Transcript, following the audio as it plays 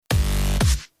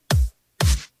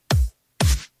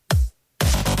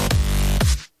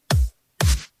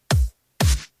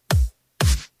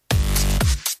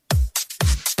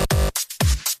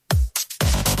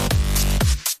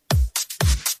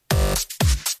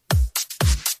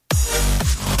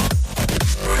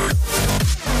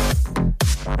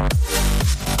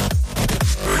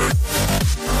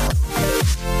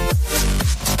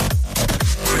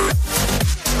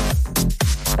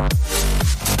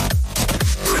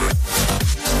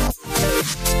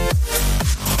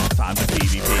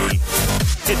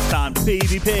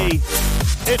PvP.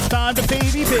 It's time to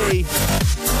PvP.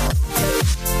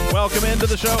 Welcome into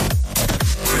the show.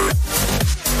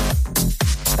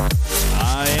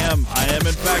 I am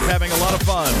in fact having a lot of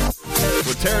fun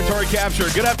with territory capture.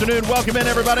 Good afternoon. Welcome in,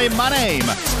 everybody. My name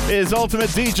is Ultimate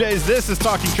DJs. This is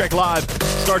Talking Trek Live,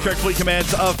 Star Trek Fleet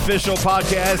Command's official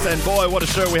podcast. And boy, what a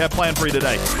show we have planned for you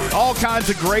today. All kinds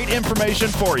of great information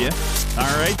for you.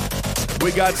 All right.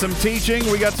 We got some teaching.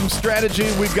 We got some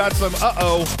strategy. We've got some,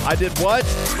 I did what?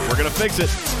 We're going to fix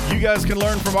it. You guys can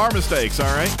learn from our mistakes,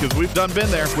 all right? Because we've been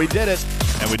there. We did it,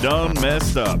 and we done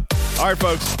messed up. All right,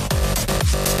 folks.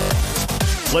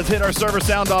 Let's hit our server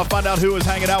sound off, find out who is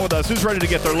hanging out with us, who's ready to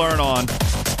get their learn on.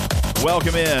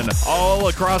 Welcome in all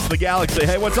across the galaxy.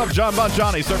 Hey, what's up, John Bon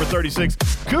Johnny, server 36.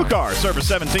 Kukar, server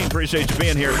 17, appreciate you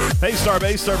being here. Hey,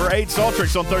 Starbase, server 8.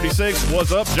 Saltrix on 36.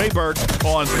 What's up, Jayberg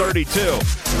on 32.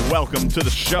 Welcome to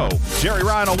the show. Jerry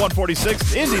Ryan on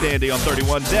 146. Indy Dandy on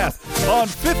 31. Death on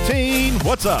 15.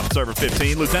 What's up, server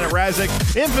 15. Lieutenant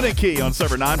Razik, Infinite Key on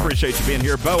server 9. Appreciate you being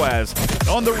here. Boaz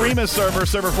on the Remus server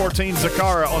 14.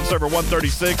 Zakara on server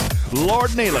 136.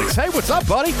 Lord Neelix. Hey, what's up,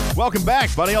 buddy? Welcome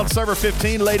back, buddy, on server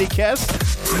 15. Lady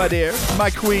Kess, my dear, my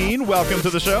queen, welcome to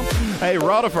the show. Hey,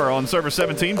 Rodifer on server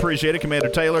 17. Appreciate it. Commander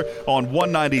Taylor on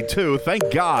 192. Thank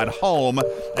God, home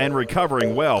and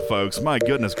recovering well, folks. My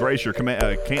goodness gracious,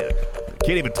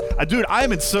 can't even, dude.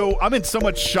 I'm in so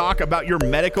much shock about your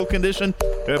medical condition.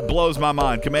 It blows my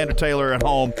mind. Commander Taylor at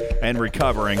home and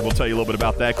recovering. We'll tell you a little bit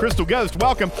about that. Crystal Ghost,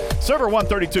 welcome. Server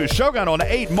 132. Shogun on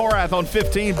 8. Morath on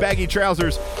 15. Baggy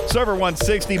Trousers. Server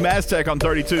 160. Maztec on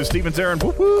 32. Stevens Aaron,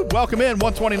 whoop, welcome in.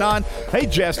 129. Hey,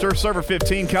 Jester, server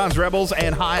 15. Cons Rebels.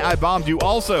 And hi, I bombed you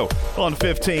also on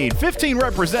 15. 15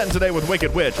 representing today with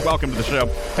Wicked Witch. Welcome to the show.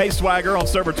 Hey, Swagger on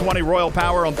server 20. Royal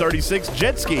Power on 36.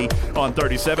 Jet Ski on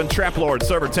 37. Trap Lord,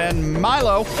 server 10.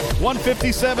 Milo,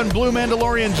 157. Blue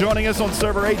Mandalorian joining us on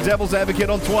server 8. Devil's Advocate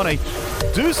on 20.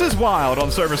 Deuces Wild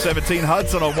on server 17.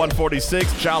 Hudson on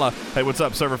 146. Chala, hey, what's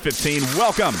up, server 15?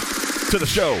 Welcome to the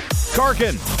show.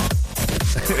 Karkin.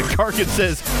 Karkin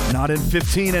says, not in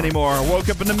 15 anymore. I woke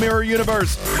up in the mirror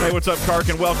universe. Hey, what's up,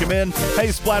 Karkin? Welcome in. Hey,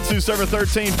 Splatsu, server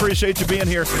 13. Appreciate you being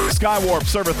here. Skywarp,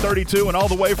 server 32, and all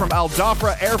the way from Al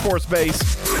Dhafra Air Force Base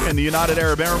in the United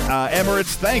Arab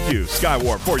Emirates. Thank you,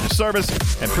 Skywarp, for your service,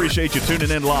 and appreciate you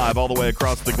tuning in live all the way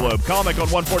across the globe. Comic on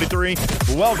 143.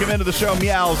 Welcome into the show.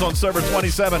 Meows on server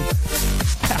 27.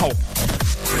 Ow.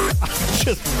 I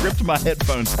just ripped my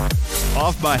headphones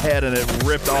off my head and it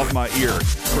ripped off my ear.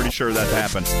 Pretty sure that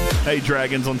happened. Hey,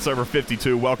 Dragons on server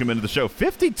 52. Welcome into the show.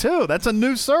 52. That's a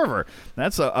new server.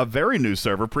 That's a very new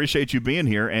server. Appreciate you being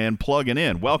here and plugging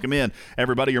in. Welcome in,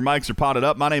 everybody. Your mics are potted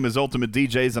up. My name is Ultimate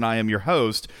DJs, and I am your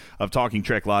host of Talking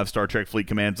Trek Live, Star Trek Fleet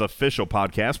Command's official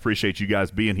podcast. Appreciate you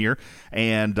guys being here.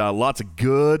 And lots of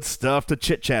good stuff to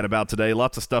chit-chat about today.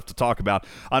 Lots of stuff to talk about.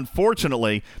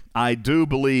 Unfortunately, I do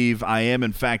believe I am,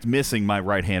 in fact, missing my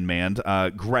right-hand man,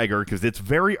 Gregor, because it's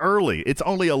very early. It's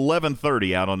only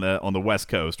 11:30 out on the West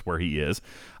Coast where he is.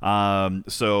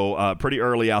 So pretty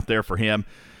early out there for him.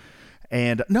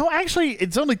 And no, actually,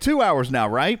 it's only 2 hours now,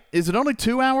 right? Is it only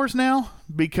 2 hours now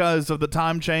because of the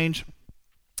time change?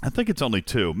 I think it's only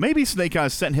 2. Maybe Snake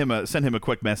Eyes sent him a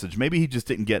quick message. Maybe he just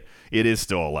didn't get. It is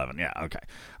still 11. Yeah, okay.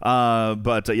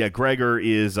 But Gregor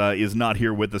is not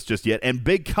here with us just yet. And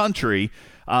Big Country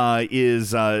is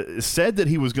said that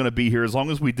he was going to be here as long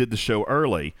as we did the show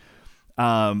early.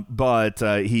 But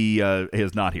he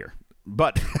is not here.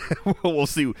 But we'll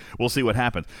see what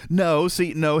happens. No,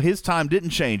 his time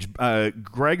didn't change.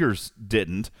 Gregor's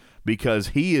didn't, because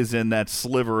he is in that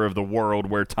sliver of the world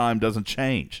where time doesn't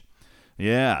change.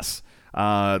 Yes,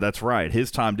 that's right. His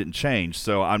time didn't change,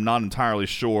 so I'm not entirely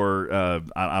sure.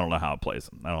 I don't know how it plays.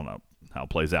 I don't know how it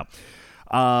plays out.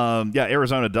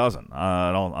 Arizona doesn't.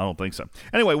 I don't think so.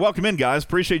 Anyway, welcome in, guys.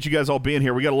 Appreciate you guys all being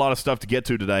here. We got a lot of stuff to get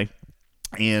to today.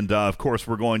 And, of course,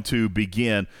 we're going to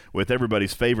begin with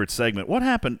everybody's favorite segment. What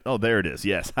happened? Oh, there it is.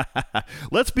 Yes.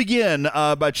 Let's begin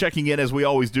by checking in, as we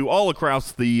always do, all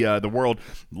across the world,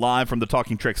 live from the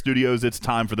Talking Trek studios. It's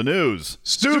time for the news.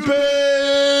 Stupid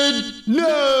News!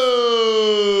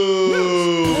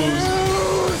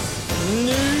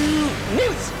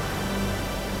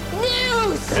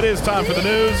 News! It is time for the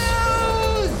news.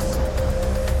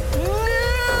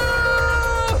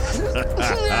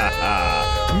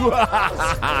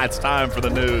 It's time for the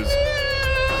news.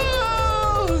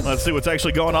 Let's see what's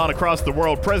actually going on across the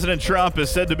world. President Trump is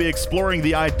said to be exploring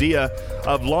the idea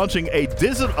of launching a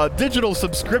digital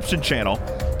subscription channel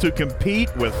to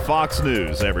compete with Fox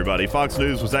News, everybody. Fox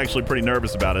News was actually pretty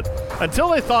nervous about it until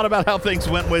they thought about how things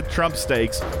went with Trump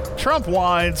Steaks, Trump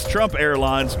Wines, Trump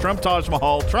Airlines, Trump Taj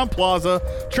Mahal, Trump Plaza,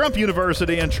 Trump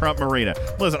University, and Trump Marina.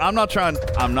 Listen, I'm not trying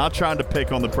to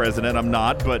pick on the president. I'm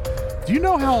not, but do you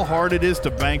know how hard it is to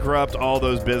bankrupt all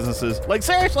those businesses? Like,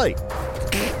 seriously.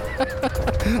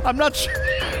 I'm not sure.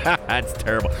 That's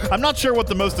terrible. I'm not sure what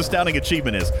the most astounding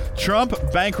achievement is. Trump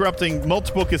bankrupting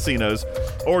multiple casinos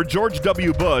or George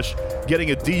W. Bush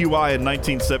getting a DUI in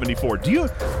 1974. Do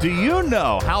you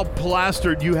know how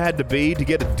plastered you had to be to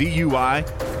get a DUI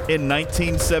in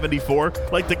 1974?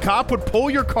 Like, the cop would pull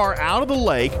your car out of the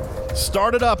lake,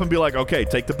 start it up, and be like, okay,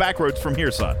 take the back roads from here,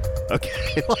 son.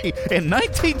 Okay, like, in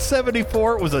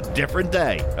 1974, it was a different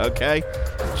day, okay?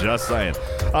 Just saying.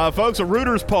 Folks, a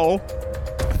Reuters poll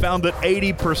found that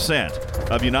 80%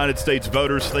 of United States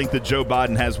voters think that Joe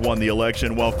Biden has won the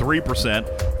election, while 3%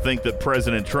 think that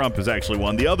President Trump has actually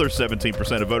won. The other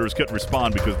 17% of voters couldn't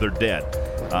respond because they're dead.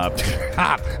 I'm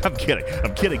kidding.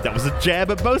 That was a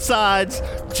jab at both sides.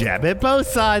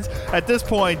 At this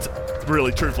point,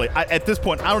 really, truthfully, I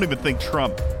don't even think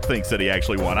Trump thinks that he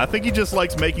actually won. I think he just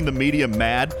likes making the media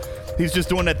mad. He's just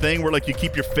doing that thing where, like, you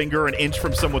keep your finger an inch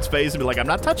from someone's face and be like, I'm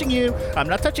not touching you. I'm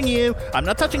not touching you. I'm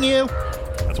not touching you.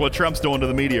 That's what Trump's doing to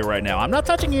the media right now. I'm not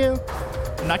touching you.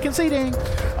 I'm not conceding.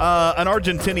 An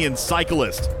Argentinian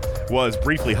cyclist was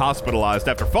briefly hospitalized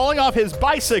after falling off his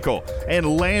bicycle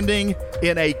and landing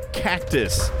in a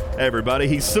cactus. Everybody,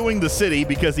 he's suing the city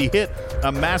because he hit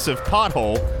a massive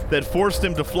pothole that forced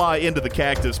him to fly into the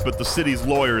cactus, but the city's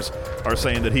lawyers are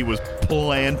saying that he was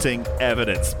planting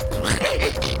evidence.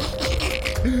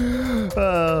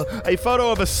 A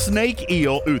photo of a snake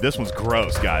eel. Ooh, this one's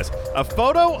gross, guys. A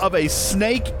photo of a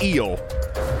snake eel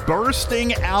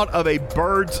bursting out of a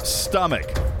bird's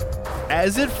stomach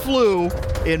as it flew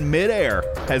in midair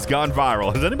has gone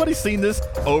viral. Has anybody seen this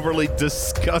overly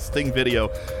disgusting video?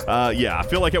 Yeah, I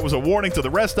feel like it was a warning to the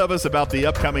rest of us about the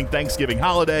upcoming Thanksgiving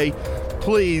holiday.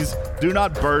 Please do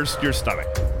not burst your stomach.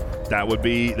 That would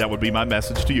be my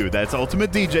message to you. That's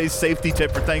Ultimate DJ's safety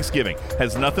tip for Thanksgiving.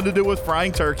 Has nothing to do with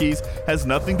frying turkeys. Has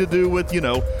nothing to do with,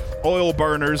 oil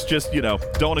burners. Just,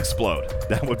 don't explode.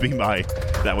 That would be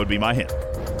my hint.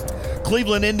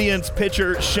 Cleveland Indians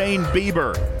pitcher Shane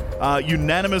Bieber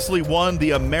unanimously won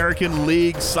the American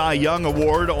League Cy Young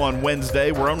Award on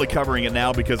Wednesday. We're only covering it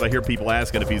now because I hear people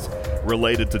asking if he's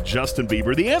related to Justin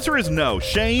Bieber. The answer is no.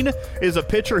 Shane is a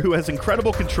pitcher who has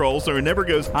incredible control, so he never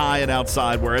goes high and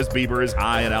outside, whereas Bieber is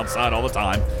high and outside all the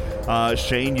time.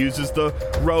 Shane uses the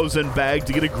Rosen bag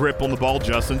to get a grip on the ball.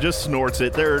 Justin just snorts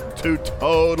it. They're two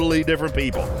totally different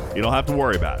people. You don't have to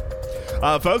worry about it.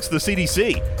 Folks, the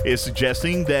CDC is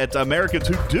suggesting that Americans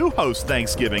who do host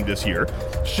Thanksgiving this year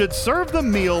should serve the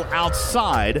meal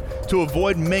outside to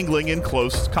avoid mingling in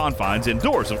close confines,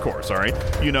 indoors, of course, all right?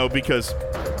 Because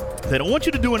they don't want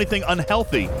you to do anything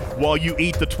unhealthy while you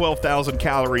eat the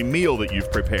 12,000-calorie meal that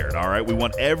you've prepared, all right? We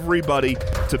want everybody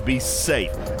to be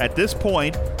safe. At this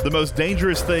point, the most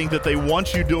dangerous thing that they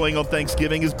want you doing on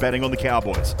Thanksgiving is betting on the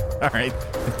Cowboys, all right?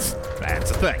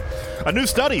 That's a thing. A new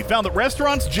study found that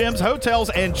restaurants, gyms,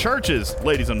 hotels, and churches,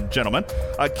 ladies and gentlemen,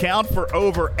 account for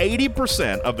over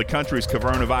 80% of the country's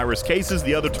coronavirus cases,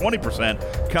 the other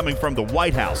 20% coming from the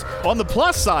White House. On the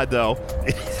plus side, though,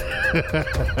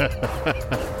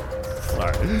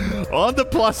 on the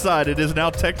plus side, it is now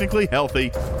technically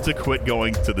healthy to quit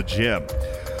going to the gym.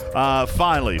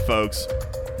 Finally, folks.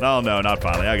 No, not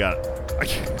finally. I got a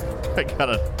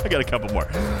couple more.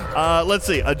 Let's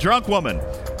see. A drunk woman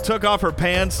took off her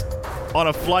pants on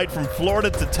a flight from Florida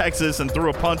to Texas and threw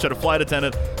a punch at a flight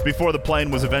attendant before the plane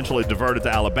was eventually diverted to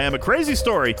Alabama. Crazy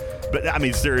story, but I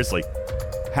mean, seriously,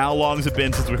 how long has it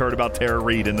been since we heard about Tara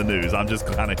Reid in the news? I'm just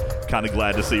kind of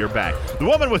glad to see her back. The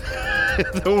woman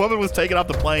was taken off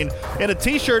the plane in a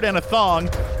t-shirt and a thong.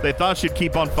 They thought she'd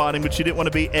keep on fighting, but she didn't want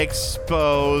to be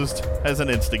exposed as an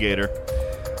instigator.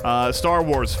 Star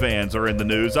Wars fans are in the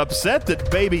news, upset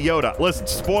that Baby Yoda, listen,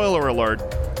 spoiler alert,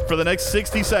 for the next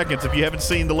 60 seconds, if you haven't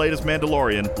seen the latest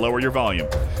Mandalorian, lower your volume.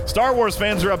 Star Wars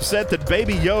fans are upset that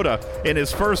Baby Yoda, in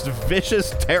his first vicious,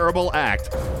 terrible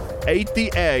act, ate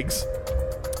the eggs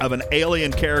of an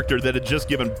alien character that had just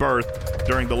given birth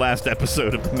during the last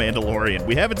episode of The Mandalorian.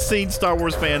 We haven't seen Star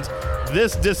Wars fans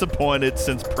this disappointed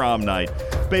since prom night.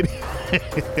 Baby...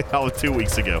 2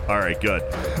 weeks ago. All right, good.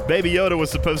 Baby Yoda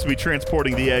was supposed to be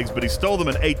transporting the eggs, but he stole them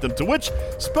and ate them, to which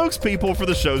spokespeople for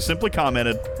the show simply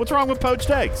commented, "What's wrong with poached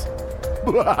eggs?"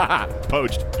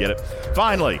 Poached, get it?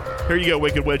 Finally, here you go,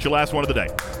 Wicked Witch, your last one of the day.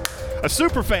 A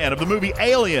super fan of the movie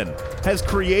Alien has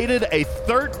created a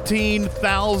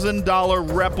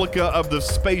 $13,000 replica of the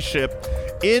spaceship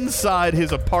inside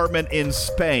his apartment in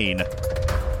Spain.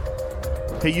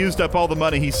 He used up all the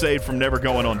money he saved from never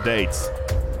going on dates.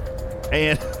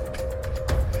 And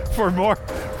for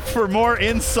more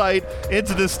insight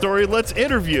into this story, let's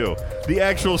interview the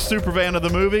actual superfan of the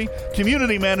movie,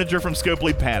 community manager from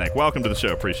Scopely, Panic. Welcome to the show.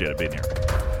 Appreciate it being here.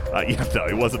 No,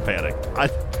 it wasn't Panic.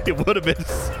 It would have been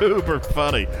super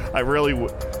funny. I really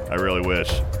wish.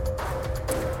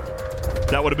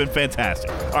 That would have been fantastic.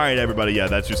 All right, everybody. Yeah,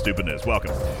 that's your stupid news.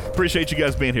 Welcome. Appreciate you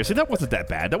guys being here. See, that wasn't that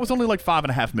bad. That was only like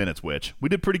 5.5 minutes, which we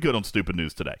did pretty good on stupid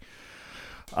news today.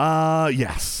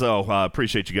 So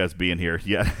appreciate you guys being here.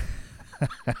 Yeah.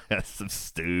 Some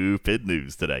stupid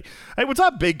news today. Hey, what's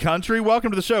up, Big Country?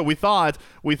 Welcome to the show. We thought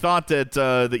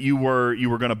that you were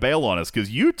going to bail on us because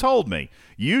you told me,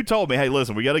 hey,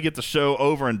 listen, we got to get the show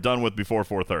over and done with before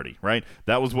 4:30, right?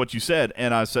 That was what you said,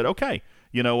 and I said, okay.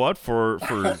 You know what? For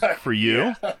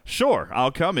you, yeah. Sure,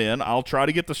 I'll come in. I'll try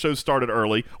to get the show started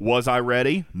early. Was I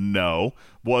ready? No.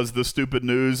 Was the stupid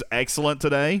news excellent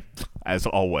today? As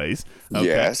always. Okay.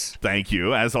 Yes. Thank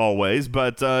you, as always.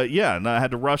 But, and I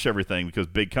had to rush everything because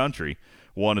Big Country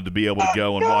wanted to be able to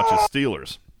go and watch his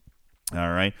Steelers.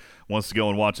 All right. Wants to go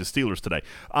and watch his Steelers today.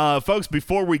 Folks,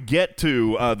 before we get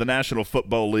to the National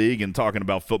Football League and talking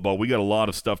about football, we got a lot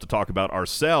of stuff to talk about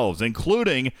ourselves,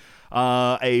 including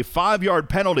a 5-yard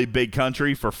penalty, Big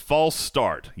Country, for false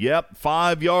start. Yep,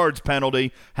 5 yards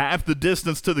penalty, half the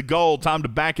distance to the goal, time to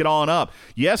back it on up.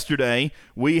 Yesterday,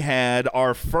 we had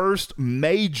our first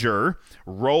major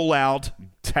rollout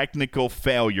technical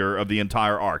failure of the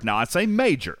entire arc. Now, I say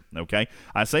major, okay?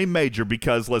 I say major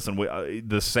because, listen,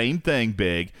 the same thing,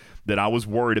 Big, that I was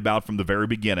worried about from the very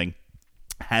beginning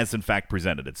has in fact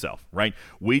presented itself, right?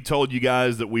 We told you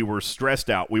guys that we were stressed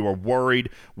out. We were worried.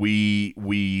 We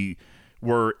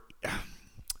were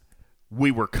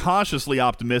cautiously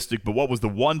optimistic, but what was the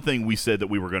one thing we said that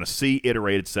we were going to see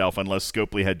iterate itself unless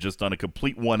Scopely had just done a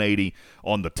complete 180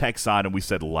 on the tech side, and we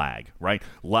said lag, right?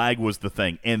 Lag was the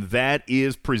thing, and that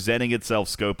is presenting itself,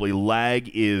 Scopely.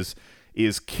 Lag is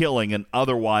killing an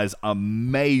otherwise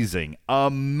amazing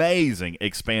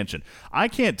expansion. I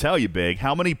can't tell you, Big,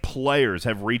 how many players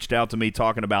have reached out to me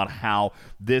talking about how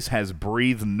this has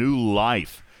breathed new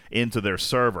life into their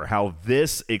server, how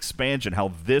this expansion,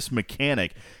 how this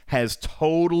mechanic has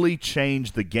totally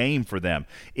changed the game for them.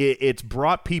 It's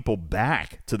brought people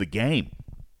back to the game.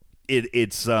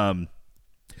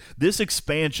 This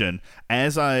expansion,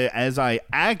 as I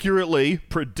accurately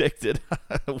predicted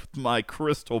with my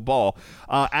crystal ball,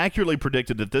 accurately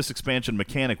predicted that this expansion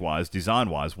mechanic-wise,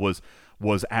 design-wise, was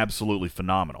absolutely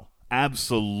phenomenal.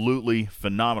 Absolutely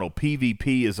phenomenal.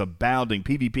 PvP is abounding.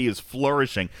 PvP is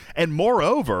flourishing. And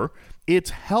moreover,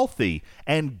 it's healthy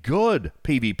and good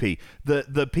PvP.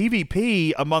 The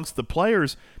PvP amongst the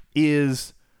players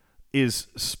is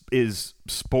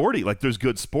sporty. Like, there's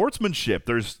good sportsmanship.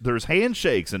 There's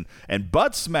handshakes and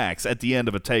butt smacks at the end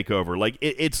of a takeover. Like,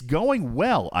 it's going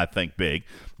well, I think, Big.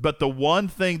 But the one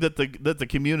thing that the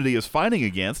community is fighting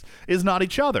against is not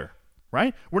each other,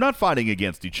 right? We're not fighting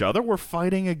against each other. We're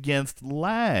fighting against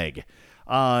lag.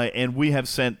 And we have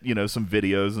sent, some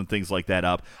videos and things like that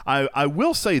up. I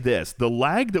will say this. The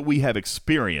lag that we have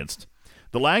experienced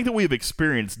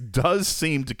does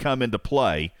seem to come into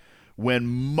play when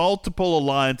multiple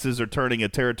alliances are turning a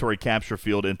territory capture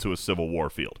field into a civil war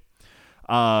field.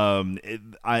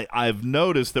 I've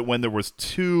noticed that when there was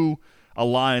 2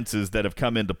 alliances that have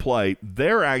come into play,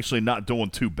 they're actually not doing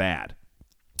too bad.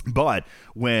 But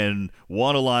when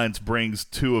one alliance brings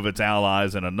 2 of its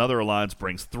allies and another alliance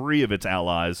brings 3 of its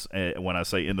allies, when I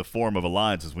say in the form of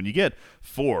alliances, when you get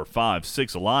 4, 5,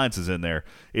 6 alliances in there,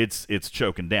 it's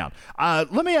choking down.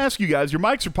 Let me ask you guys, your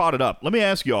mics are potted up. Let me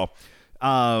ask y'all,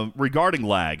 regarding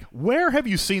lag, where have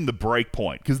you seen the break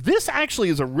point? Because this actually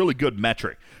is a really good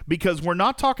metric, because we're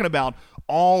not talking about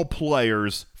all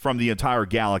players from the entire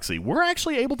galaxy. We're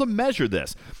actually able to measure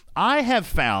this. I have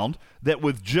found that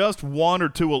with just 1 or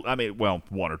 2,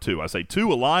 I say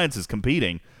 2 alliances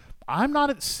competing, I'm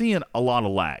not seeing a lot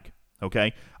of lag.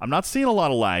 Okay? I'm not seeing a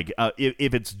lot of lag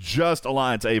if it's just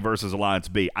Alliance A versus Alliance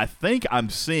B. I think I'm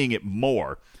seeing it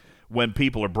more when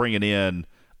people are bringing in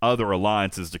other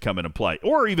alliances to come in and play.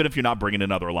 Or even if you're not bringing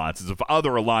in other alliances, if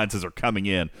other alliances are coming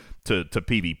in to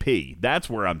PvP, that's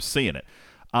where I'm seeing it.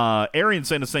 Arian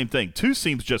saying the same thing. 2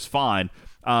 seems just fine.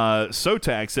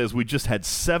 Sotak says we just had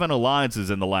 7 alliances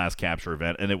in the last capture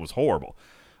event, and it was horrible.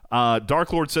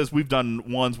 Dark Lord says we've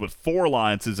done ones with 4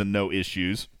 alliances and no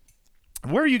issues.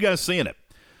 Where are you guys seeing it?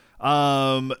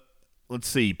 Let's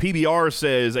see. PBR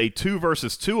says a 2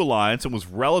 versus 2 alliance and was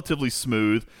relatively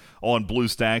smooth on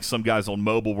BlueStacks. Some guys on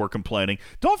mobile were complaining.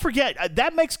 Don't forget,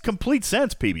 that makes complete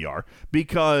sense, PBR,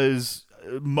 because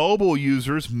mobile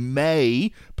users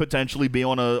may potentially be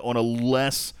on a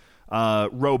less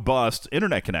robust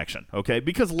internet connection, okay?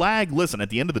 Because lag, listen, at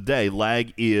the end of the day,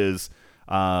 lag is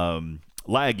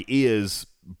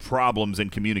problems in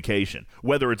communication,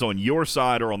 whether it's on your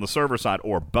side or on the server side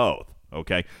or both,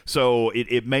 okay? So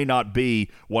it may not be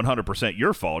 100%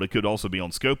 your fault. It could also be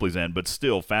on Scopely's end, but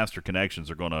still faster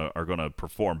connections are gonna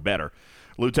perform better.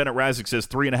 Lieutenant Razik says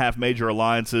 3.5 major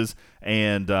alliances,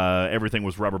 and everything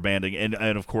was rubber banding. And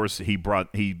of course, he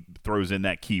throws in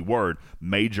that key word,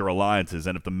 major alliances.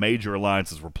 And if the major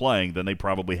alliances were playing, then they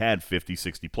probably had 50,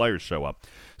 60 players show up.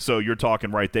 So you're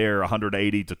talking right there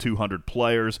 180 to 200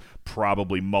 players,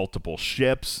 probably multiple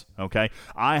ships, okay?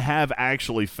 I have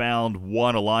actually found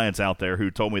one alliance out there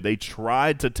who told me they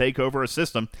tried to take over a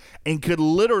system and could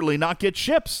literally not get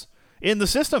ships in the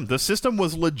system. The system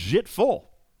was legit full.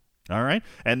 All right,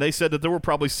 and they said that there were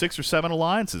probably 6 or 7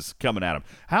 alliances coming at them.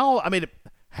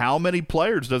 How many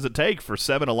players does it take for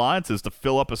 7 alliances to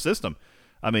fill up a system?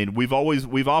 I mean, we've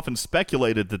often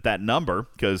speculated that number,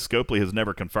 because Scopely has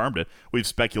never confirmed it. We've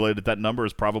speculated that number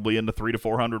is probably in the 300 to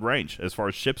 400 range as far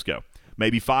as ships go.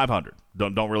 Maybe 500.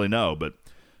 Don't really know, but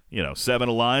 7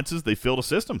 alliances, they filled a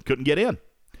system, couldn't get in.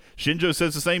 Shinjo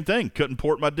says the same thing, couldn't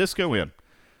port my disco in.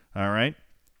 All right.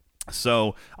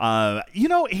 So,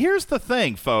 here's the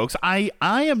thing, folks. I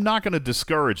am not going to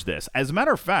discourage this. As a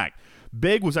matter of fact,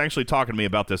 Big was actually talking to me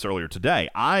about this earlier today.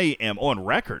 I am on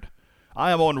record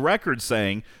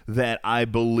saying that I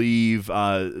believe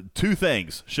 2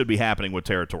 things should be happening with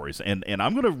territories. And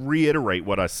I'm going to reiterate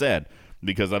what I said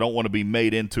because I don't want to be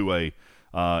made into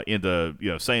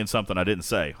saying something I didn't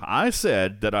say. I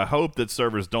said that I hope that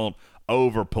servers don't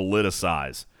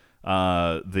over-politicize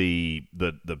the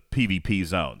PvP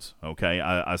zones. Okay,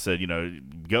 I said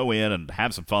go in and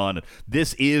have some fun.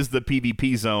 This is the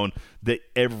PvP zone that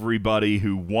everybody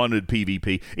who wanted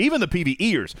PvP, even the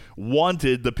PvEers,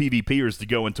 wanted the PvPers to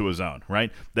go into a zone.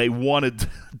 Right? They wanted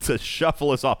to shuffle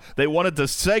us off. They wanted to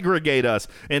segregate us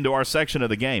into our section of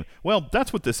the game. Well,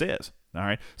 that's what this is. All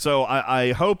right. So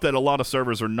I hope that a lot of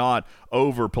servers are not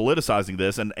over politicizing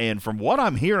this, and from what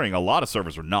I'm hearing, a lot of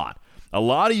servers are not. A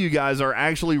lot of you guys are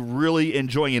actually really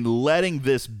enjoying and letting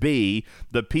this be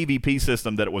the PvP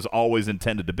system that it was always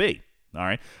intended to be. All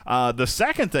right. The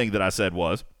second thing that I said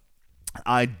was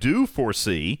I do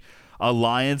foresee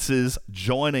alliances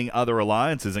joining other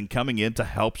alliances and coming in to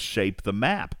help shape the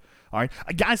map. All right.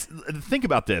 Guys, think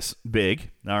about this,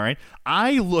 Big. All right.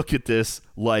 I look at this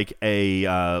like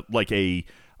a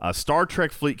Star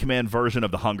Trek Fleet Command version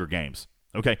of the Hunger Games.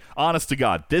 Okay, honest to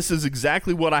God, this is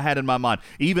exactly what I had in my mind.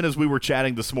 Even as we were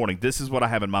chatting this morning, this is what I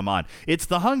have in my mind. It's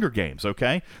the Hunger Games,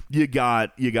 okay? You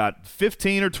got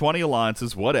 15 or 20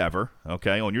 alliances, whatever,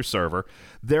 okay, on your server.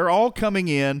 They're all coming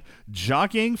in,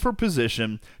 jockeying for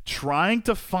position, trying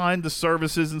to find the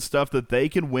services and stuff that they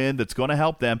can win that's going to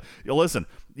help them. Listen,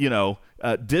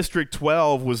 District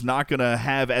 12 was not going to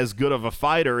have as good of a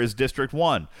fighter as District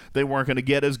 1. They weren't going to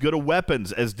get as good of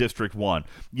weapons as District 1,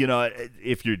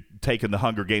 if you're taking the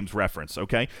Hunger Games reference,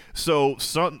 okay? So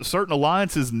certain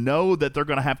alliances know that they're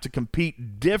going to have to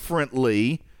compete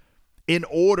differently in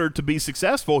order to be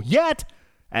successful, yet,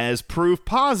 as proof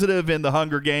positive in the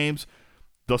Hunger Games,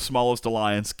 the smallest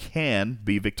alliance can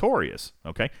be victorious,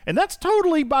 okay? And that's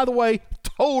totally, by the way,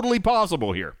 totally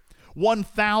possible here.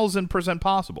 1,000%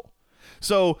 possible.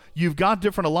 So you've got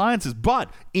different alliances,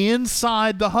 but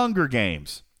inside the Hunger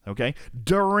Games, okay,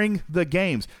 during the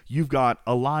games, you've got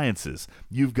alliances.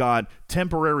 You've got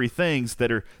temporary things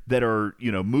that are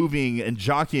moving and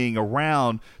jockeying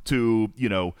around to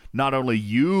not only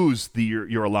use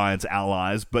your alliance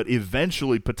allies, but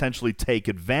eventually potentially take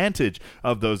advantage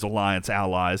of those alliance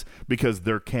allies because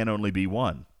there can only be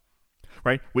one,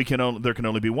 right? There can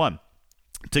only be one.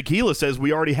 Tequila says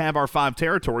we already have our 5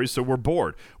 territories, so we're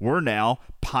bored. We're now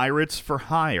pirates for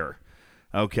hire.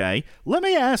 Okay, let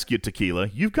me ask you, Tequila,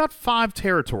 you've got 5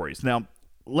 territories. Now,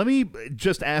 let me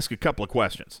just ask a couple of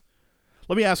questions.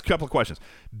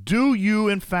 Do you,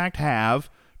 in fact, have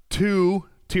 2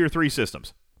 Tier 3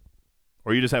 systems?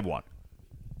 Or you just have 1?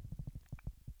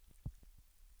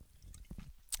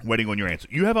 Waiting on your answer.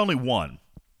 You have only 1.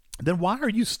 Then why are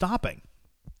you stopping?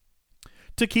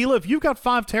 Tequila, if you've got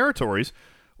 5 territories,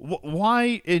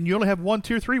 why, and you only have 1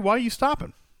 Tier 3, why are you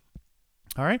stopping?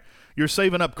 All right? You're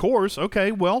saving up cores.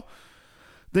 Okay, well,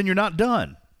 then you're not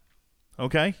done.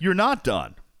 Okay? You're not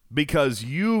done because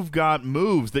you've got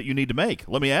moves that you need to make.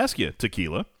 Let me ask you,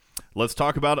 Tequila, let's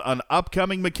talk about an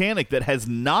upcoming mechanic that has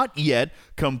not yet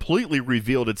completely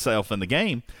revealed itself in the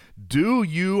game. Do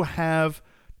you have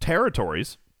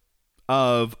territories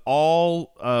of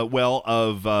all,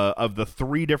 of the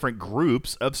 3 different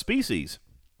groups of species?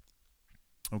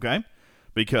 okay?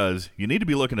 Because you need to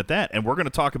be looking at that, and we're going to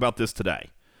talk about this today.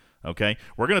 Okay,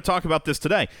 we're going to talk about this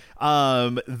today.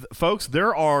 Folks,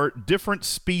 there are different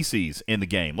species in the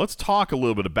game. Let's talk a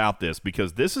little bit about this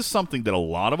because this is something that a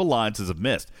lot of alliances have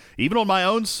missed. Even on my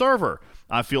own server,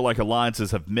 I feel like alliances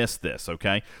have missed this,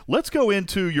 okay? Let's go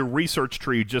into your research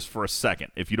tree just for a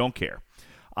second, if you don't care.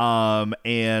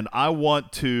 And I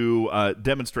want to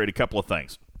demonstrate a couple of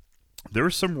things.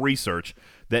 There's some research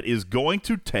that is going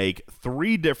to take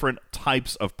 3 different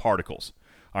types of particles.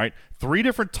 All right, 3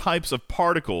 different types of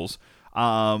particles,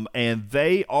 and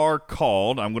they are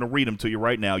called, I'm going to read them to you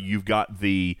right now. You've got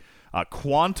the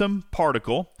quantum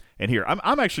particle, and here,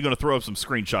 I'm actually going to throw up some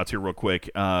screenshots here real quick,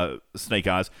 Snake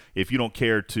Eyes, if you don't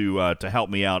care to help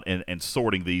me out and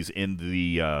sorting these into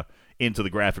the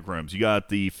graphic rooms. You got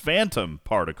the phantom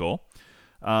particle,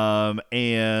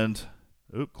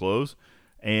 close.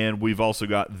 And we've also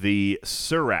got the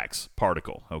Surax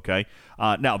particle, okay?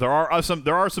 Now, there are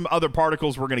some other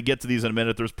particles. We're going to get to these in a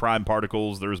minute. There's prime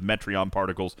particles. There's Metreon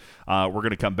particles. We're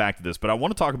going to come back to this. But I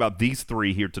want to talk about these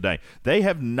 3 here today. They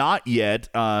have not yet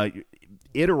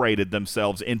iterated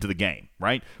themselves into the game,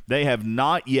 right? They have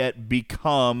not yet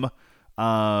become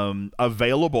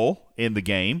available in the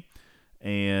game.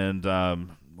 And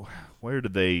where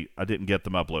did they? I didn't get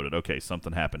them uploaded. Okay,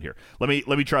 something happened here. Let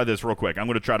me try this real quick. I'm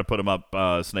going to try to put them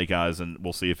up, Snake Eyes, and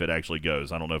we'll see if it actually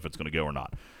goes. I don't know if it's going to go or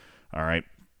not. All right.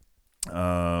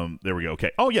 There we go. Okay.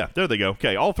 Oh yeah, there they go.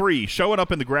 Okay, all 3 showing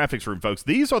up in the graphics room, folks.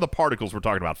 These are the particles we're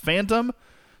talking about: Phantom,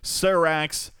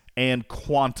 Surax, and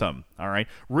Quantum. All right.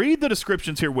 Read the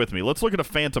descriptions here with me. Let's look at a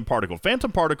Phantom particle.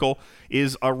 Phantom particle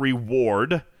is a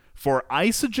reward for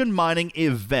isogen mining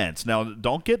events. Now,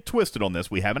 don't get twisted on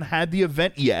this. We haven't had the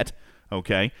event yet,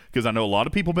 okay? Because I know a lot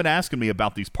of people have been asking me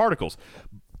about these particles.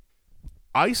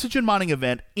 Isogen mining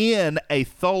event in a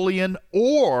Tholian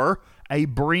or a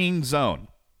Breen zone.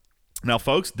 Now,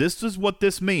 folks, this is what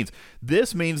this means.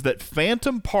 This means that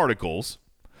phantom particles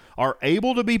are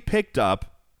able to be picked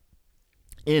up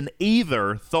in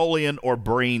either Tholian or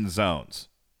Breen zones,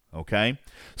 okay?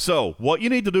 So what you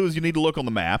need to do is you need to look on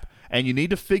the map, and you need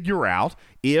to figure out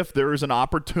if there is an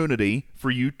opportunity for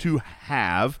you to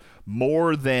have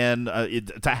more than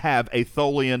to have a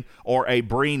Tholian or a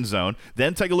Breen zone.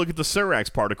 Then take a look at the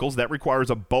Surax particles. That requires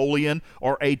a Bolian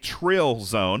or a Trill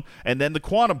zone. And then the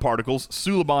quantum particles,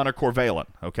 Suliban or Corvalent.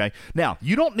 Okay. Now,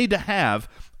 you don't need to have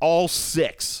all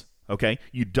 6. Okay,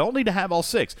 you don't need to have all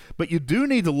 6, but you do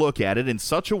need to look at it in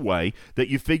such a way that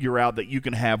you figure out that you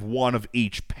can have one of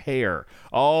each pair.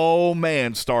 Oh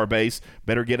man, Starbase,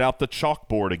 better get out the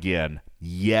chalkboard again.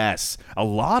 Yes, a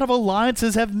lot of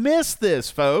alliances have missed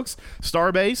this, folks.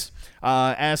 Starbase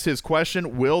asked his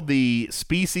question, will the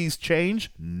species change?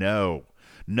 No.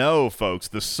 No, folks,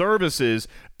 the services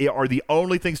are the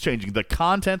only things changing. The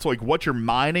contents, like what you're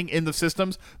mining in the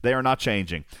systems, they are not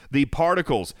changing. The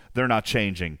particles, they're not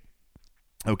changing.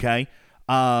 Okay,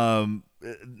 none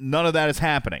of that is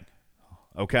happening.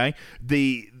 Okay,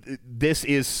 this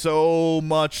is so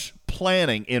much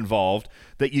planning involved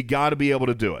that you got to be able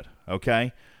to do it.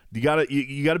 Okay, you got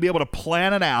to be able to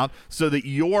plan it out so that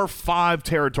your 5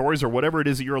 territories or whatever it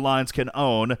is that your alliance can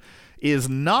own is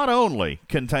not only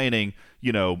containing,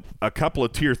 a couple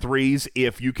of tier 3s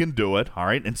if you can do it. All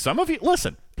right, and some of you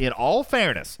listen. In all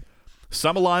fairness,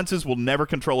 some alliances will never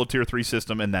control a tier 3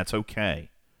 system, and that's okay.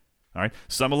 All right.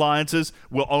 Some alliances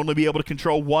will only be able to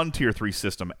control 1 tier 3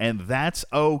 system, and that's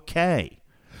okay.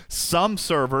 Some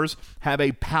servers have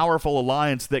a powerful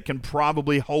alliance that can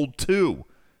probably hold 2.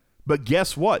 But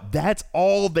guess what? That's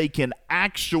all they can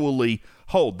actually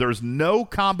hold. There's no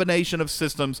combination of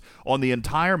systems on the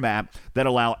entire map that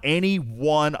allow any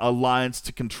one alliance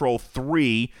to control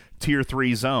 3 tier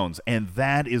 3 zones. And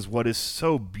that is what is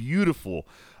so beautiful,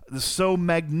 so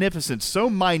magnificent, so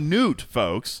minute,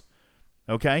 folks.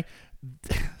 Okay?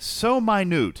 So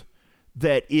minute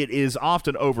that it is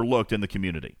often overlooked in the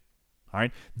community. All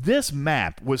right? This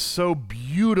map was so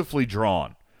beautifully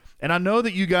drawn. And I know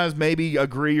that you guys maybe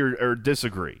agree or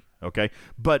disagree, okay?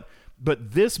 But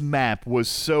this map was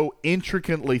so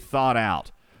intricately thought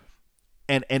out,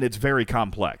 and it's very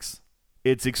complex.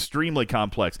 It's extremely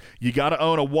complex. You got to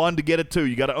own a 1 to get a 2.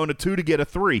 You got to own a 2 to get a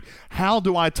 3. How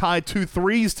do I tie 2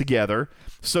 3s together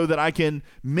so that I can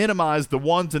minimize the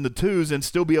 1s and the 2s and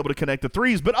still be able to connect the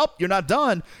 3s? But you're not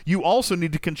done. You also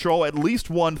need to control at least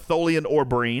 1 Tholian or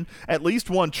Breen, at least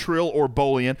 1 Trill or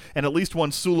Bolian, and at least 1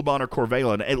 Suliban or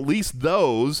Corvalent. At least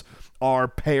those are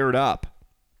paired up.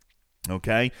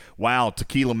 Okay? Wow,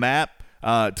 Tequila Map.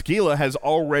 Tequila has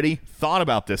already thought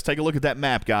about this. Take a look at that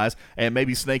map, guys, and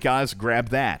maybe Snake Eyes grab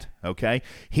that, okay?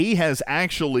 He has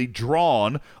actually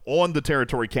drawn on the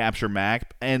territory capture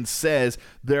map and says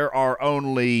there are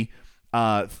only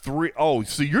 3. Oh,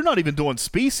 so you're not even doing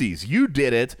species. You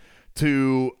did it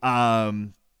to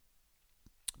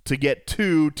get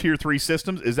 2 Tier 3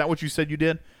 systems. Is that what you said you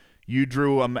did? You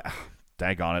drew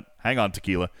daggone it. Hang on,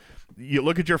 Tequila. You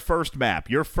look at your first map.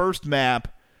 Your first map,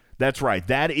 that's right.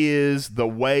 That is the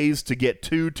ways to get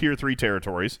 2 Tier 3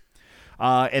 territories.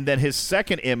 And then his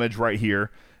second image right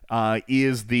here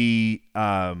is the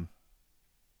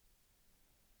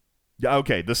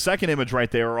okay, the second image right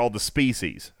there are all the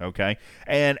species, okay?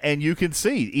 And you can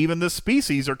see even the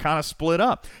species are kind of split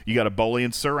up. You got a Bolian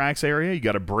Surax area, you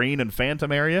got a Breen and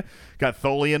Phantom area, got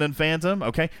Tholian and Phantom,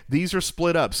 okay? These are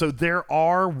split up. So there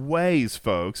are ways,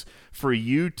 folks, for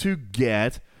you to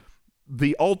get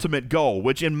the ultimate goal,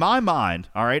 which in my mind,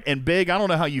 all right, and Big, I don't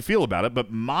know how you feel about it,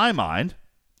 but my mind,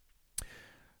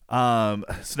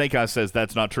 Snake Eyes says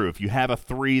that's not true. If you have a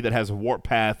 3 that has a warp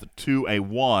path to a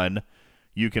 1,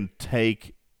 you can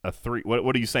take a 3.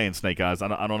 What are you saying, Snake Eyes? I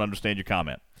don't understand your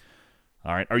comment.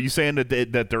 All right. Are you saying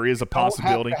that there is a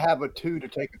possibility? You don't have to have a 2 to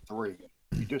take a 3.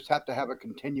 You just have to have a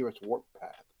continuous warp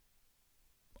path.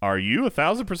 Are you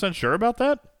 1,000% sure about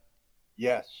that?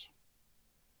 Yes.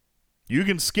 You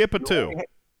can skip a 2.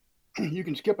 You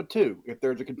can skip a 2 if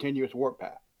there's a continuous warp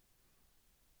path.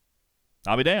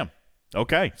 I'll be damned.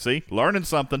 Okay. See? Learning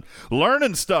something.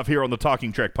 Learning stuff here on the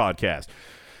Talking Trek podcast.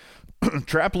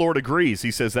 Trap Lord agrees. He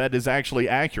says that is actually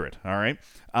accurate. All right.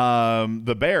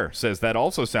 The Bear says that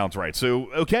also sounds right.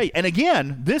 So, okay. And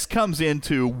again, this comes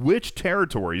into which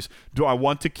territories do I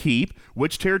want to keep?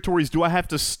 Which territories do I have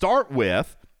to start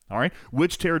with? All right.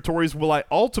 Which territories will I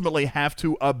ultimately have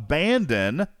to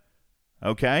abandon?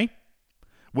 Okay.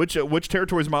 Which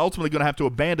territories am I ultimately going to have to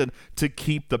abandon to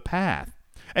keep the path?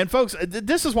 And, folks,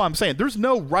 this is why I'm saying there's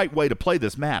no right way to play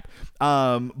this map.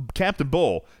 Captain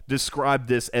Bull described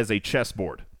this as a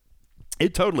chessboard.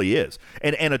 It totally is.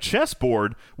 And a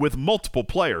chessboard with multiple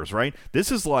players, right?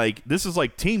 This is like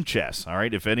team chess, all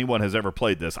right? If anyone has ever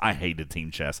played this, I hated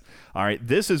team chess. All right,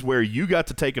 this is where you got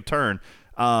to take a turn,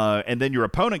 and then your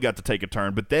opponent got to take a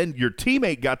turn, but then your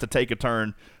teammate got to take a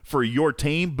turn for your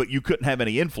team, but you couldn't have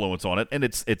any influence on it. And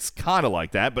it's kind of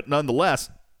like that, but nonetheless,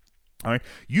 all right,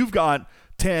 you've got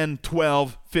 10,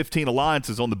 12, 15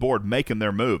 alliances on the board making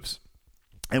their moves.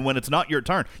 And when it's not your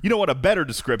turn, you know what? A better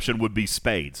description would be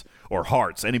spades or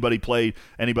hearts. Anybody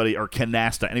or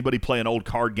canasta? Anybody play an old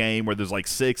card game where there's like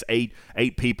 6, 8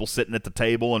 people sitting at the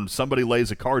table and somebody lays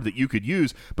a card that you could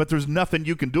use, but there's nothing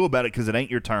you can do about it because it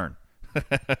ain't your turn.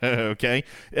 Okay?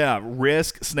 Yeah,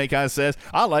 Risk, Snake Eyes says,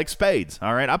 I like spades.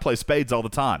 All right? I play spades all the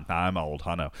time. I'm old,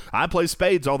 I know. I play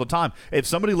spades all the time. If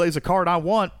somebody lays a card I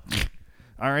want...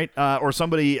 All right, or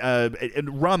somebody,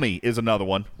 and Rummy is another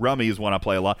one. Rummy is one I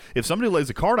play a lot. If somebody lays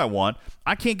a card I want,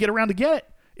 I can't get around to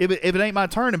get it. If it ain't my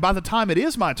turn, and by the time it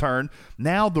is my turn,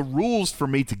 now the rules for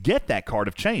me to get that card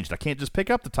have changed. I can't just pick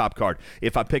up the top card.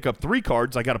 If I pick up 3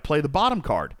 cards, I got to play the bottom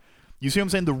card. You see what I'm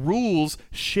saying? The rules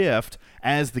shift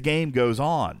as the game goes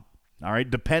on. All right,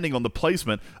 depending on the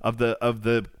placement of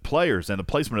the players and the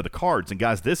placement of the cards. And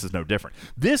guys, this is no different.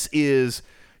 This is...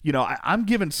 You know, I'm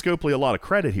giving Scopely a lot of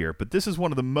credit here, but this is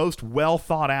one of the most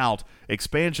well-thought-out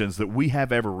expansions that we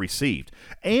have ever received.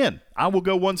 And I will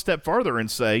go one step further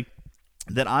and say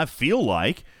that I feel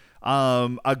like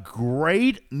a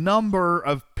great number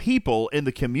of people in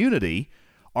the community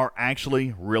are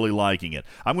actually really liking it.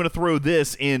 I'm going to throw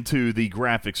this into the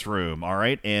graphics room, all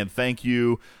right? And thank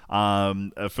you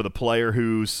for the player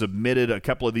who submitted a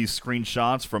couple of these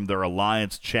screenshots from their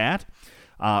Alliance chat.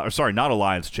 Not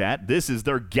Alliance chat. This is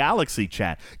their Galaxy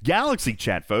chat. Galaxy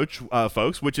chat,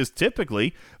 folks, which is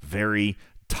typically very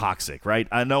toxic, right?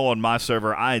 I know on my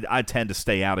server, I tend to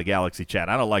stay out of Galaxy chat.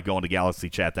 I don't like going to Galaxy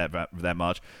chat that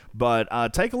much.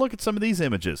 But take a look at some of these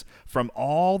images from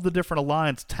all the different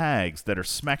Alliance tags that are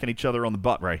smacking each other on the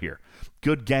butt right here.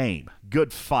 Good game,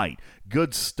 good fight,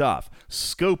 good stuff.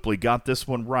 Scopely got this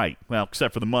one right. Well,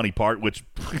 except for the money part, which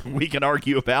we can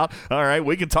argue about. All right,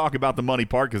 we can talk about the money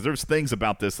part because there's things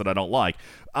about this that I don't like.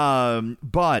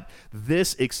 But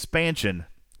this expansion,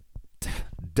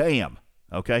 damn,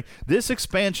 okay? This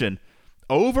expansion,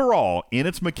 overall, in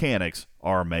its mechanics,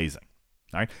 are amazing.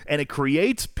 All right, and it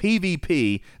creates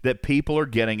PvP that people are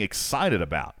getting excited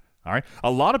about. All right, a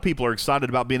lot of people are excited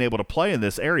about being able to play in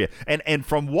this area, and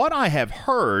from what I have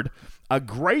heard, a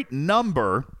great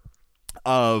number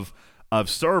of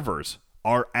servers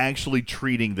are actually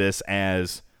treating this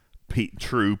as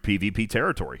true PvP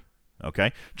territory.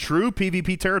 Okay, true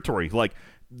PvP territory, like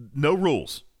no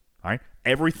rules. All right,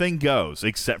 Everything goes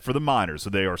except for the miners. So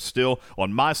they are still,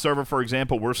 on my server, for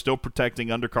example, we're still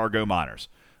protecting under cargo miners.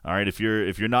 All right, if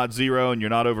you're not zero and you're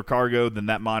not over cargo, then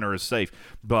that miner is safe.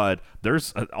 But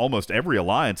there's almost every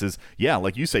alliance is, yeah,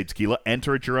 like you say, Tequila,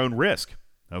 enter at your own risk.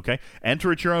 Okay,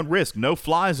 enter at your own risk. No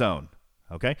fly zone.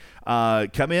 Okay,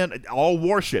 come in, all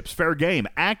warships, fair game,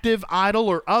 active, idle,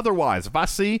 or otherwise. If I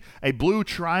see a blue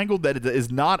triangle that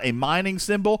is not a mining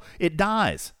symbol, it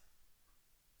dies.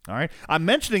 All right, I'm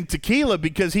mentioning Tequila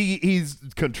because he's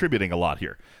contributing a lot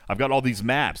here. I've got all these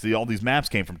maps. All these maps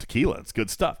came from Tequila. It's good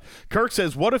stuff. Kirk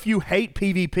says, what if you hate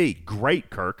PvP? Great,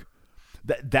 Kirk.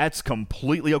 That's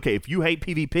completely okay. If you hate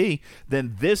PvP,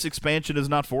 then this expansion is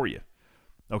not for you.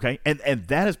 Okay, and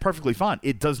that is perfectly fine.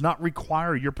 It does not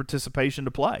require your participation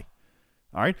to play.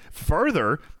 All right.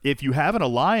 Further, if you have an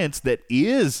alliance that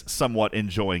is somewhat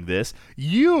enjoying this,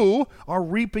 you are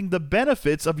reaping the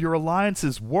benefits of your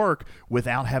alliance's work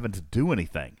without having to do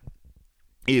anything.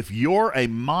 If you're a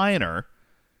miner,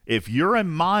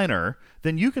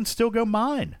 then you can still go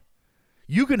mine.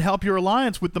 You can help your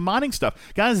alliance with the mining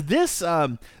stuff. Guys, this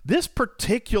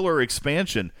particular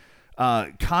expansion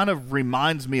kind of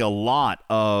reminds me a lot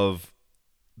of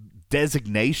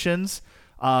designations.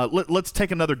 Let's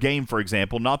take another game, for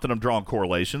example. Not that I'm drawing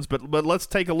correlations, but let's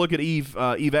take a look at Eve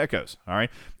Echoes. All right,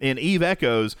 in Eve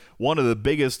Echoes, one of the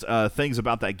biggest things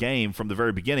about that game from the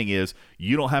very beginning is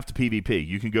you don't have to PvP.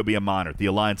 You can go be a miner. The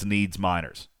Alliance needs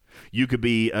miners. You could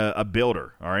be a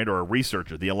builder, all right, or a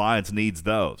researcher. The Alliance needs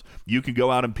those. You can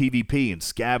go out and PvP and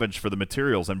scavenge for the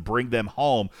materials and bring them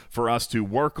home for us to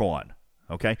work on.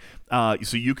 Okay,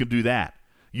 so you can do that.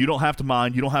 You don't have to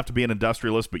mine. You don't have to be an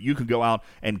industrialist, but you can go out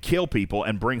and kill people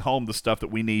and bring home the stuff that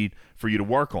we need for you to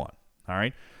work on. All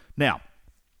right. Now,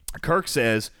 Kirk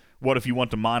says, what if you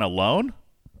want to mine alone?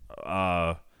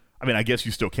 I mean, I guess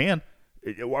you still can.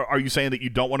 Are you saying that you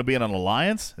don't want to be in an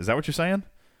alliance? Is that what you're saying?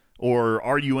 Or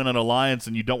are you in an alliance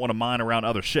and you don't want to mine around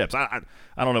other ships? I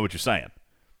don't know what you're saying.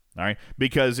 All right.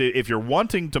 Because if you're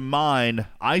wanting to mine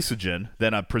Isogen,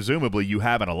 then presumably you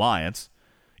have an alliance.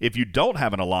 If you don't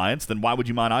have an alliance, then why would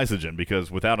you mine Isogen?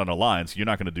 Because without an alliance, you're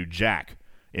not going to do jack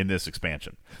in this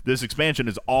expansion. This expansion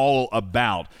is all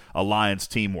about alliance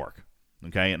teamwork,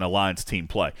 okay, and alliance team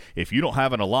play. If you don't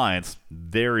have an alliance,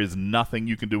 there is nothing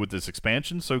you can do with this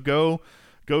expansion, so go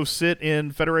sit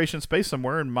in Federation space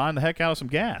somewhere and mine the heck out of some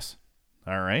gas,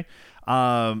 all right?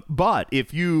 But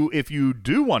if you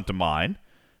do want to mine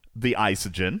the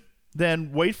Isogen,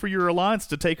 then wait for your alliance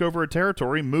to take over a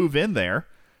territory, move in there,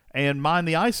 and mine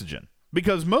the Isogen.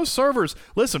 Because most servers,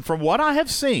 listen, from what I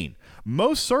have seen,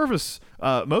 most servers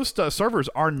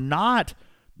are not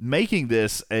making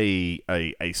this a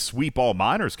sweep all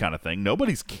miners kind of thing.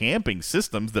 Nobody's camping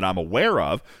systems that I'm aware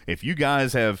of. If you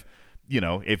guys have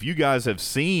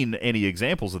seen any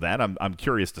examples of that, I'm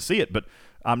curious to see it, but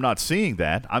I'm not seeing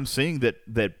that. I'm seeing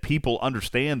that people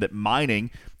understand that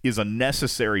mining is a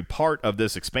necessary part of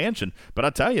this expansion. But I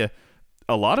tell you,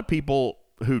 a lot of people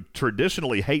who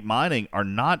traditionally hate mining are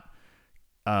not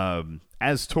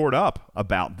as torn up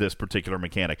about this particular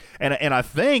mechanic, and I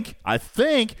think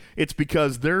it's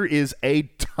because there is a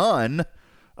ton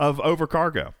of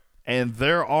overcargo, and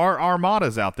there are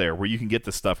armadas out there where you can get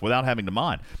this stuff without having to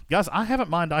mine. Guys, I haven't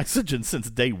mined Isogen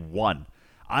since day one.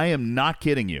 I am not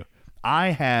kidding you.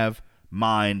 I have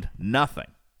mined nothing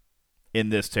in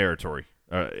this territory,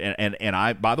 and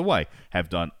I, by the way, have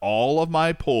done all of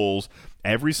my pulls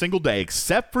every single day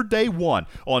except for day one.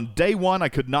 On day one, I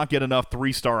could not get enough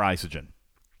 3-star Isogen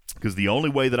because the only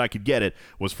way that I could get it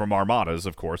was from armadas,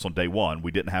 of course, on day one.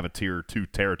 We didn't have a tier 2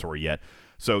 territory yet.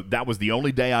 So that was the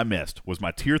only day I missed, was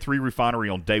my tier 3 refinery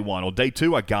on day one. On day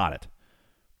 2, I got it.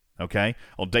 Okay?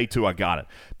 On day 2, I got it.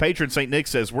 Patron St. Nick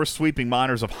says, we're sweeping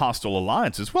miners of hostile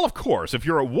alliances. Well, of course, if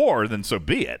you're at war, then so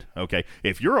be it. Okay?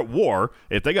 If you're at war,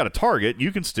 if they got a target,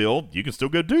 you can still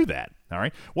go do that. All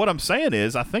right? What I'm saying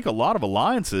is, I think a lot of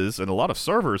alliances and a lot of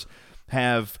servers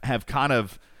have kind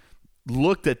of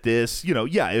looked at this,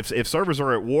 if servers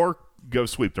are at war, go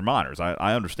sweep their miners.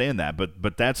 I understand that,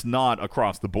 but that's not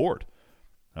across the board.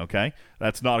 Okay,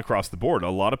 that's not across the board. A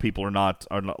lot of people are not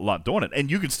doing it, and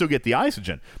you can still get the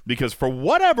Isogen because for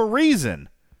whatever reason,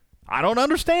 I don't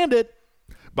understand it,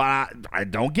 but I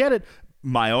don't get it.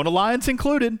 My own alliance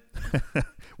included.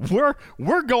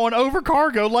 we're going over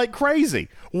cargo like crazy.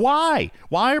 Why?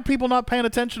 Why are people not paying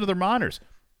attention to their miners?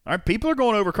 All right, people are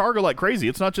going over cargo like crazy.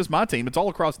 It's not just my team; it's all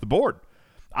across the board.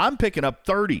 I'm picking up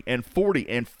 30 and 40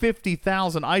 and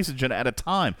 50,000 Isogen at a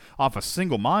time off a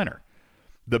single miner.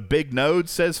 The big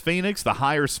nodes, says Phoenix, the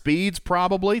higher speeds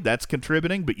probably, that's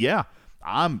contributing. But yeah,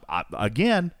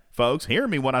 again, folks, hear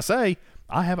me when I say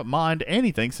I haven't mined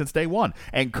anything since day one.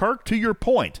 And Kirk, to your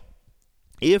point,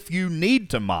 If you need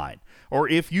to mine, or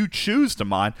if you choose to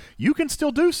mine, you can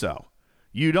still do so.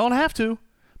 You don't have to,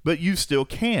 but you still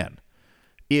can.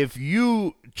 If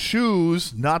you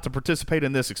choose not to participate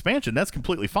in this expansion, that's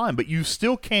completely fine, but you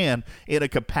still can in a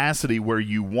capacity where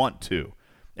you want to.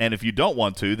 And if you don't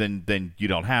want to, then you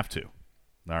don't have to.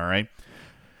 All right?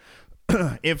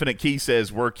 Infinite Key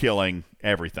says we're killing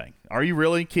everything. Are you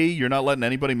really, Key? You're not letting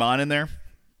anybody mine in there?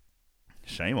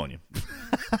 Shame on you.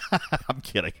 I'm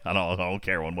kidding. I don't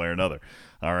care one way or another.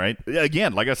 All right.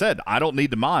 Again, like I said, I don't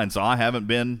need to mine, so I haven't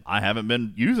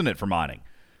been using it for mining.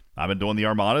 I've been doing the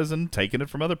armadas and taking it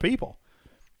from other people.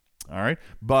 All right.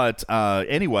 But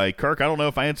anyway, Kirk, I don't know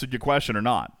if I answered your question or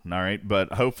not. All right.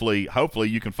 But hopefully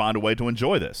you can find a way to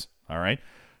enjoy this. All right.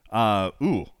 I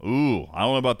don't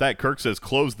know about that. Kirk says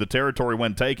close the territory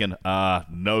when taken.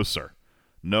 No, sir.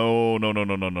 No.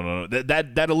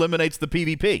 That eliminates the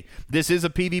PvP. This is a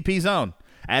PvP zone.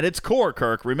 At its core,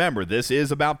 Kirk, remember, this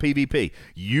is about PvP.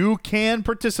 You can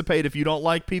participate if you don't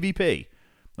like PvP.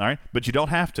 All right, but you don't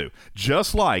have to.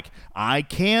 Just like I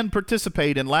can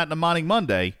participate in Latin Mining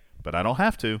Monday, but I don't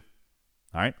have to.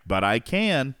 All right, but I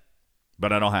can,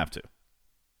 but I don't have to.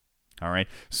 All right,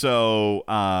 so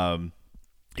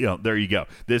there you go.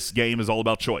 This game is all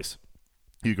about choice.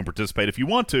 You can participate if you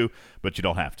want to, but you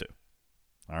don't have to.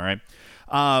 All right.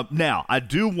 Now, I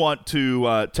do want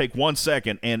to take 1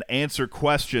 second and answer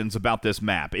questions about this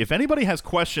map. If anybody has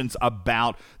questions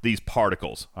about these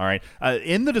particles, all right,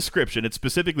 in the description, it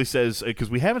specifically says, because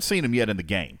we haven't seen them yet in the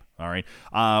game, all right,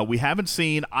 we haven't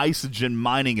seen isogen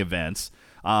mining events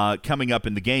coming up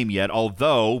in the game yet,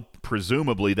 although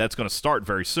presumably that's going to start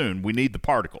very soon. We need the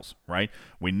particles, right?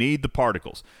 We need the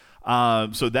particles.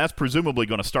 So that's presumably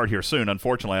going to start here soon.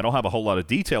 Unfortunately, I don't have a whole lot of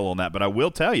detail on that, but I will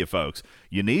tell you, folks,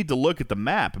 you need to look at the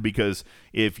map, because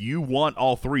if you want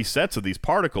all 3 sets of these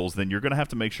particles, then you're going to have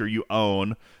to make sure you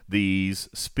own these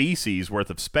species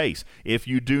worth of space. If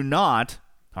you do not,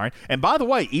 all right, and by the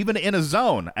way, even in a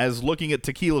zone, as looking at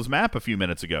Tequila's map a few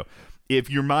minutes ago, if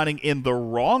you're mining in the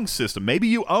wrong system, maybe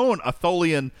you own a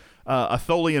Tholian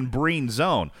Breen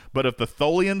zone, but if the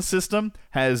Tholian system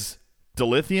has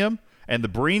dilithium, and the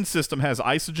Breen system has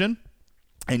isogen,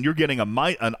 and you're getting an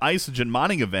isogen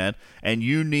mining event, and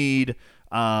you need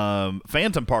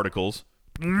phantom particles,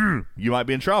 you might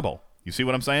be in trouble. You see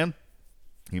what I'm saying?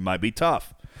 You might be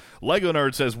tough. Lego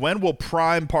Nerd says, when will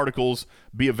prime particles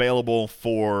be available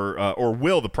for, or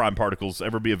will the prime particles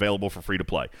ever be available for free to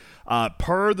play?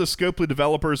 Per the Scopely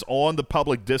developers on the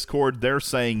public Discord, they're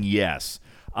saying yes.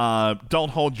 Don't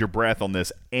hold your breath on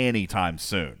this anytime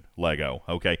soon, Lego,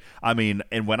 okay? I mean,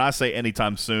 and when I say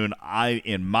anytime soon, I,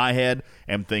 in my head,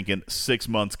 am thinking 6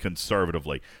 months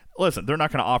conservatively. Listen, they're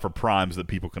not going to offer primes that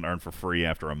people can earn for free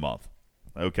after a month,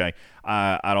 okay?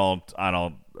 I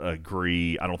don't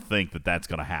agree. I don't think that that's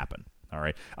going to happen. All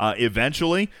right.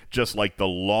 Eventually, just like the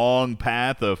long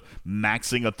path of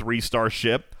maxing a 3-star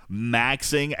ship,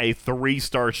 maxing a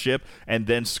 3-star ship, and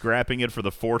then scrapping it for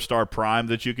the 4-star prime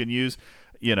that you can use,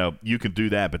 you can do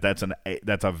that, but that's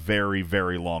a very,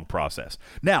 very long process.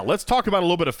 Now, let's talk about a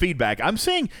little bit of feedback. I'm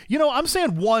saying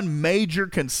one major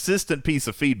consistent piece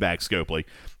of feedback, Scopely.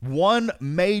 One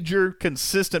major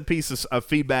consistent piece of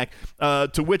feedback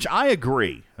to which I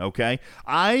agree, okay?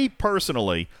 I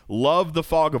personally love the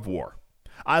Fog of War.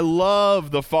 I love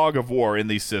the Fog of War in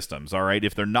these systems, all right?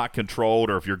 If they're not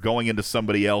controlled or if you're going into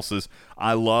somebody else's,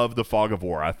 I love the Fog of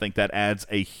War. I think that adds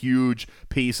a huge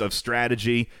piece of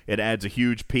strategy. It adds a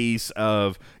huge piece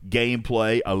of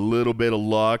gameplay, a little bit of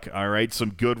luck, all right? Some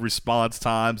good response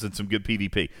times and some good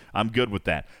PvP. I'm good with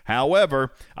that.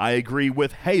 However, I agree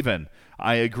with Haven.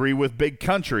 I agree with Big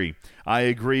Country. I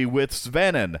agree with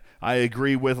Svennen. I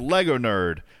agree with Lego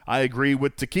Nerd. I agree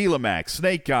with Tequila Mac,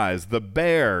 Snake Eyes, The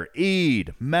Bear,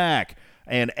 Eid, Mac,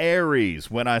 and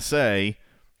Aries when I say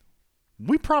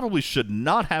we probably should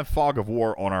not have Fog of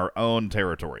War on our own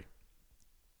territory.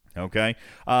 Okay?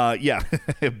 Yeah,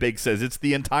 Big says it's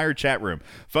the entire chat room.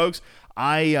 Folks,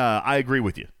 I agree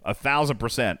with you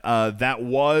 1,000%. That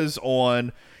was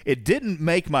on... It didn't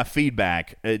make my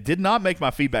feedback. It did not make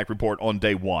my feedback report on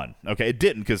day one. Okay, it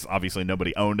didn't because obviously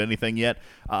nobody owned anything yet.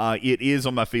 It is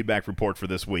on my feedback report for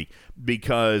this week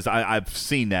because I've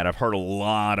seen that. I've heard a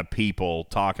lot of people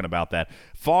talking about that.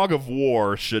 Fog of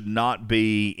War should not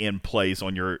be in place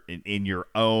on in your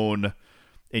own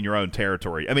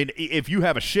territory. I mean, if you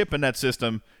have a ship in that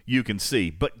system, you can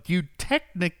see, but you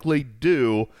technically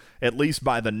do, at least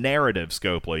by the narrative,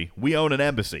 Scopely. We own an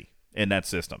embassy in that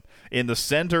system. In the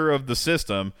center of the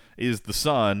system is the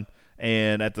sun,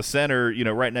 and at the center,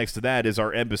 right next to that is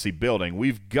our embassy building.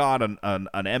 We've got an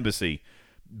embassy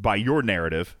by your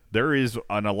narrative. There is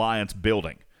an alliance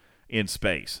building in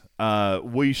space.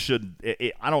 We should.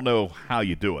 I don't know how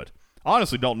you do it.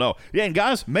 Honestly, don't know. Yeah, and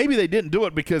guys, maybe they didn't do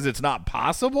it because it's not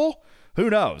possible.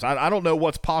 Who knows? I don't know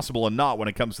what's possible and not when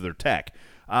it comes to their tech.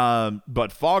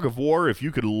 But fog of war, if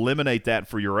you could eliminate that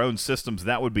for your own systems,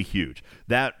 that would be huge.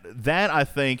 That I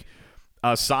think,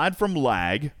 aside from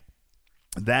lag,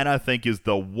 that I think is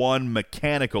the one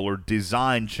mechanical or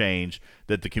design change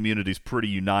that the community's pretty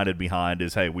united behind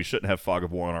is, hey, we shouldn't have fog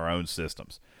of war on our own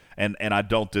systems. And I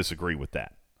don't disagree with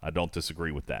that.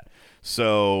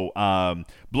 So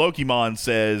Blokimon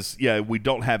says, yeah, we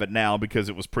don't have it now because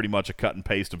it was pretty much a cut and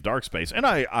paste of Dark Space. And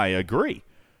I agree.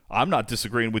 I'm not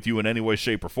disagreeing with you in any way,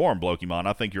 shape, or form, Blokimon.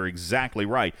 I think you're exactly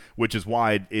right, which is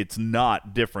why it's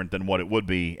not different than what it would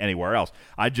be anywhere else.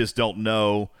 I just don't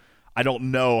know. I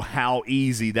don't know how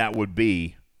easy that would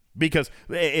be because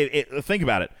think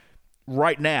about it.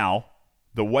 Right now,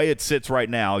 the way it sits right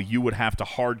now, you would have to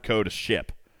hard code a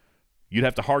ship. You'd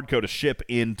have to hard code a ship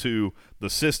into the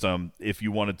system if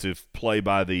you wanted to play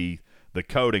by the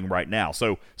coding right now.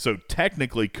 So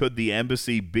technically, could the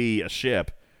embassy be a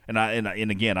ship? And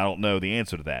again, I don't know the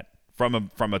answer to that. From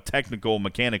a technical,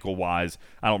 mechanical wise,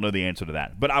 I don't know the answer to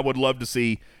that. But I would love to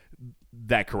see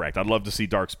that correct. I'd love to see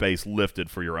Dark Space lifted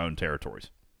for your own territories.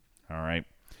 All right.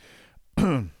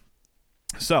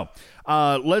 So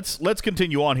let's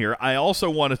continue on here. I also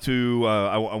wanted to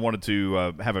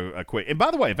have a quick. And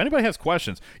by the way, if anybody has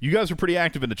questions, you guys are pretty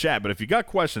active in the chat. But if you got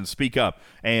questions, speak up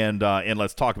and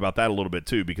let's talk about that a little bit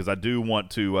too, because I do want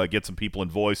to get some people in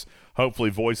voice. Hopefully,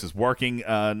 voice is working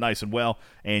nice and well,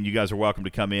 and you guys are welcome to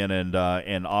come in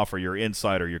and offer your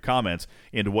insight or your comments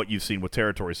into what you've seen with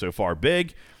territory so far.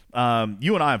 Big,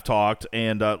 you and I have talked,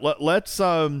 and let's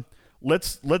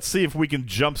see if we can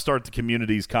jumpstart the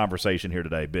community's conversation here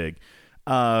today, Big.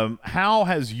 How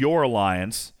has your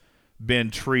alliance been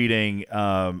treating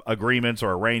agreements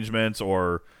or arrangements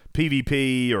or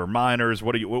PvP or miners?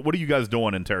 What are you guys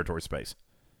doing in territory space?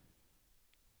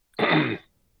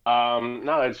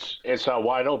 No, it's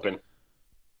wide open,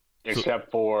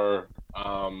 except for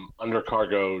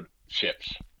undercargo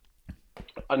ships.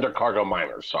 Undercargo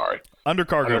miners, sorry.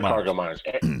 Undercargo miners.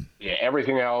 Yeah,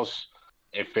 everything else.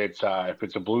 If it's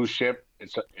a blue ship,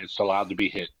 it's allowed to be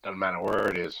hit. Doesn't matter where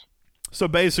it is. So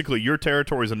basically, your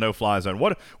territory is a no-fly zone.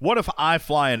 What if I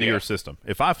fly into your system?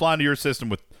 If I fly into your system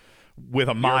with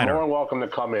a miner, you're more than welcome to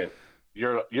come in.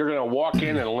 You're gonna walk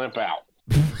in and limp out.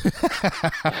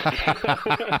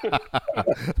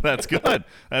 That's good.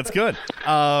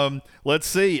 Let's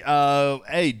see.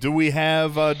 Hey, do we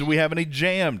have any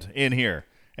jammed in here?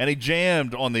 Any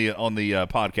jammed on the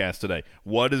podcast today?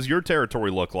 What does your territory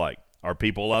look like? Are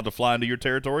people allowed to fly into your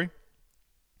territory?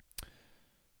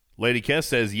 Lady Kess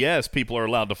says, yes, people are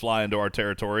allowed to fly into our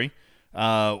territory.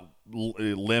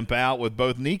 Limp out with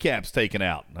both kneecaps taken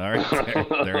out. All right,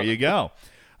 there you go.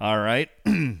 All right.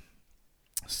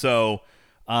 So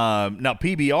now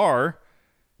PBR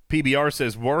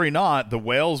says, worry not, the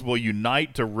whales will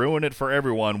unite to ruin it for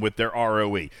everyone with their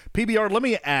ROE. PBR, let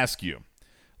me ask you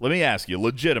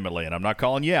legitimately, and I'm not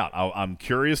calling you out. I'm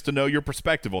curious to know your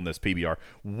perspective on this, PBR.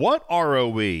 What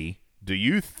ROE do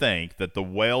you think that the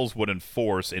whales would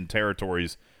enforce in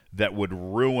territories that would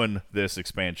ruin this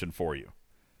expansion for you?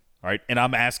 All right, and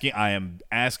I am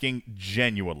asking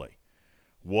genuinely.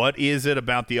 What is it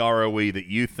about the ROE that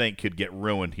you think could get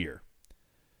ruined here?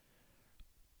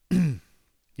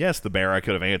 Yes, the bear, I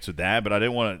could have answered that, but I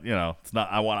didn't want to, it's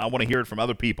not, I want to hear it from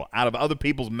other people, out of other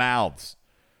people's mouths.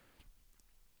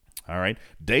 All right.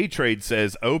 Day Trade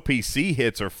says OPC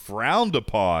hits are frowned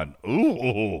upon.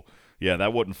 Ooh. Yeah,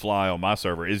 that wouldn't fly on my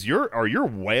server. Are your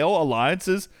whale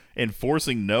alliances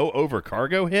enforcing no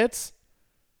overcargo hits?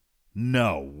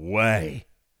 No way.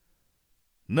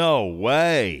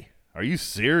 Are you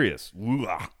serious?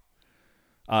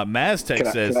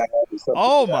 Maztec says,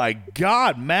 oh my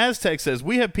God. Maztec says,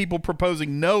 we have people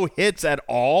proposing no hits at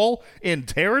all in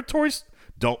territories.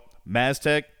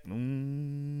 Maztec.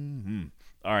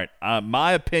 All right.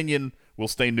 My opinion will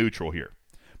stay neutral here.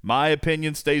 My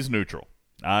opinion stays neutral.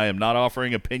 I am not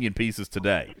offering opinion pieces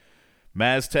today.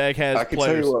 Maztec has I can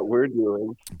players. tell you what we're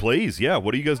doing. Please, yeah.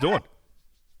 What are you guys doing?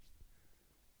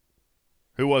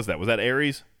 Who was that? Was that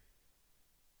Ares?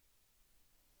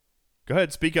 Go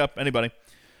ahead, speak up. Anybody?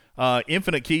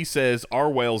 Infinite Key says our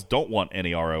whales don't want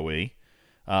any ROE.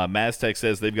 Maztec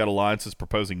says they've got alliances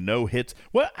proposing no hits.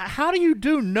 Well, how do you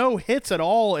do no hits at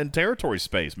all in territory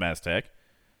space, Maztec?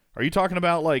 Are you talking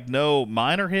about like no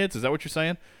minor hits? Is that what you're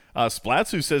saying?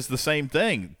 Splatsu says the same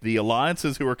thing. The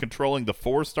alliances who are controlling the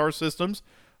 4-star systems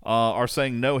are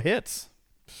saying no hits.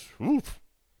 Oof.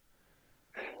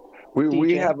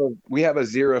 We have a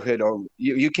zero hit on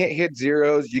you can't hit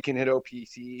zeros, you can hit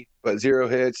OPC, but zero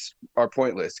hits are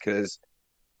pointless because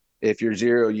if you're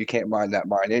zero, you can't mine that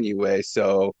mine anyway.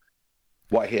 So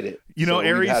why hit it?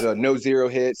 Aries, we had no zero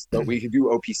hits, but we could do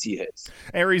OPC hits.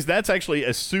 Aries, that's actually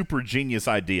a super genius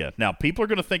idea. Now, people are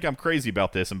going to think I'm crazy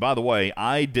about this, and by the way,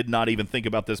 I did not even think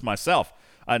about this myself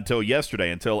until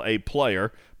yesterday, until a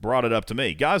player brought it up to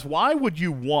me. Guys, why would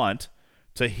you want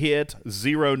to hit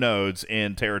zero nodes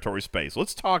in territory space?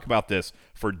 Let's talk about this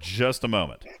for just a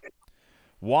moment.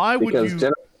 Why would you? Because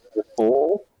generally it's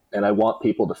full, and I want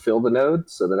people to fill the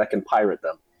nodes so that I can pirate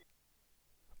them.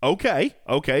 Okay,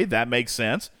 that makes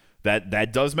sense.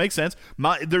 That does make sense.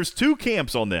 There's two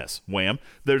camps on this, Wham.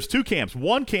 There's two camps.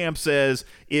 One camp says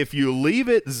if you leave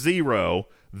it zero,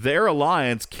 their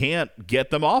alliance can't get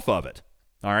them off of it.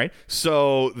 All right?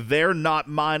 So they're not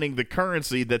mining the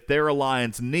currency that their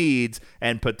alliance needs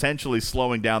and potentially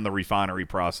slowing down the refinery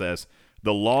process.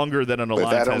 The longer that an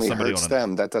alliance has somebody hurts on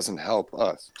them, that doesn't help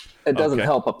us. It doesn't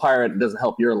help a pirate. It doesn't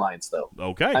help your alliance, though.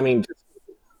 Okay. I mean,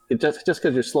 just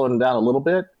because you're slowing them down a little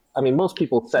bit, I mean, most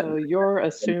people set. So you're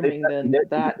assuming then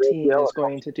that team is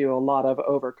going to do a lot of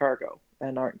overcargo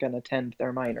and aren't going to tend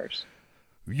their miners.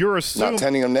 You're assuming not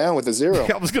tending them down with a zero.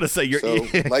 I was going to say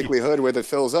likelihood with it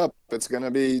fills up, it's going to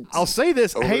be. I'll say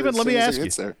this, Haven. Let me ask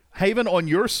you, Haven, on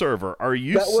your server, are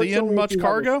you seeing much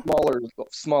cargo?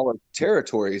 Smaller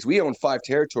territories. We own 5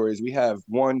 territories. We have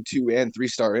 1, 2, and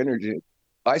 3-star energy.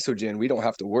 Isogen. We don't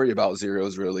have to worry about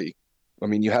zeros really. I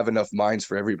mean, you have enough mines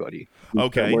for everybody.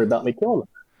 Okay. Don't worry about me killing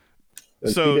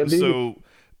them. So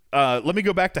let me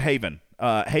go back to Haven.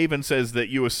 Haven says that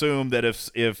you assume that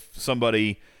if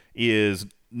somebody is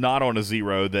not on a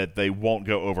zero, that they won't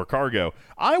go over cargo.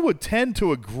 I would tend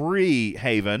to agree,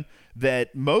 Haven,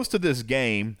 that most of this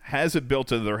game has it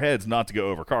built into their heads not to go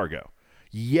over cargo.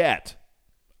 Yet,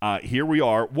 here we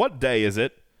are. What day is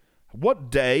it? What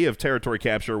day of territory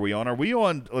capture are we on? Are we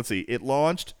on, let's see, it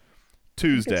launched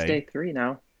Tuesday. It's day 3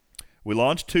 now. We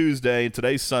launched Tuesday, and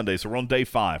today's Sunday, so we're on day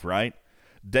 5, right?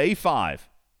 Day 5,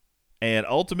 and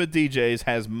Ultimate DJs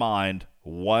has mined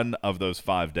one of those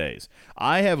 5 days.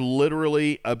 I have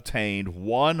literally obtained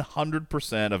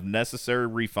 100% of necessary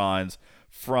refines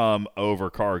from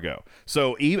overcargo.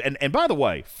 So even and by the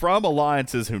way, from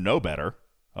alliances who know better,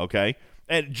 okay?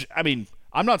 And I mean,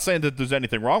 I'm not saying that there's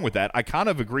anything wrong with that. I kind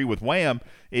of agree with Wham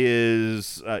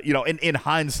is, in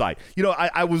hindsight.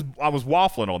 I was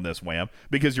waffling on this, Wham,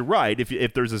 because you're right.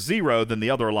 If there's a zero, then the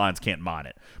other alliance can't mine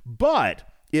it. But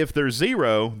if there's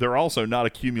zero, they're also not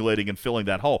accumulating and filling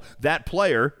that hole. That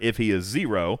player, if he is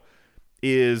zero,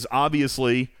 is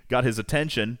obviously got his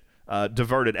attention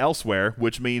diverted elsewhere,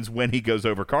 which means when he goes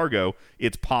over cargo,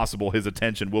 it's possible his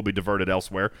attention will be diverted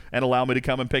elsewhere and allow me to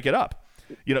come and pick it up.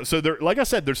 So there, like I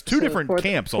said, there's two different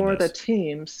camps on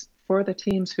this. For the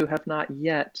teams who have not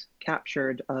yet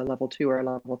captured a level 2 or a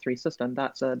level 3 system,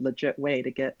 that's a legit way to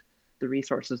get the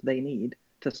resources they need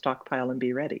to stockpile and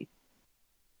be ready.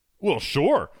 Well,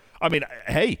 sure. I mean,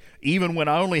 hey, even when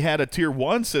I only had a tier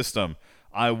 1 system,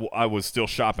 I was still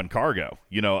shopping cargo.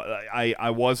 I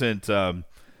wasn't. Like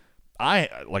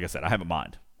I said, I haven't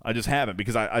mined. I just haven't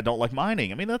because I don't like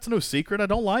mining. I mean, that's no secret. I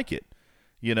don't like it.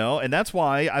 And that's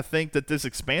why I think that this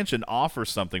expansion offers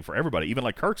something for everybody. Even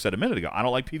like Kirk said a minute ago, I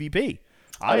don't like PvP.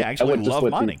 I actually love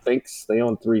mining. Thinks they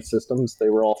own 3 systems. They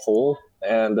were all full,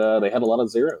 and they had a lot of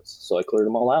zeros, so I cleared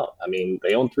them all out. I mean,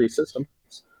 they own 3 systems.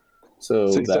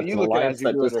 So that's an alliance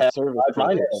that just has 5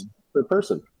 miners per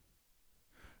person.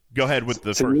 Go ahead with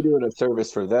the So first. you're doing a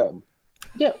service for them.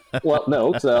 Yeah. Well,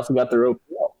 no, because I also got their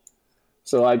OPL.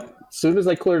 So as soon as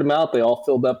I cleared them out, they all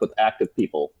filled up with active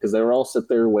people because they were all sit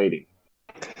there waiting.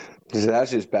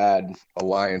 That's just bad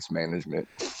alliance management.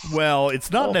 Well,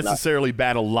 it's not necessarily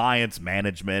bad alliance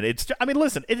management.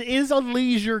 Listen, it is a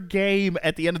leisure game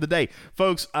at the end of the day.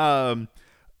 Folks, let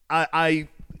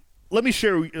me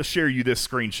share you this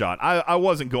screenshot. I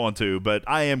wasn't going to, but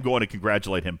I am going to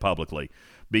congratulate him publicly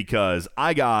because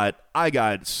I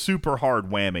got super hard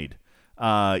whammied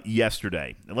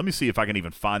yesterday. And let me see if I can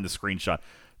even find the screenshot.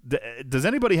 Does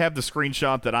anybody have the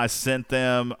screenshot that I sent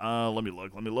them? Let me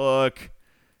look.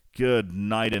 Good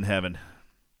night in heaven.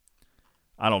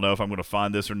 I don't know if I'm going to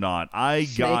find this or not.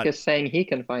 Snake is saying he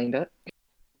can find it.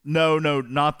 No,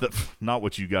 not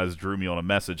what you guys drew me on a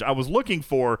message. I was looking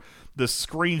for the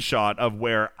screenshot of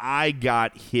where I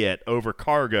got hit over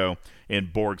cargo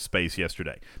in Borg space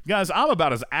yesterday. Guys, I'm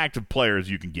about as active player as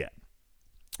you can get.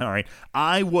 All right.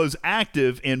 I was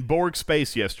active in Borg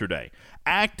space yesterday.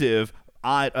 Active,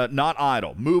 not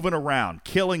idle, moving around,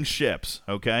 killing ships,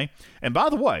 okay? And by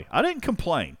the way, I didn't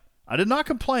complain. I did not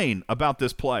complain about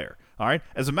this player. All right.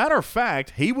 As a matter of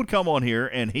fact, he would come on here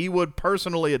and he would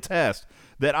personally attest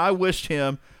that I wished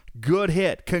him good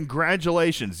hit.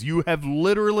 Congratulations. You have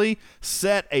literally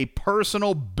set a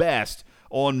personal best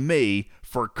on me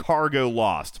for cargo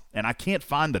lost. And I can't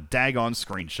find the daggone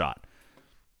screenshot.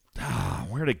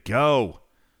 Where'd it go?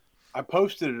 I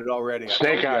posted it already.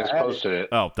 Snake Eyes posted it.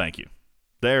 Oh, thank you.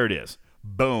 There it is.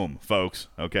 Boom, folks.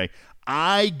 Okay.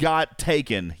 I got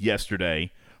taken yesterday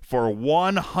for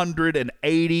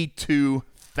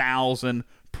 182,000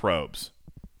 probes.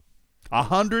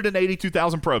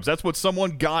 182,000 probes. That's what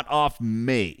someone got off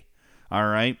me. All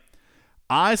right.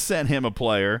 I sent him a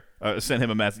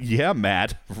message. Yeah,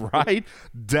 Matt. Right?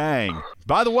 Dang.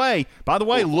 By the way,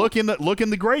 look in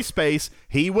the gray space.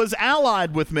 He was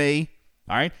allied with me.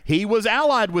 All right. He was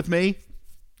allied with me.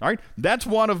 All right. That's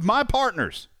one of my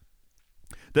partners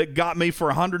that got me for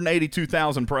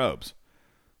 182,000 probes.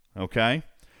 Okay.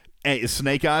 Hey,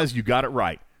 Snake Eyes, you got it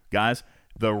right. Guys,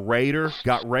 the Raider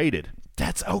got raided.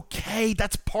 That's okay.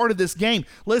 That's part of this game.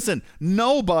 Listen,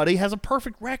 nobody has a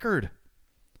perfect record.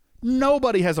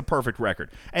 Nobody has a perfect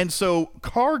record. And so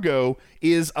cargo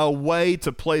is a way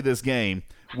to play this game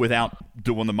without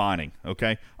doing the mining,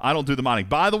 okay? I don't do the mining.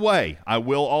 By the way, I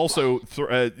will also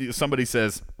somebody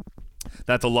says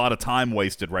that's a lot of time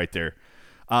wasted right there.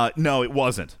 No, it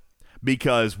wasn't.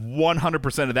 Because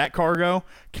 100% of that cargo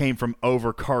came from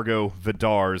overcargo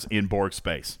Vidars in Borg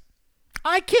space.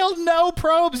 I killed no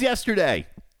probes yesterday.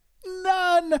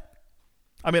 None.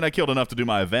 I mean, I killed enough to do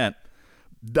my event.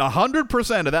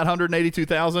 100% of that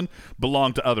 182,000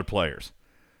 belonged to other players.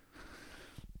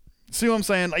 See what I'm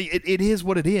saying? It is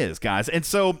what it is, guys. And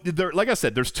so, like I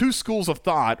said, there's two schools of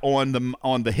thought on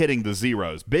the hitting the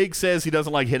zeros. Big says he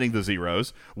doesn't like hitting the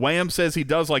zeros. Wham says he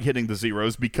does like hitting the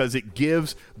zeros because it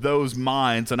gives those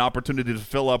mines an opportunity to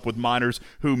fill up with miners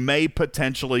who may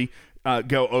potentially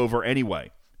go over anyway.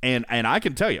 And I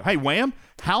can tell you, hey, Wham,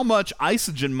 how much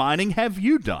isogen mining have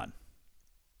you done?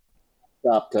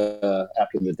 Stopped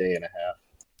after the day and a half.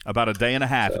 About a day and a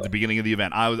half at the beginning of the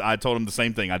event. I told him the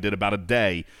same thing. I did about a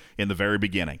day in the very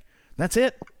beginning. That's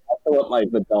it. I fill up my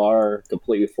Vidar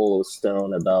completely full of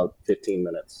stone about 15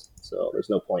 minutes. So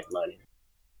there's no point in mining.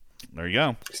 There you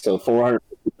go. So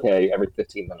 450K every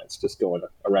 15 minutes, just going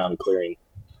around clearing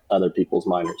other people's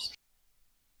miners.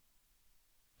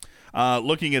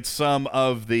 Looking at some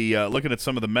of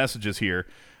the messages here,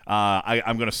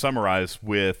 I'm going to summarize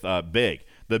with Big.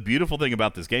 The beautiful thing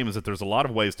about this game is that there's a lot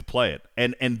of ways to play it,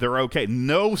 and they're okay.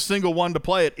 No single one to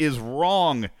play it is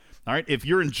wrong. All right, if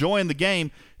you're enjoying the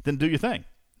game, then do your thing.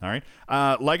 All right.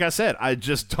 Like I said, I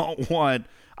just don't want.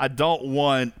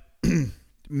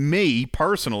 Me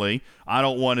personally, I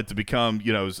don't want it to become,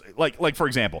 like for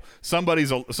example,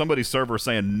 somebody's server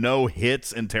saying no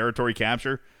hits in territory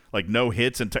capture, like no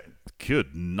hits in.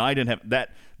 Good night in heaven.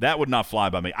 That would not fly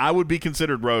by me. I would be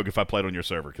considered rogue if I played on your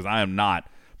server because I am not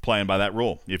playing by that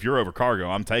rule. If you're over cargo,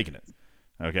 I'm taking it.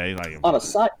 Okay. On a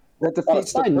side note, of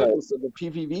the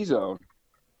PvP zone.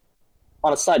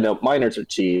 On a side note, miners are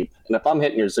cheap, and if I'm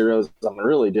hitting your zeros, I'm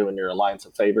really doing your alliance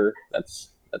a favor.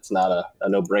 That's not a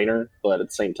no-brainer. But at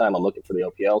the same time, I'm looking for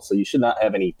the OPL, so you should not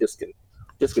have any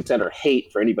discontent or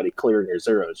hate for anybody clearing your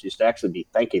zeros. You should actually be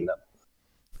thanking them.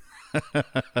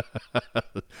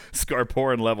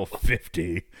 Scarporin level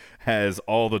 50 has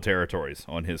all the territories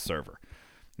on his server.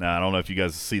 Now, I don't know if you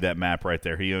guys see that map right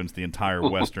there. He owns the entire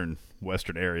western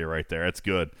area right there. That's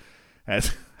good.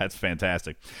 That's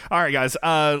fantastic. All right, guys.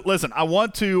 Listen, I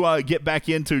want to get back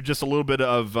into just a little bit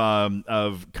of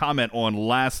comment on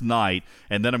last night,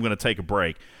 and then I'm going to take a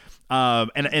break.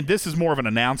 And this is more of an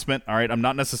announcement. All right, I'm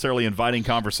not necessarily inviting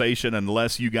conversation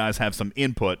unless you guys have some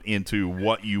input into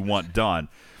what you want done.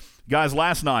 Guys,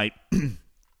 last night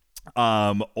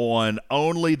on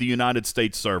only the United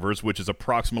States servers, which is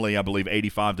approximately, I believe,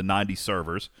 85 to 90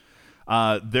 servers,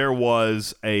 there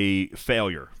was a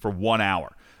failure for 1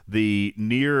 hour. The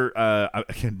Nearheimer,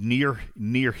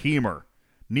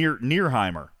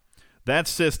 that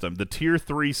system, the Tier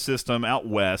 3 system out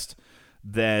west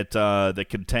that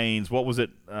contains, what was it,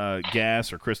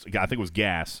 gas or crystal? I think it was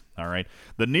gas, all right?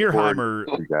 The Nearheimer,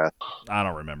 I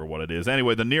don't remember what it is.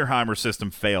 Anyway, the Nearheimer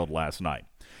system failed last night.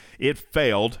 It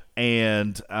failed,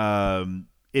 and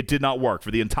it did not work.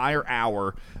 For the entire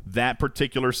hour, that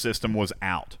particular system was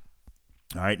out.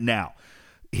 All right, now,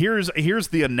 here's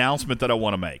the announcement that I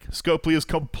want to make. Scopely is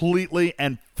completely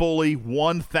and fully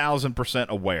 1,000%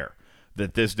 aware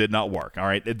that this did not work. All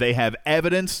right, they have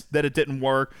evidence that it didn't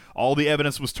work. All the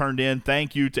evidence was turned in.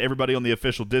 Thank you to everybody on the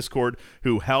official Discord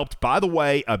who helped. By the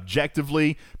way,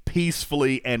 objectively,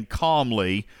 peacefully, and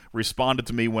calmly responded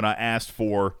to me when I asked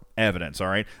for evidence. All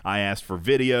right, I asked for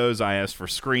videos, I asked for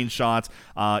screenshots,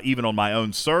 even on my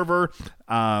own server.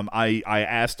 I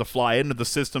asked to fly into the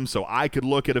system so I could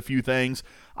look at a few things.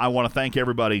 I want to thank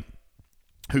everybody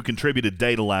who contributed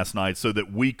data last night so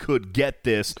that we could get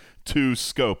this to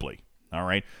Scopely. All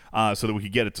right, so that we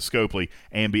could get it to Scopely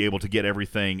and be able to get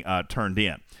everything turned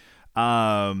in.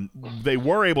 They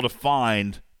were able to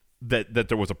find that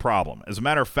there was a problem. As a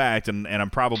matter of fact, and I'm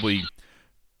probably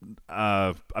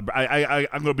I'm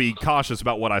going to be cautious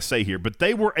about what I say here, but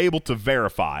they were able to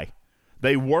verify.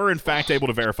 They were in fact able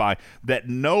to verify that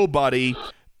nobody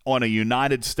on a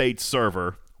United States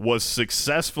server was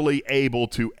successfully able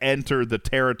to enter the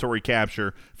territory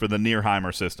capture for the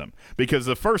Nearheimer system. Because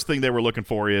the first thing they were looking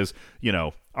for is,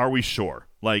 are we sure?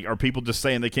 Like, are people just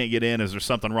saying they can't get in? Is there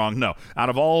something wrong? No. Out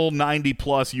of all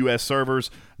 90-plus U.S. servers,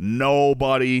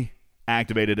 nobody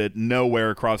activated it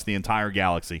nowhere across the entire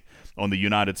galaxy on the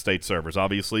United States servers.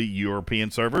 Obviously,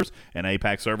 European servers and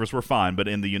APAC servers were fine, but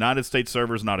in the United States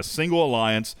servers, not a single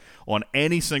alliance on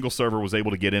any single server was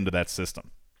able to get into that system.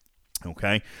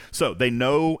 Okay, so they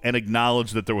know and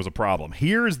acknowledge that there was a problem.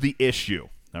 Here's the issue,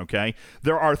 okay?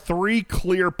 There are 3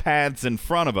 clear paths in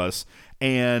front of us,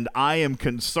 and I am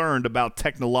concerned about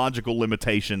technological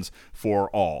limitations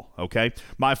for all, okay?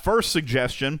 My first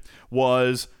suggestion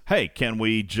was, hey, can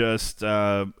we just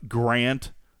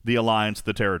grant the alliance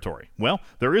the territory? Well,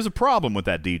 there is a problem with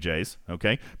that, DJs,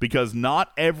 okay? Because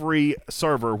not every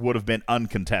server would have been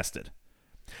uncontested.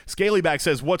 Scalyback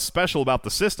says, what's special about the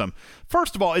system?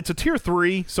 First of all, it's a tier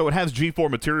 3, so it has G4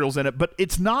 materials in it, but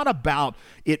it's not about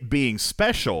it being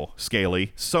special,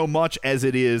 Scaly, so much as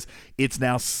it's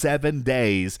now 7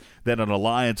 days that an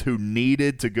alliance who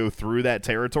needed to go through that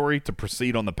territory to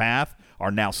proceed on the path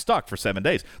are now stuck for 7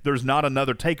 days. There's not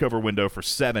another takeover window for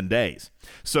 7 days.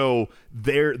 So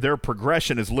their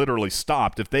progression is literally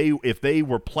stopped. If they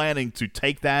were planning to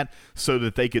take that so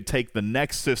that they could take the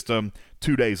next system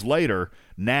 2 days later,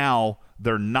 now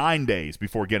they're 9 days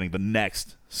before getting the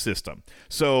next system.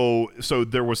 So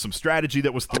there was some strategy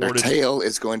that was thwarted. Their tail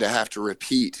is going to have to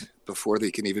repeat before they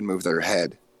can even move their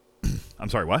head. I'm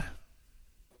sorry, what?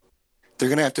 They're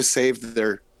going to have to save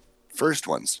their first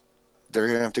ones. They're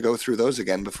going to have to go through those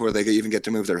again before they even get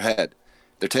to move their head.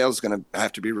 Their tail's going to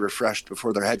have to be refreshed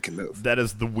before their head can move. That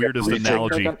is the weirdest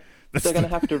analogy. They're going to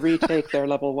have to retake their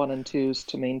level 1 and 2s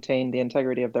to maintain the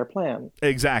integrity of their plan.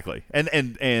 Exactly.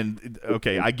 And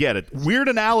okay, I get it. Weird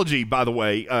analogy, by the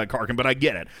way, Karkin, but I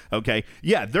get it. Okay.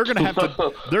 Yeah, they're going to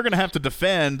have to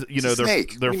defend, their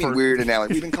snake. Their weird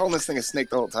analogy. We've been calling this thing a snake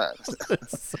the whole time.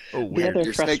 So weird. The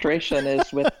other frustration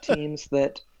is with teams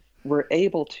that were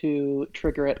able to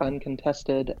trigger it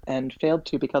uncontested and failed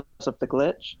to because of the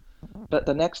glitch, but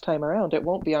the next time around it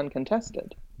won't be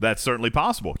uncontested. That's certainly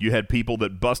possible. You had people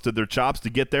that busted their chops to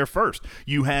get there first.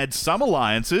 You had some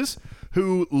alliances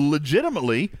who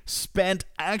legitimately spent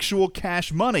actual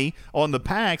cash money on the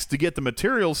packs to get the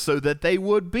materials so that they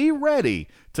would be ready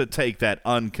to take that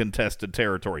uncontested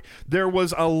territory.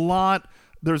 There's a lot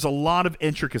of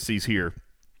intricacies here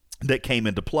that came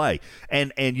into play.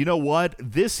 And you know what?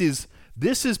 This is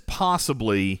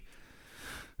possibly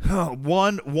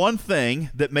one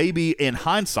thing that maybe in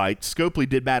hindsight Scopely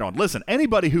did bad on. Listen,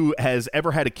 anybody who has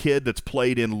ever had a kid that's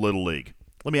played in Little League,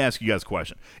 let me ask you guys a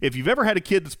question. If you've ever had a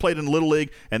kid that's played in Little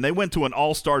League and they went to an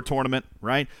all-star tournament,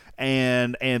 right,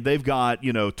 and they've got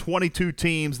 22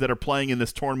 teams that are playing in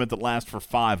this tournament that lasts for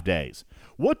 5 days,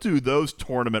 what do those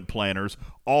tournament planners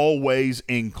always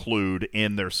include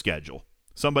in their schedule?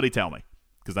 Somebody tell me,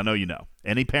 because I know you know.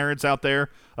 Any parents out there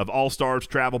of All-Stars,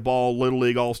 Travel Ball, Little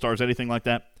League All-Stars, anything like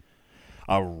that?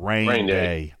 A rain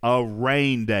day. A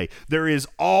rain day. There is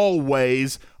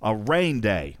always a rain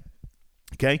day.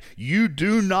 Okay? You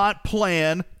do not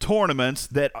plan tournaments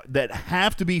that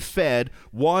have to be fed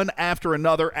one after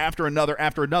another,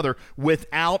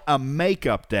 without a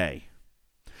makeup day.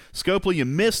 Scopely, you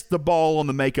missed the ball on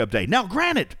the makeup day. Now,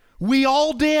 granted, we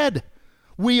all did.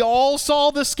 We all saw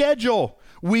the schedule.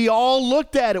 We all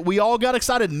looked at it. We all got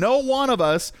excited. No one of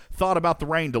us thought about the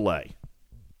rain delay.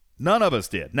 None of us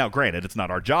did. Now, granted, it's not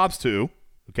our jobs to,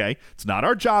 okay? It's not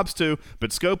our jobs to,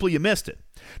 but Scopely, you missed it.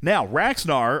 Now,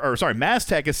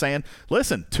 Maztec is saying,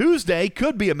 listen, Tuesday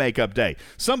could be a makeup day.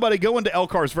 Somebody go into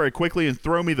LCARS very quickly and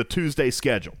throw me the Tuesday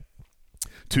schedule.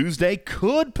 Tuesday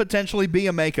could potentially be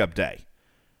a makeup day.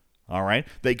 All right?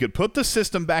 They could put the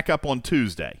system back up on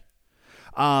Tuesday.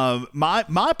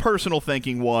 My personal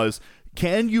thinking was,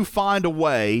 Can you find a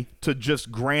way to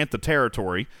just grant the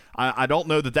territory? I don't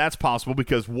know that that's possible,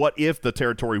 because what if the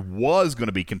territory was going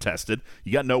to be contested?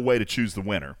 You got no way to choose the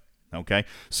winner. Okay,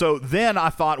 so then I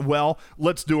thought, well,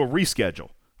 let's do a reschedule.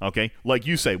 Okay, like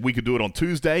you say, we could do it on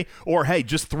Tuesday, or hey,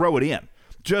 just throw it in.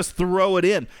 Just throw it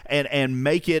in and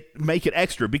make it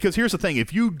extra. Because here's the thing: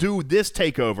 if you do this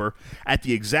takeover at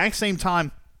the exact same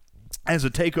time as a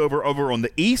takeover over on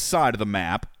the east side of the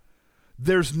map,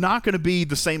 there's not going to be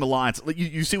the same alliance.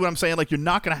 You see what I'm saying? Like, you're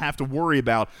not going to have to worry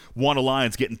about one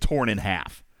alliance getting torn in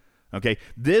half. Okay,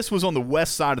 this was on the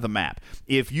west side of the map.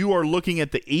 If you are looking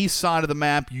at the east side of the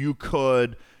map, you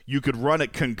could run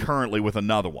it concurrently with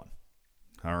another one.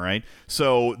 All right,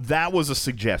 so that was a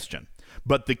suggestion.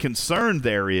 But the concern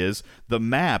there is the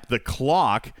map, the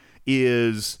clock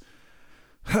is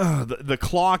the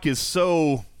clock is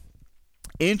so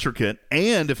intricate,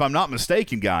 and if I'm not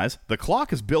mistaken, guys, the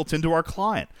clock is built into our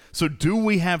client. So do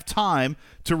we have time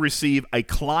to receive a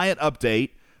client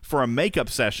update for a makeup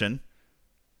session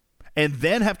and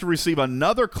then have to receive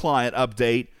another client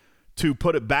update to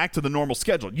put it back to the normal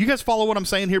schedule? You guys follow what I'm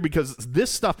saying here? Because this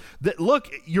stuff, look,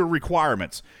 your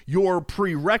requirements, your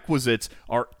prerequisites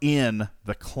are in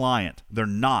the client. They're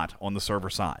not on the server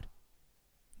side.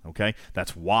 Okay?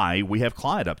 That's why we have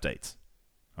client updates.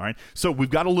 All right, so we've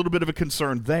got a little bit of a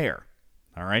concern there.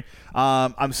 All right,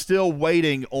 I'm still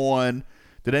waiting on.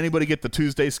 Did anybody get the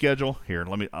Tuesday schedule? Here,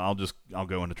 I'll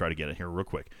go in to try to get it here real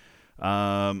quick.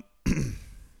 Let me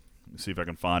see if I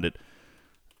can find it.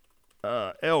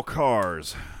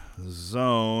 LCARS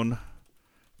Zone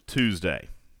Tuesday.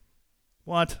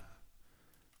 What?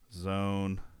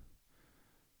 Zone.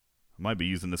 I might be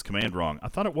using this command wrong. I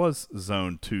thought it was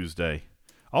Zone Tuesday.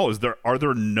 Oh, are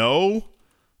there no?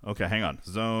 Okay, hang on.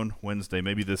 Zone Wednesday.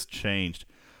 Maybe this changed.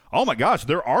 Oh, my gosh.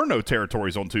 There are no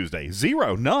territories on Tuesday.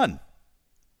 0. None.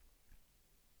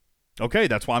 Okay,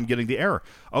 that's why I'm getting the error.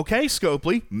 Okay,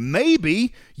 Scopely,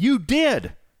 maybe you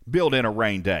did build in a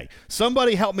rain day.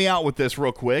 Somebody help me out with this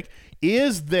real quick.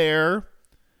 Is there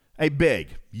a big?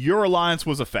 Your alliance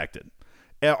was affected.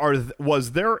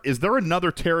 Is there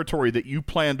another territory that you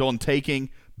planned on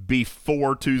taking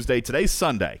before Tuesday? Today's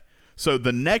Sunday. So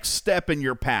the next step in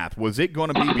your path, was it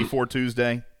going to be before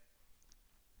Tuesday?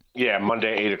 Yeah,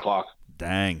 Monday, 8 o'clock.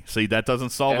 Dang. See, that doesn't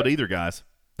solve it either, guys.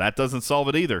 That doesn't solve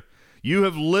it either. You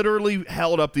have literally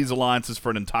held up these alliances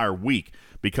for an entire week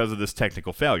because of this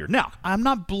technical failure. Now, I'm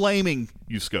not blaming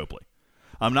you, Scopely.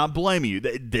 I'm not blaming you.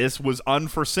 This was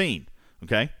unforeseen,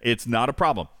 okay? It's not a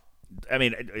problem. I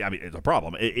mean, it's a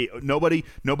problem.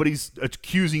 Nobody's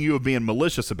accusing you of being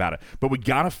malicious about it, but we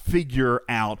got to figure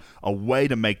out a way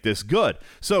to make this good.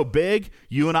 So, Big,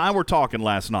 you and I were talking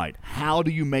last night. How do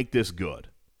you make this good?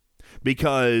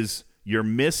 Because you're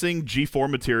missing G4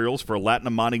 materials for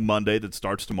Latinum Mining Monday that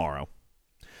starts tomorrow.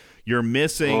 You're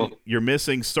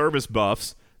missing service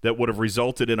buffs that would have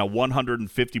resulted in a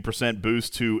 150%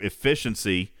 boost to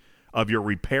efficiency of your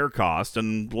repair cost.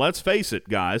 And let's face it,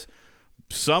 guys,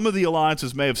 some of the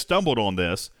alliances may have stumbled on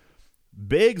this.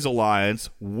 Big's alliance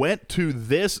went to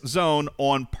this zone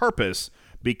on purpose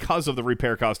because of the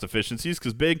repair cost efficiencies.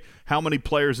 Because, Big, how many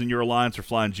players in your alliance are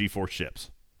flying G4 ships?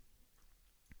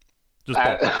 Just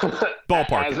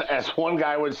ballpark. As one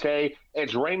guy would say,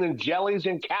 it's raining jellies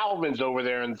and Calvins over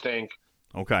there and think.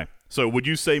 Okay. So would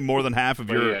you say more than half of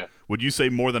your yeah. Would you say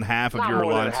more than half of Not your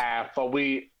more alliance? than half, but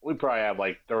we probably have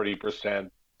like 30%.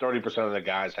 30% of the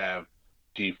guys have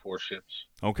G4 ships.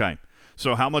 Okay.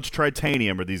 So how much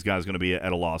titanium are these guys going to be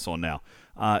at a loss on now?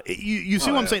 You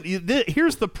see what I'm saying?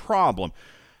 Here's the problem.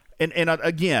 And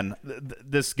again,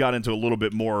 this got into a little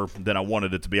bit more than I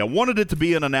wanted it to be. I wanted it to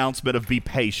be an announcement of be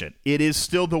patient. It is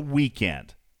still the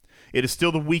weekend. It is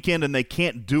still the weekend, and they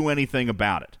can't do anything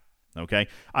about it. Okay?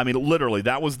 I mean, literally,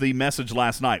 that was the message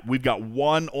last night. We've got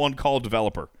one on-call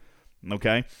developer.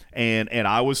 Okay? And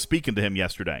I was speaking to him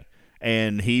yesterday.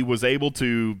 And he was able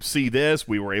to see this.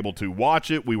 We were able to watch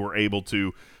it. We were able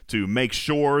to make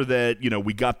sure that,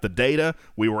 we got the data.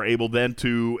 We were able then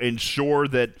to ensure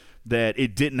that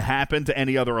it didn't happen to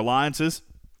any other alliances.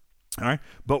 All right.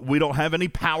 But we don't have any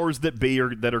powers that be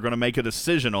or that are going to make a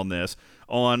decision on this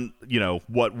on,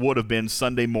 what would have been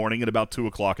Sunday morning at about 2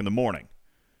 o'clock in the morning.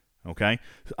 Okay.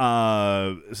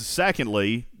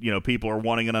 Secondly, people are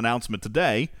wanting an announcement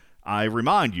today. I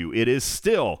remind you, it is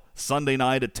still Sunday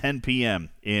night at 10 p.m.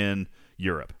 in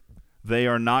Europe. They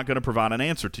are not going to provide an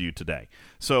answer to you today.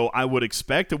 So I would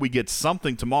expect that we get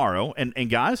something tomorrow. And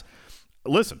guys,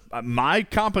 listen, my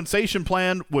compensation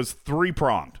plan was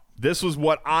 3-pronged. This was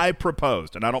what I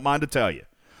proposed, and I don't mind to tell you.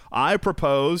 I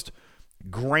proposed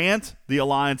grant the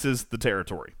alliances the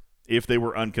territory if they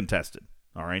were uncontested.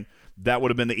 All right? That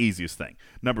would have been the easiest thing.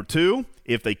 Number 2,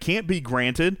 if they can't be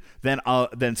granted,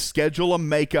 then schedule a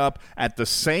makeup at the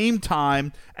same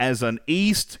time as an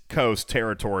East Coast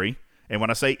territory. And when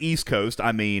I say East Coast,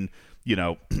 I mean,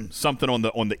 something on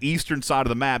the eastern side of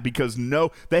the map, because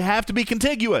they have to be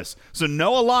contiguous. So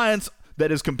no alliance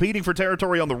that is competing for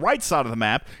territory on the right side of the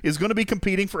map is going to be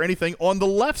competing for anything on the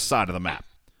left side of the map.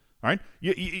 All right?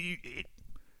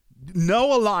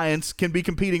 No alliance can be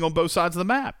competing on both sides of the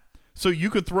map. So you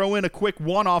could throw in a quick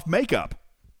one-off makeup.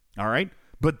 All right?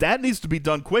 But that needs to be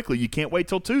done quickly. You can't wait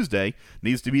till Tuesday. It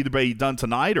needs to be either be done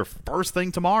tonight or first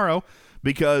thing tomorrow,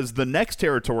 because the next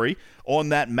territory on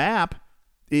that map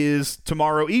is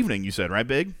tomorrow evening, you said, right,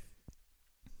 Big?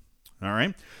 All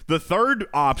right. The third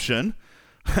option,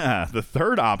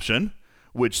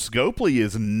 which Scopely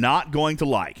is not going to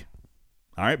like.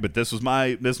 All right, but this is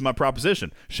my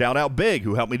proposition. Shout out Big,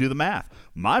 who helped me do the math.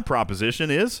 My proposition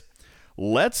is,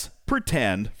 let's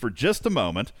pretend for just a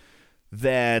moment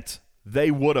that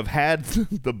they would have had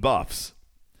the buffs.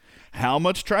 How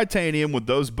much Tritanium would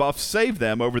those buffs save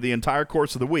them over the entire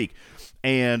course of the week?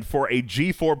 And for a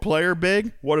G4 player,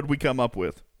 Big, what did we come up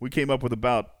with? We came up with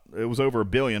it was over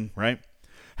 $1 billion, right?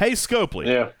 Hey,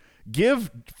 Scopely, give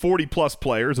 40-plus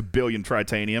players $1 billion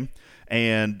Tritanium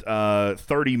and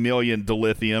 30 million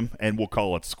dilithium, and we'll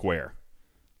call it square.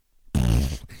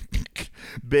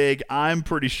 Big, I'm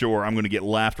pretty sure I'm going to get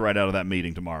laughed right out of that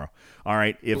meeting tomorrow. All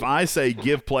right, if I say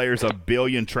give players $1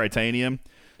 billion Tritanium,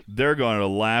 they're going to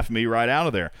laugh me right out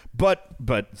of there. But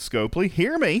Scopely,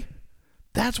 hear me.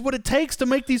 That's what it takes to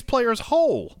make these players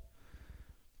whole.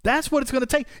 That's what it's going to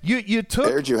take. I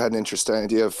heard you had an interesting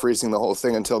idea of freezing the whole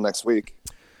thing until next week.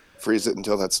 Freeze it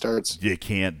until that starts. You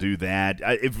can't do that.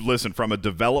 Listen, from a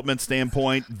development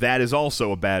standpoint, that is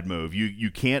also a bad move. You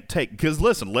can't take – because,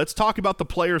 listen, let's talk about the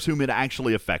players whom it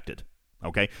actually affected.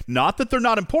 Okay? Not that they're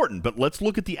not important, but let's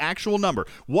look at the actual number.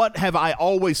 What have I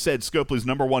always said Scopely's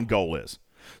number one goal is?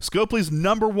 Scopely's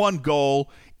number one goal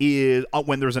is,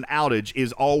 when there's an outage,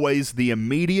 is always the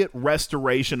immediate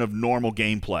restoration of normal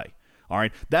gameplay. All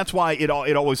right? That's why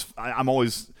I'm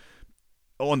always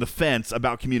on the fence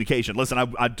about communication. Listen,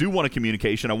 I do want a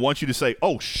communication. I want you to say,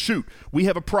 oh, shoot, we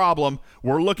have a problem.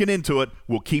 We're looking into it.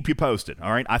 We'll keep you posted.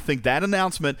 All right? I think that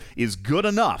announcement is good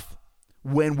enough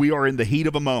when we are in the heat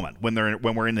of a moment, when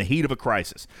we're in the heat of a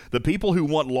crisis. The people who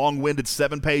want long-winded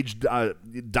 7-page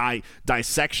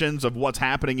dissections of what's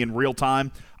happening in real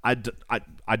time,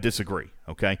 I disagree,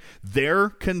 okay? Their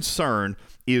concern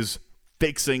is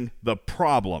fixing the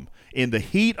problem. In the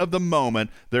heat of the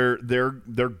moment, their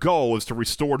goal is to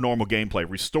restore normal gameplay,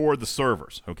 restore the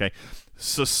servers, okay?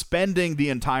 Suspending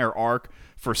the entire arc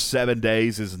for 7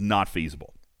 days is not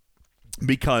feasible,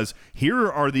 because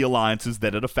here are the alliances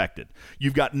that it affected.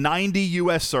 You've got 90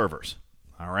 U.S. servers,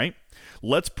 all right?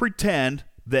 Let's pretend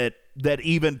that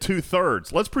even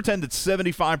 2/3, let's pretend that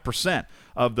 75%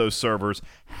 of those servers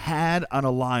had an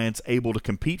alliance able to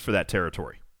compete for that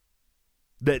territory,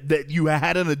 that you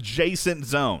had an adjacent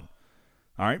zone.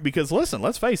 All right, because listen,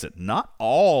 let's face it, not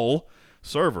all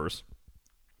servers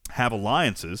have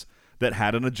alliances that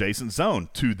had an adjacent zone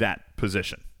to that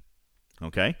position.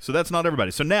 Okay, so that's not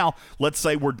everybody. So now let's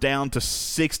say we're down to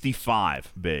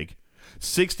 65, Big.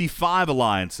 65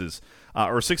 alliances,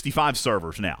 or 65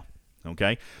 servers now.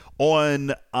 Okay,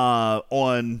 on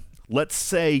let's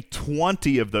say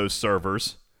 20 of those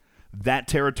servers, that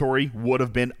territory would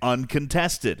have been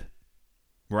uncontested,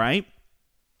 right?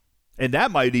 And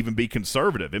that might even be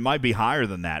conservative. It might be higher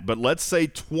than that. But let's say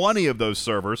 20 of those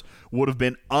servers would have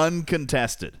been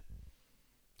uncontested.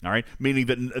 All right? Meaning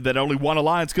that only one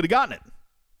alliance could have gotten it.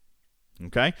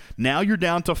 Okay? Now you're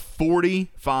down to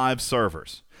 45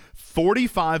 servers.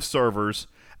 45 servers,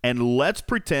 and let's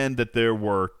pretend that there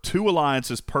were 2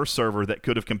 alliances per server that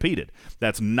could have competed.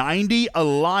 That's 90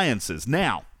 alliances.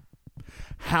 Now,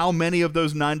 how many of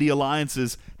those 90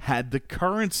 alliances had the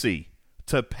currency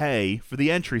to pay for the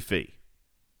entry fee?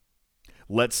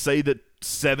 Let's say that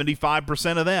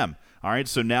 75% of them. All right,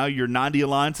 so now you're 90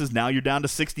 alliances. Now you're down to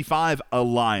 65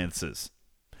 alliances.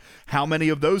 How many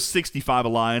of those 65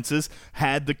 alliances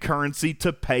had the currency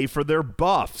to pay for their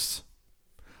buffs?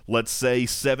 Let's say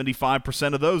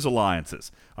 75% of those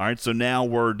alliances. All right, so now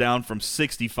we're down from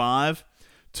 65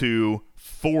 to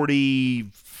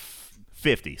 50.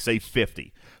 Say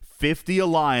 50. 50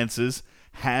 alliances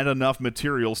had enough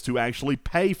materials to actually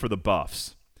pay for the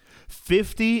buffs.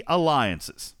 50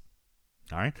 alliances.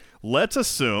 All right. Let's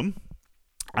assume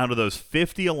out of those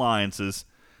 50 alliances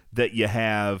that you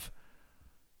have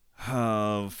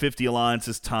 50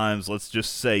 alliances times, let's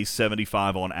just say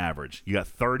 75 on average. You got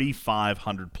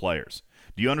 3,500 players.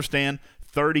 Do you understand?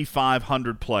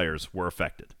 3,500 players were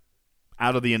affected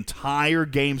out of the entire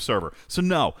game server. So,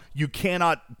 no, you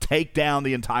cannot take down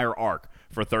the entire arc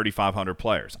for 3,500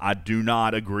 players. I do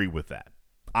not agree with that.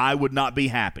 I would not be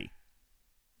happy.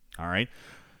 All right?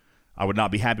 I would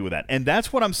not be happy with that. And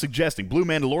that's what I'm suggesting. Blue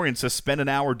Mandalorian says spend an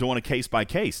hour doing a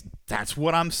case-by-case. That's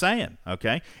what I'm saying,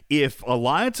 okay? If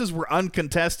alliances were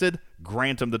uncontested,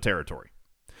 grant them the territory.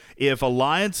 If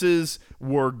alliances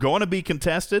were going to be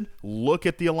contested, look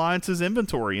at the alliance's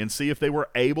inventory and see if they were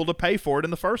able to pay for it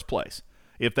in the first place.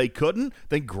 If they couldn't,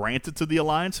 then grant it to the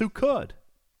alliance who could.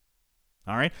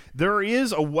 All right? There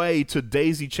is a way to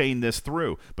daisy chain this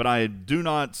through, but I do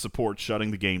not support shutting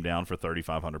the game down for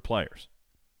 3,500 players.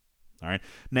 All right?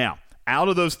 Now, out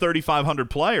of those 3,500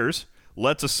 players,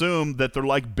 let's assume that they're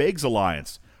like Big's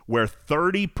Alliance, where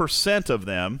 30% of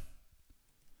them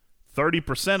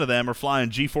are flying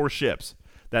G4 ships.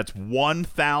 That's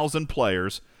 1,000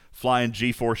 players flying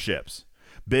G4 ships.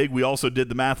 Big, we also did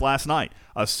the math last night.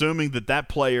 Assuming that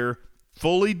player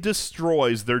fully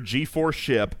destroys their G4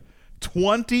 ship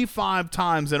 25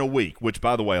 times in a week, which,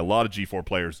 by the way, a lot of G4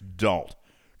 players don't,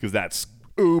 because that's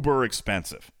uber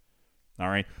expensive. All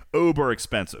right? Uber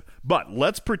expensive. But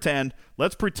let's pretend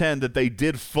that they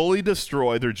did fully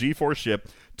destroy their G4 ship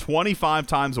 25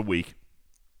 times a week.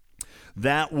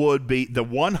 That would be the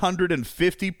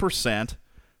 150%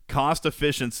 cost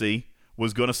efficiency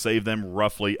was going to save them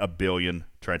roughly $1 billion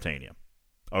Tritanium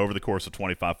over the course of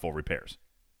 25 full repairs.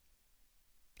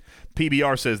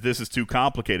 PBR says this is too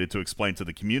complicated to explain to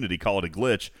the community. Call it a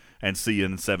glitch and see you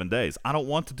in 7 days. I don't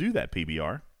want to do that,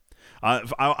 PBR.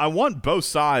 I want both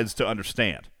sides to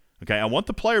understand. Okay, I want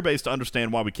the player base to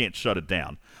understand why we can't shut it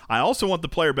down. I also want the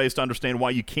player base to understand why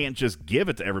you can't just give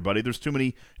it to everybody. There's too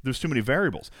many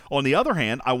variables. On the other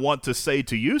hand, I want to say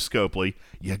to you, Scopely,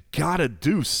 you gotta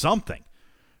do something,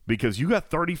 because you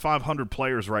got 3,500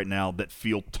 players right now that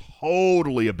feel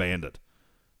totally abandoned.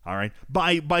 All right,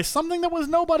 by something that was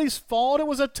nobody's fault. It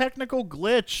was a technical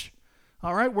glitch.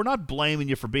 All right, we're not blaming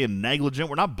you for being negligent.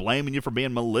 We're not blaming you for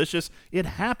being malicious. It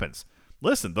happens.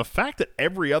 Listen, the fact that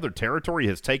every other territory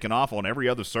has taken off on every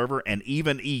other server, and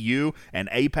even EU and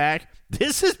APAC,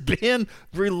 this has been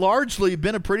largely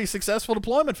been a pretty successful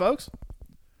deployment, folks.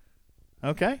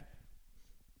 Okay?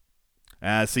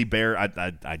 See, Bear,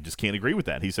 I just can't agree with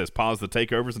that. He says pause the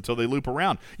takeovers until they loop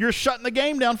around. You're shutting the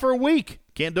game down for a week.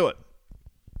 Can't do it.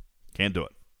 Can't do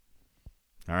it.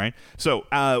 All right? So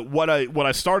what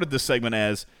I started this segment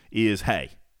as is, hey,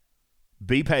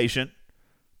 be patient.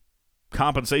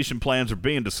 Compensation plans are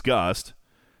being discussed,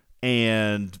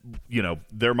 and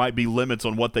there might be limits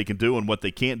on what they can do and what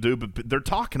they can't do, but they're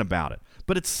talking about it.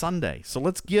 But it's Sunday, so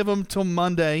let's give them till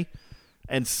Monday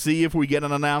and see if we get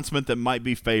an announcement that might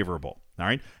be favorable. All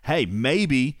right? Hey,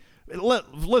 maybe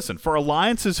listen, for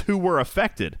alliances who were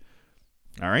affected,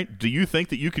 all right, do you think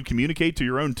that you could communicate to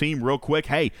your own team real quick,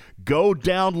 hey, go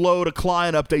download a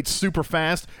client update super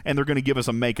fast, and they're going to give us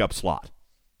a makeup slot?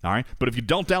 All right? But if you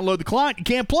don't download the client, you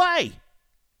can't play.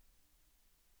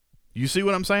 You see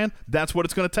what I'm saying? That's what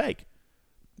it's going to take.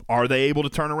 Are they able to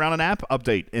turn around an app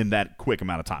update in that quick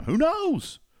amount of time? Who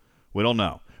knows? We don't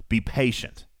know. Be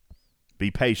patient.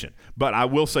 Be patient. But I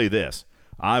will say this.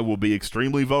 I will be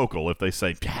extremely vocal if they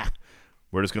say,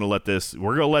 we're just going to let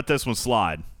this one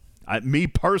slide. Me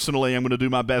personally, I'm going to do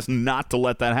my best not to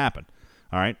let that happen.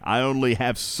 All right? I only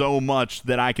have so much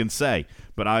that I can say,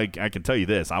 but I can tell you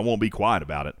this. I won't be quiet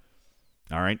about it.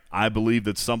 All right? I believe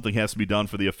that something has to be done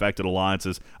for the affected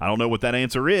alliances. I don't know what that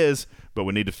answer is, but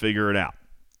we need to figure it out.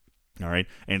 All right?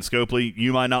 And Scopely,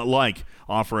 you might not like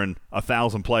offering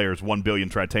 1,000 players 1 billion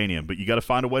Tritanium, but you got to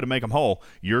find a way to make them whole.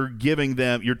 You're taking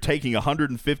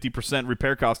 150%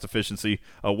 repair cost efficiency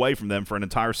away from them for an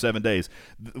entire 7 days,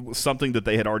 something that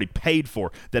they had already paid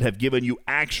for, that have given you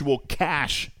actual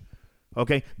cash.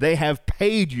 Okay? They have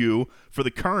paid you for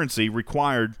the currency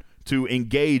required to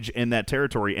engage in that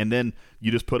territory, and then you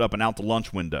just put up an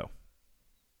out-to-lunch window.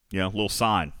 Little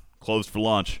sign, closed for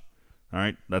lunch. All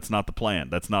right? That's not the plan.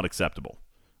 That's not acceptable.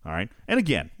 All right? And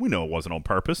again, we know it wasn't on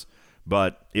purpose,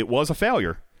 but it was a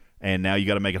failure, and now you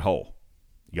got to make it whole.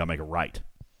 You got to make it right.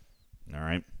 All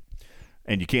right?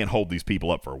 And you can't hold these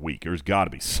people up for a week. There's got to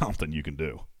be something you can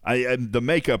do. The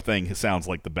makeup thing sounds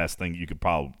like the best thing you could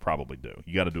probably do.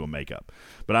 You got to do a makeup.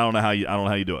 But I don't know how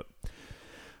you do it.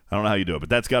 I don't know how you do it, but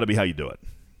that's got to be how you do it.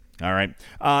 All right?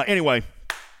 Anyway,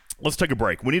 Let's take a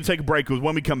break. We need to take a break because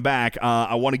when we come back,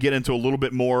 I want to get into a little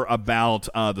bit more about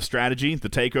the strategy, the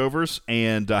takeovers,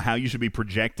 and how you should be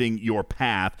projecting your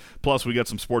path. Plus, we got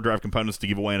some Sport Drive components to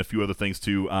give away and a few other things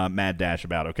to Mad Dash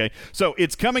about, okay? So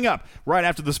it's coming up right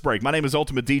after this break. My name is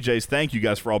Ultimate DJs. Thank you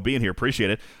guys for all being here.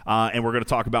 Appreciate it. And we're going to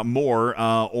talk about more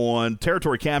on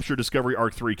Territory Capture Discovery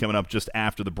Arc 3 coming up just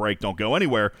after the break. Don't go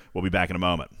anywhere. We'll be back in a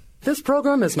moment. This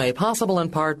program is made possible in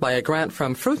part by a grant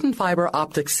from Fruit and Fiber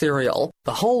Optics Cereal,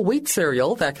 the whole wheat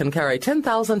cereal that can carry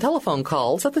 10,000 telephone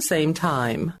calls at the same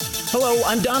time. Hello,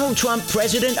 I'm Donald Trump,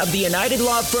 president of the United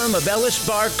Law Firm of Ellis,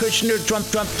 Barr, Kushner, Trump,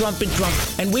 and Trump.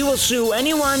 And we will sue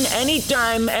anyone,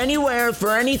 anytime, anywhere,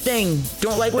 for anything.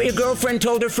 Don't like what your girlfriend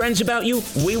told her friends about you?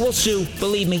 We will sue,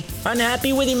 believe me.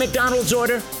 Unhappy with your McDonald's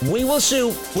order? We will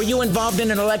sue. Were you involved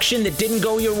in an election that didn't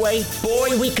go your way?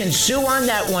 Boy, we can sue on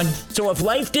that one. So if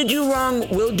life did you wrong,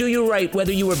 we'll do you right.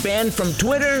 Whether you were banned from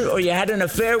Twitter or you had an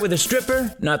affair with a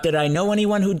stripper, not that I know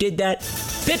anyone who did that.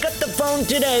 Pick up the phone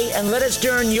today and let us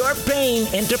turn your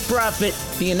pain into profit.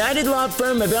 The United Law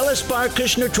Firm of Ellis, Barr,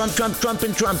 Kushner, Trump,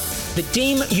 and Trump. The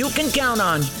team you can count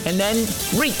on and then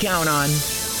recount on.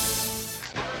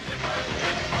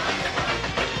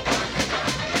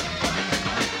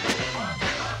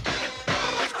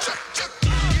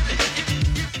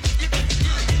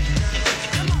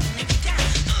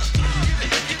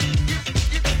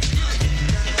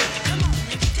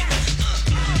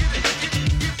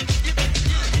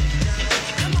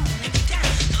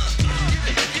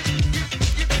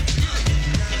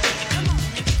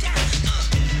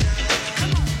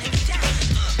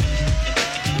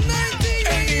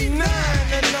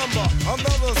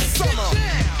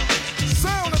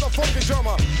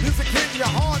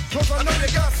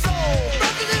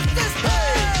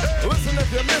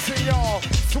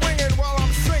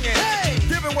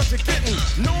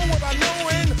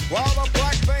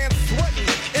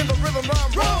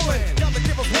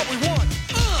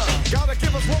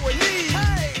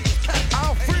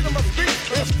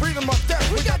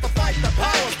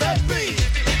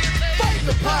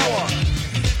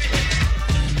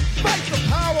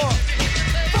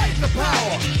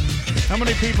 How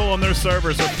many people on their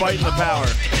servers are fighting the power?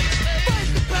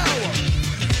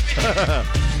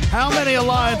 How many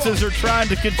alliances are trying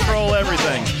to control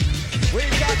everything? We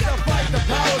got to fight the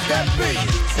powers that be.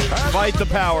 Fight the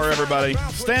power, everybody.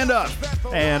 Stand up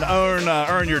and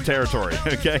earn your territory,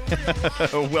 okay?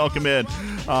 Welcome in,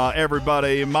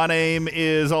 everybody. My name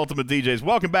is Ultimate DJs.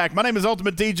 Welcome back. My name is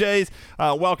Ultimate DJs.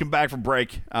 Welcome back from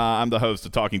break. I'm the host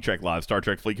of Talking Trek Live, Star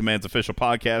Trek Fleet Command's official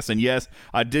podcast. And yes,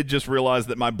 I did just realize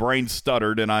that my brain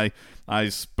stuttered and I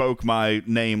spoke my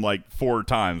name like 4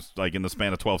 times, like in the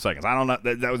span of 12 seconds. I don't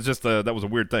know. That was just that was a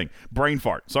weird thing. Brain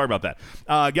fart. Sorry about that.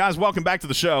 Guys, welcome back to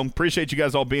the show. Appreciate you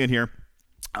guys all being here.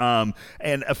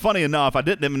 And funny enough, I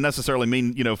didn't even necessarily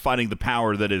mean, fighting the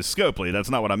power that is Scopely. That's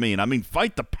not what I mean. I mean,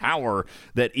 fight the power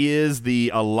that is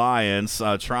the Alliance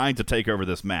trying to take over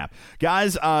this map.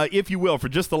 Guys, if you will, for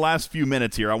just the last few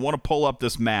minutes here, I want to pull up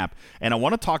this map, and I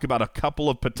want to talk about a couple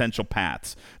of potential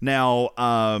paths. Now,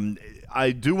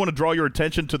 I do want to draw your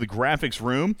attention to the graphics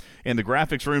room. In the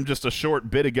graphics room just a short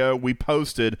bit ago, we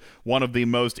posted one of the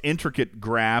most intricate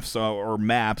graphs or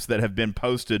maps that have been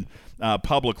posted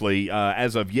publicly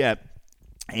as of yet.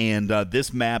 And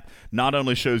this map not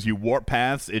only shows you warp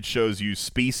paths, it shows you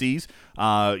species,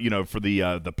 for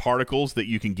the particles that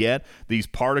you can get. These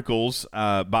particles,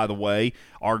 by the way,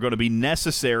 are going to be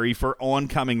necessary for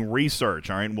oncoming research.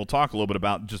 All right, and we'll talk a little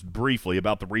bit just briefly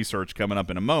about the research coming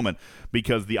up in a moment,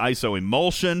 because the ISO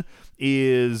emulsion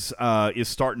is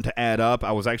starting to add up.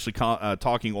 I was actually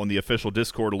talking on the official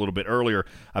Discord a little bit earlier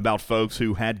about folks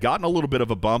who had gotten a little bit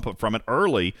of a bump from it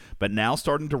early, but now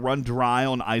starting to run dry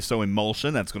on ISO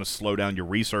emulsion. That's going to slow down your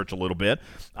research a little bit.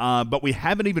 But we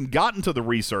haven't even gotten to the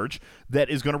research that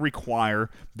is going to require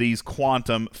these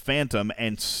quantum, phantom,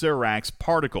 and Sirax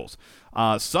particles.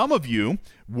 Some of you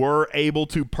were able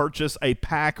to purchase a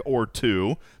pack or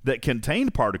two that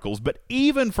contained particles, but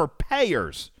even for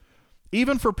payers,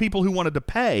 even for people who wanted to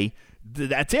pay,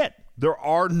 that's it. There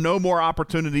are no more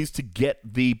opportunities to get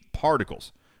the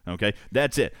particles. Okay,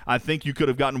 that's it. I think you could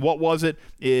have gotten, what was it?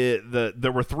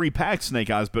 There were 3 packs, Snake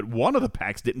Eyes, but one of the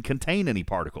packs didn't contain any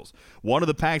particles. One of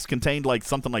the packs contained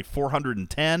something like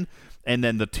 410, and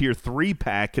then the Tier 3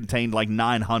 pack contained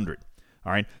 900.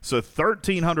 All right, so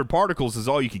 1,300 particles is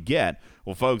all you could get.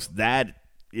 Well, folks, that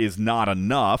is not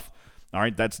enough. All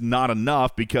right, that's not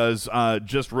enough because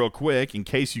just real quick, in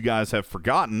case you guys have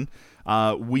forgotten,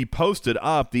 we posted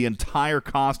up the entire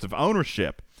cost of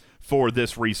ownership for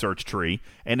this research tree,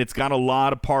 and it's got a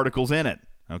lot of particles in it,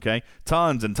 okay?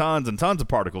 Tons and tons and tons of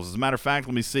particles. As a matter of fact,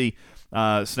 let me see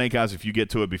Snake Eyes, if you get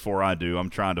to it before I do, I'm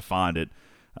trying to find it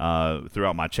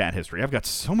throughout my chat history. I've got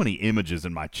so many images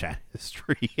in my chat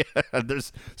history.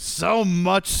 There's so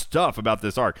much stuff about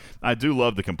this arc. I do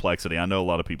love the complexity. I know a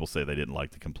lot of people say they didn't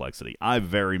like the complexity. I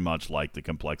very much like the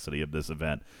complexity of this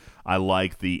event. I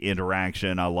like the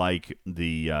interaction. I like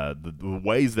the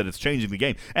ways that it's changing the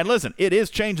game. And listen, it is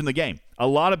changing the game. A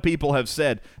lot of people have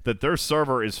said that their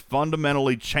server is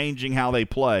fundamentally changing how they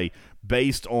play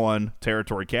based on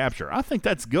territory capture. I think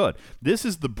that's good. This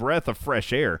is the breath of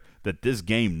fresh air that this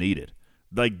game needed.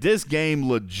 Like, this game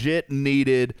legit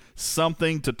needed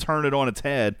something to turn it on its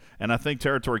head, and I think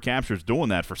territory capture is doing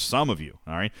that for some of you,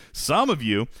 all right? Some of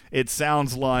you, it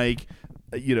sounds like,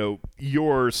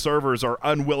 your servers are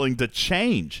unwilling to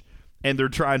change, and they're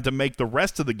trying to make the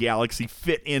rest of the galaxy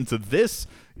fit into this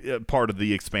part of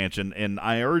the expansion, and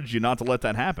I urge you not to let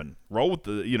that happen. Roll with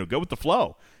go with the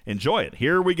flow. Enjoy it.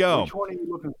 Here we go. Which one are you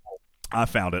looking for? I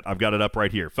found it. I've got it up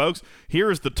right here. Folks, here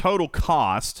is the total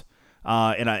cost,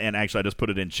 and actually I just put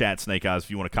it in chat, Snake Eyes,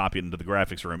 if you want to copy it into the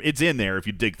graphics room. It's in there if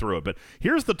you dig through it, but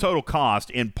here's the total cost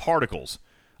in particles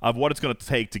of what it's going to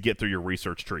take to get through your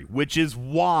research tree, which is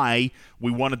why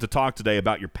we wanted to talk today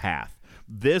about your path.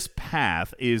 This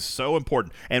path is so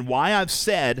important, and why I've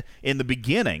said in the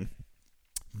beginning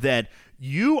that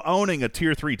you owning a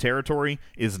Tier 3 territory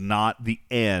is not the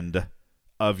end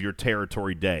of your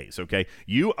territory days, okay?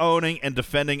 You owning and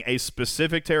defending a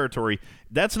specific territory,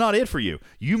 that's not it for you.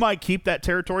 You might keep that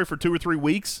territory for 2 or 3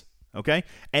 weeks, okay?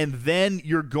 And then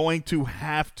you're going to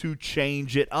have to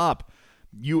change it up.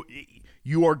 You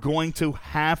are going to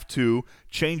have to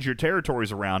change your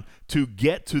territories around to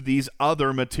get to these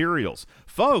other materials.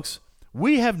 Folks,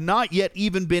 we have not yet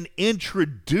even been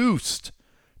introduced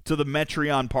to the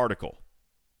Metreon particle.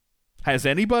 Has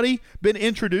anybody been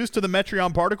introduced to the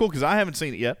Metreon particle? Because I haven't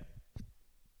seen it yet.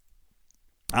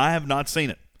 I have not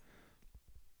seen it.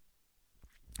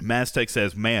 Maztec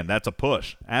says, man, that's a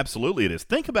push. Absolutely it is.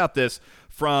 Think about this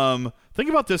from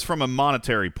a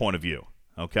monetary point of view,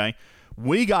 okay?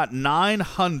 We got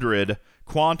 900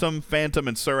 Quantum, Phantom,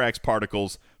 and Surax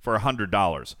particles for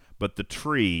 $100, but the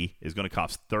tree is going to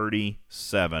cost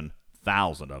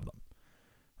 37,000 of them.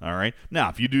 All right. Now,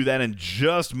 if you do that in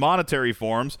just monetary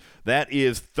forms,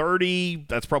 that's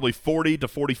probably 40 to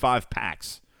 45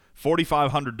 packs.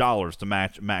 $4,500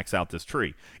 to max out this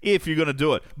tree, if you're going to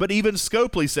do it. But even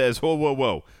Scopely says,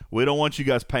 whoa, we don't want you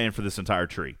guys paying for this entire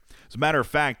tree. As a matter of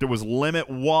fact, there was limit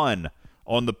 1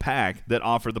 on the pack that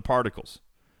offered the particles.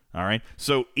 All right.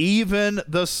 So even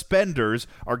the spenders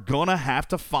are going to have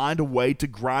to find a way to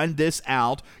grind this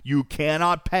out. You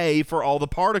cannot pay for all the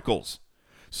particles.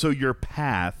 So your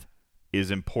path is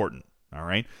important, all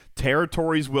right?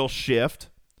 Territories will shift,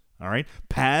 all right?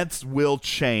 Paths will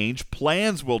change.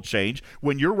 Plans will change.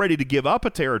 When you're ready to give up a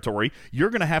territory, you're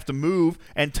going to have to move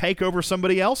and take over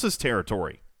somebody else's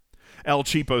territory. El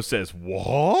Cheapo says,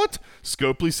 what?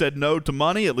 Scopely said no to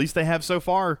money. At least they have so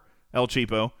far, El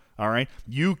Cheapo, all right?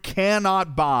 You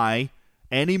cannot buy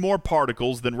any more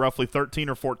particles than roughly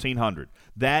 1,300 or 1,400.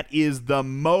 That is the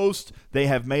most they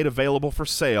have made available for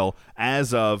sale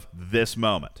as of this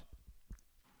moment.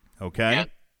 Okay? Yeah.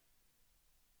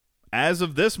 As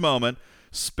of this moment,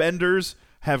 spenders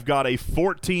have got a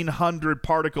 1,400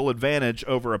 particle advantage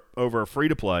over a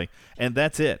free-to-play, and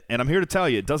that's it. And I'm here to tell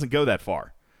you, it doesn't go that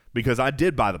far because I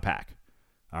did buy the pack.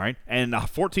 All right? And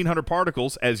 1,400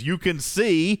 particles, as you can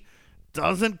see,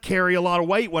 doesn't carry a lot of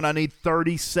weight when I need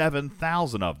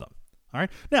 37,000 of them. All right.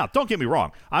 Now, don't get me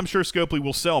wrong. I'm sure Scopely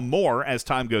will sell more as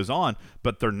time goes on,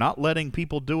 but they're not letting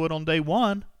people do it on day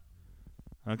one.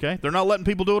 Okay? They're not letting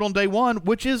people do it on day one,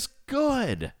 which is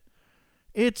good.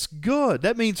 It's good.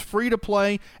 That means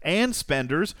free-to-play and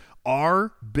spenders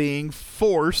are being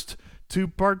forced to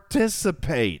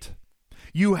participate.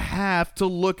 You have to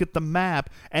look at the map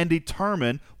and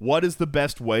determine what is the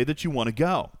best way that you want to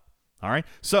go. All right,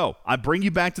 so I bring you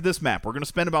back to this map. We're going to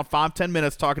spend about 5-10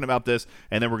 minutes talking about this,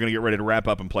 and then we're going to get ready to wrap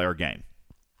up and play our game.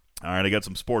 All right, I got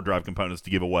some Spore Drive components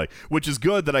to give away, which is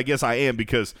good that I guess I am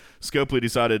because Scopely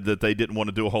decided that they didn't want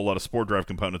to do a whole lot of Spore Drive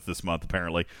components this month,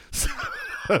 apparently.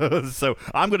 So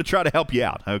I'm going to try to help you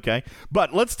out, okay?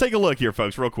 But let's take a look here,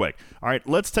 folks, real quick. All right,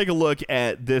 let's take a look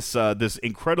at this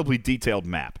incredibly detailed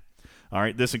map. All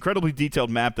right, this incredibly detailed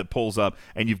map that pulls up,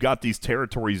 and you've got these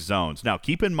territory zones. Now,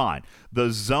 keep in mind,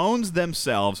 the zones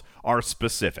themselves are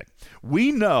specific.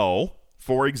 We know,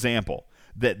 for example,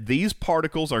 that these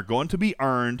particles are going to be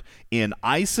earned in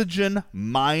isogen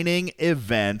mining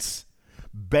events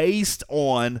based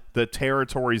on the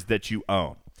territories that you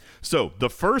own. So, the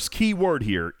first key word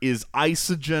here is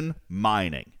isogen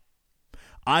mining.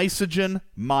 Isogen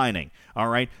mining, all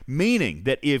right? Meaning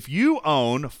that if you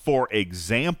own, for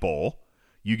example,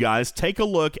 you guys take a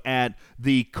look at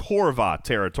the Corva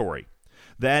territory.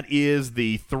 That is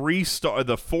the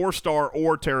 4-star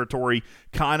ore territory,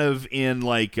 kind of in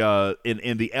like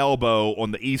in the elbow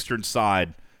on the eastern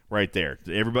side, right there.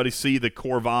 Did everybody see the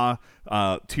Corva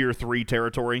tier 3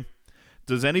 territory?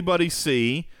 Does anybody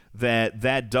see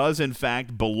that does in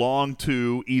fact belong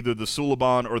to either the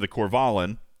Suliban or the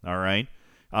Corvalin? All right,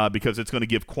 because it's going to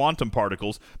give quantum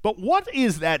particles. But what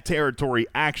is that territory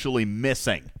actually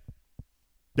missing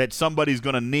that somebody's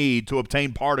going to need to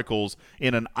obtain particles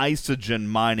in an Isogen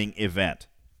mining event?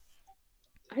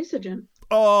 Isogen.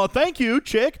 Oh, thank you,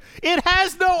 Chick. It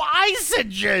has no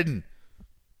Isogen.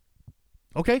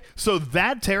 Okay, so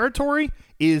that territory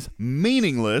is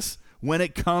meaningless when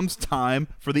it comes time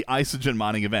for the Isogen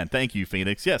mining event. Thank you,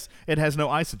 Phoenix. Yes, it has no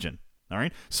Isogen. All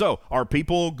right. So are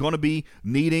people going to be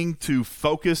needing to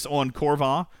focus on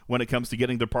Corva when it comes to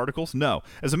getting their particles? No.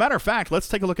 As a matter of fact, let's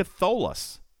take a look at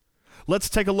Tholos. Let's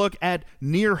take a look at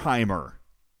Nierheimer.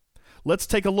 Let's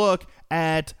take a look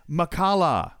at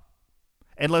Makala.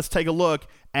 And let's take a look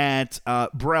at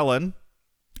Brelin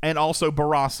and also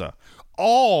Barasa.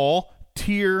 All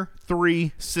tier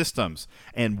 3 systems.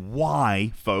 And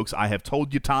why, folks, I have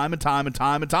told you time and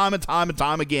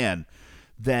time again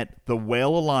that the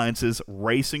Whale Alliance's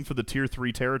racing for the tier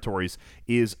 3 territories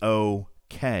is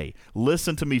okay.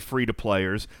 Listen to me,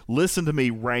 free-to-players. Listen to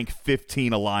me, rank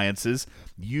 15 alliances.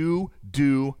 You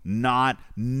do not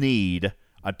need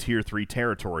a tier 3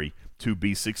 territory to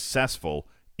be successful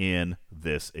in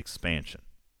this expansion.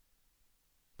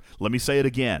 Let me say it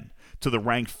again. To the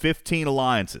rank 15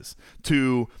 alliances,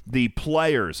 to the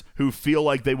players who feel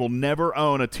like they will never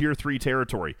own a tier 3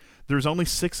 territory, there's only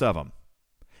 6 of them.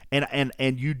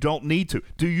 And you don't need to.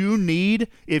 Do you need,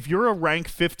 if you're a rank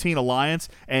 15 alliance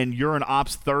and you're an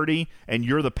Ops 30 and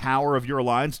you're the power of your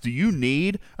alliance, do you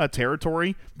need a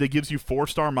territory that gives you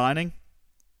 4-star mining?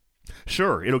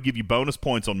 Sure, it'll give you bonus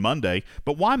points on Monday,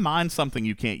 but why mine something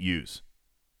you can't use?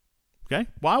 Okay?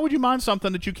 Why would you mine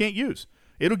something that you can't use?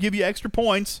 It'll give you extra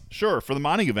points, sure, for the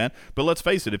mining event, but let's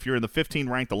face it, if you're in the 15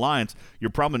 ranked alliance, you're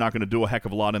probably not going to do a heck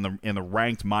of a lot in the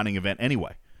ranked mining event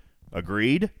anyway.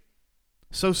 Agreed?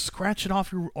 So scratch it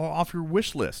off your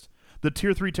wish list. The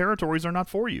tier 3 territories are not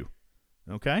for you.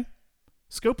 Okay?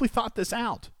 Scopely thought this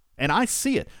out. And I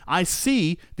see it. I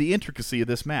see the intricacy of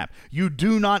this map. You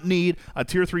do not need a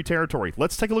tier 3 territory.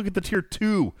 Let's take a look at the tier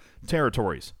 2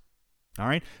 territories. All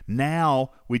right? Now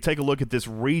we take a look at this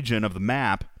region of the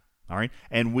map. All right,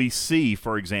 and we see,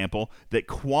 for example, that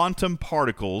quantum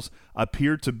particles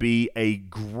appear to be a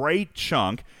great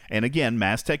chunk. And again,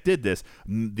 Maztec did this.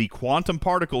 The quantum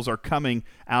particles are coming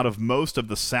out of most of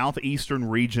the southeastern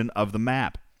region of the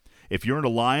map. If you're an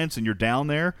alliance and you're down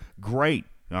there, great.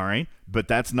 All right, but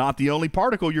that's not the only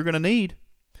particle you're going to need.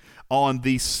 On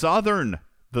the southern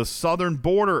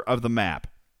border of the map,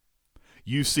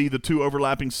 you see the 2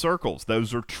 overlapping circles.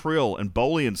 Those are Trill and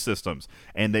Boolean systems,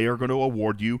 and they are going to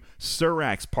award you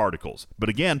Surax particles. But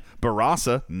again,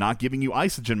 Barasa not giving you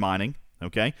Isogen mining,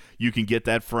 okay? You can get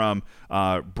that from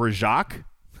Brajak,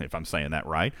 if I'm saying that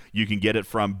right. You can get it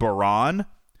from Baran.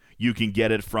 You can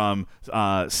get it from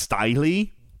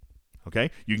Styli, okay?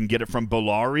 You can get it from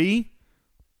Bolari.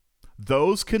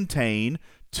 Those contain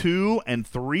 2- and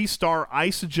 3-star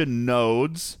Isogen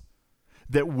nodes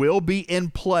that will be in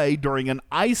play during an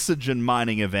Isogen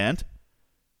mining event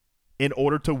in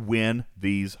order to win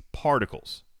these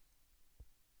particles.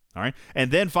 All right?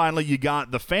 And then finally, you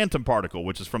got the Phantom particle,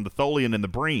 which is from the Tholian and the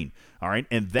Breen. All right?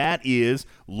 And that is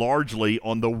largely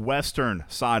on the western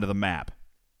side of the map.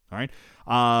 All right?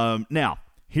 Now,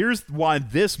 here's why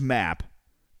this map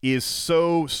is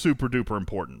so super-duper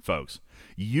important, folks.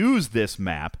 Use this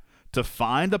map to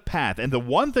find a path. And the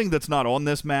one thing that's not on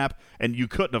this map, and you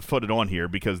couldn't have put it on here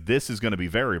because this is going to be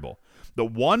variable, the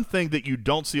one thing that you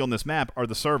don't see on this map are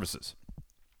the services.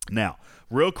 Now,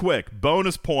 real quick,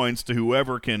 bonus points to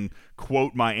whoever can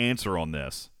quote my answer on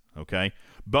this, okay?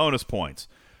 Bonus points.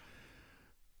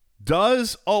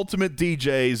 Does Ultimate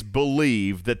DJs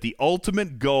believe that the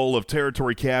ultimate goal of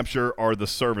territory capture are the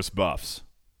service buffs?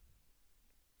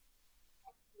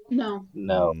 No.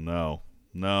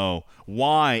 No.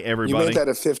 Why, everybody? You made that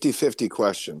a 50-50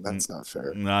 question. That's not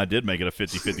fair. No, I did make it a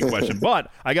 50-50 question.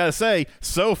 But I got to say,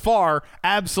 so far,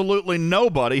 absolutely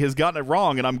nobody has gotten it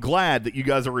wrong, and I'm glad that you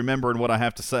guys are remembering what I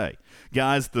have to say.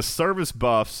 Guys, the service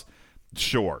buffs,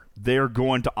 sure, they're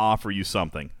going to offer you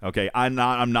something. Okay, I'm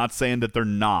not saying that they're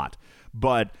not,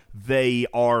 but they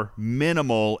are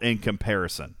minimal in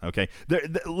comparison. Okay,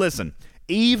 listen,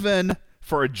 even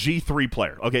for a G3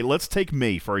 player. Okay, let's take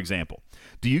me, for example.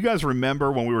 Do you guys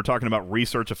remember when we were talking about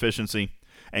research efficiency?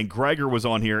 And Gregor was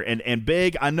on here, and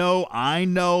Big, I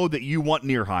know that you want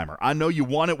Nierheimer. I know you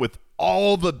want it with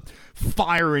all the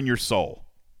fire in your soul.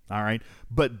 All right?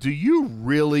 But do you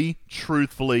really,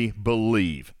 truthfully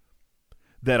believe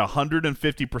that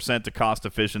 150% to cost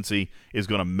efficiency is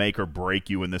going to make or break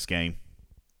you in this game?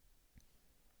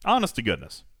 Honest to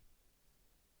goodness.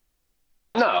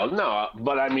 No.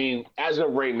 But, I mean, as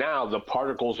of right now, the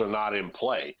particles are not in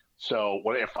play. So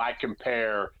if I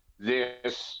compare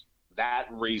that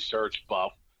research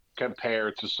buff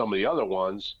compared to some of the other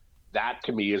ones, that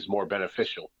to me is more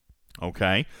beneficial.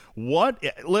 Okay.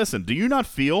 Listen, do you not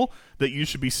feel that you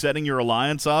should be setting your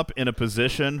alliance up in a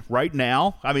position right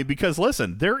now? I mean, because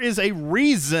listen, there's a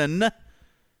reason that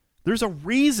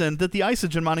the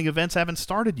Isogen mining events haven't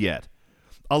started yet.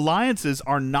 Alliances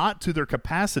are not to their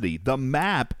capacity. The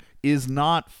map is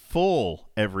not full,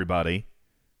 everybody.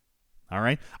 All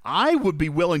right? I would be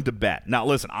willing to bet. Now,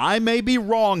 listen, I may be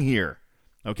wrong here,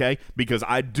 okay? Because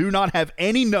I do not have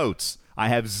any notes. I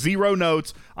have 0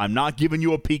 notes. I'm not giving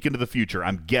you a peek into the future.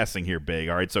 I'm guessing here, Big.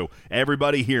 All right, so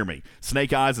everybody hear me.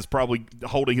 Snake Eyes is probably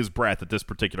holding his breath at this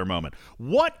particular moment.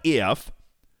 What if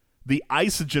the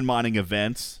Isogen mining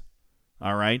events,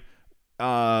 all right,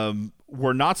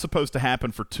 were not supposed to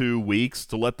happen for 2 weeks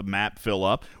to let the map fill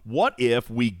up? What if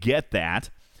we get that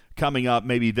coming up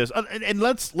maybe this and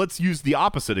let's use the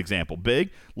opposite example, Big.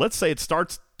 Let's say it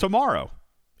starts tomorrow.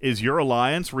 Is your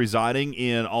alliance residing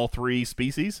in all 3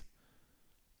 species?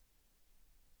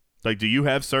 Like, do you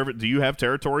have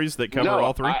territories that cover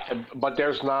all 3? But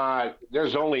there's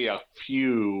only a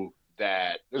few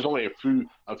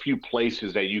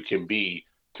places that you can be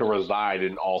to reside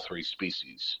in all 3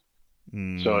 species.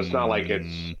 So it's not like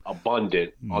it's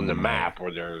abundant on the map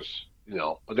where there's,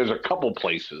 but there's a couple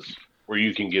places where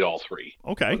you can get all 3.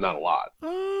 Okay. But not a lot.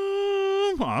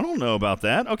 I don't know about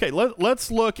that. Okay,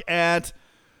 let's look at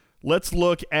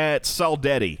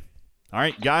Saldetti. All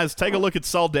right, guys, take a look at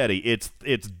Saldetti.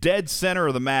 It's dead center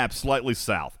of the map, slightly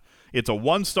south. It's a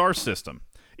 1-star system.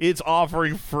 It's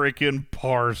offering freaking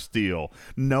par steel.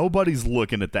 Nobody's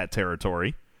looking at that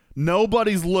territory.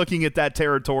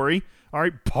 All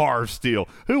right, par steel.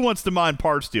 Who wants to mine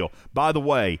par steel? By the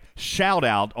way, shout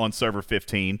out on server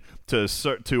 15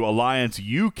 to Alliance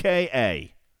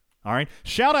UKA. All right,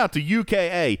 shout out to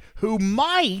UKA, who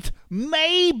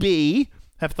maybe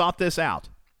have thought this out,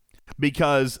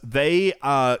 because they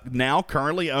now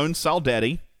currently own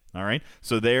Saldetti. All right,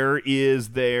 so there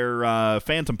is their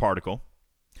Phantom Particle.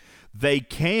 They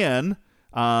can,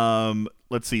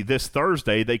 let's see, this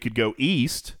Thursday they could go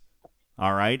east,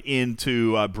 all right,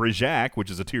 into Brijac, which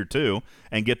is a tier 2,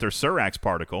 and get their Surax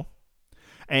Particle.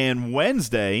 And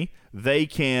Wednesday they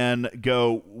can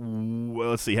go,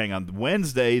 let's see, hang on.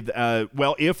 Wednesday,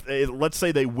 if let's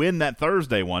say they win that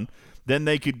Thursday one, then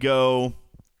they could go,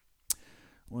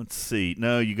 let's see.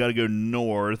 No, you got to go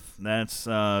north. That's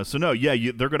they're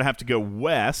going to have to go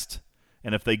west.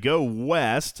 And if they go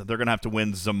west, they're going to have to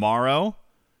win Zamaro.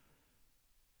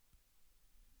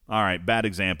 All right, bad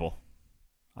example.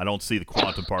 I don't see the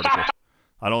quantum particle.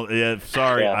 I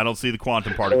don't see the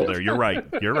quantum particle there. You're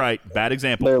right. Bad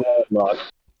example.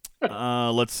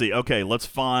 Let's see. Okay, let's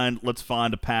find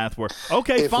a path where.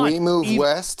 Okay, if fine. If we move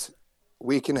west,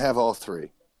 we can have all 3.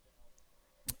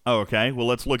 Okay, well,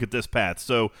 let's look at this path.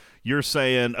 So you're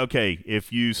saying, okay,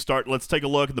 if you start, let's take a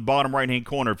look at the bottom right-hand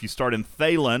corner. If you start in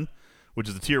Thalen, which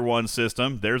is a tier 1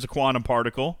 system, there's a quantum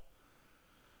particle.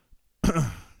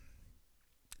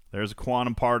 There's a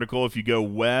quantum particle. If you go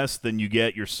west, then you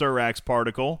get your Surax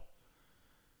particle.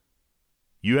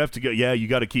 You have to go, you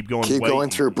got to keep going. Keep going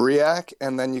through Briac,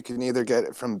 and then you can either get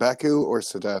it from Beku or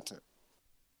Sadata.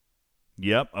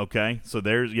 Yep, okay. So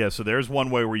there's one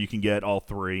way where you can get all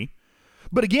 3.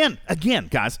 But again,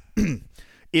 guys,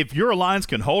 if your alliance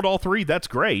can hold all 3, that's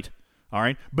great. All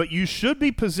right, but you should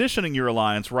be positioning your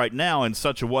alliance right now in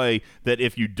such a way that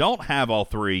if you don't have all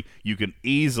 3, you can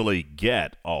easily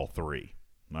get all 3.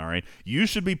 All right, you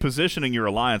should be positioning your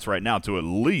alliance right now to at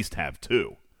least have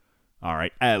 2. All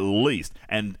right, at least,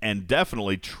 and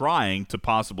definitely trying to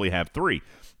possibly have 3.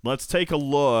 Let's take a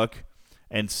look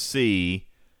and see.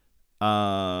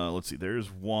 Let's see. There's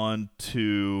 1,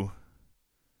 2,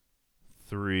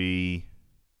 3,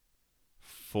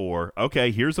 4.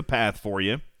 Okay, here's a path for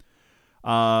you.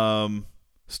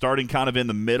 Starting kind of in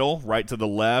the middle, right to the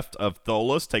left of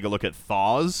Tholos, take a look at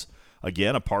Thawes.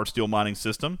 Again, a par steel mining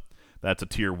system. That's a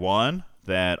tier 1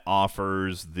 that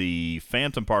offers the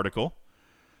Phantom Particle.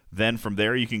 Then from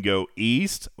there you can go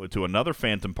east to another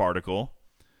Phantom Particle.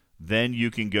 Then you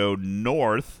can go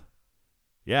north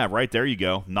Yeah, right there you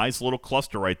go. Nice little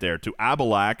cluster right there. To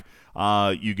Abalak,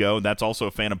 you go. That's also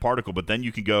a phantom particle. But then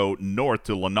you can go north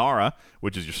to Lenara,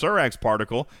 which is your Surax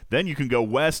particle. Then you can go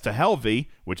west to Helvey,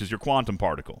 which is your quantum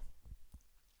particle.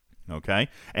 Okay?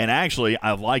 And actually,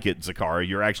 I like it, Zakara.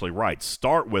 You're actually right.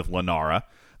 Start with Lenara.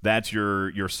 That's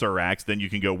your Surax. Then you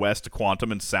can go west to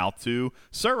quantum and south to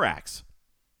Surax.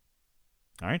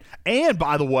 All right. And,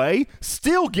 by the way,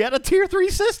 still get a Tier 3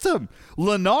 system.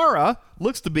 Lenara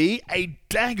looks to be a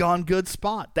daggone good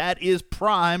spot. That is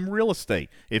prime real estate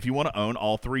if you want to own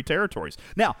all 3 territories.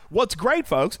 Now, what's great,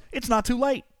 folks, it's not too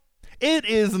late. It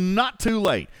is not too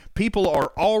late. People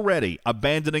are already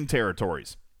abandoning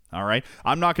territories. All right.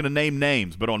 I'm not going to name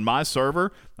names, but on my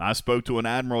server, I spoke to an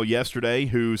admiral yesterday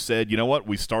who said, you know what,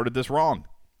 we started this wrong.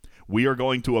 We are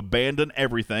going to abandon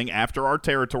everything after our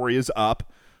territory is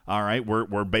up. All right,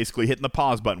 we're basically hitting the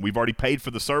pause button. We've already paid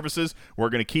for the services. We're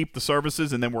going to keep the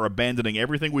services, and then we're abandoning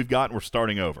everything we've got, and we're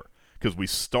starting over because we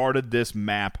started this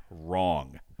map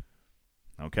wrong.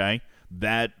 Okay?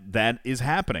 That is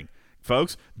happening.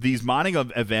 Folks, these mining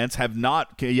events have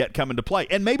not yet come into play,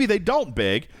 and maybe they don't,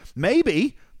 Big.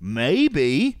 Maybe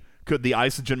could the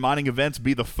Isogen mining events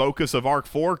be the focus of Arc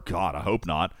 4? God, I hope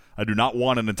not. I do not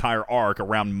want an entire arc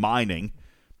around mining.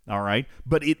 All right,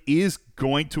 but it is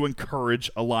going to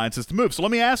encourage alliances to move. So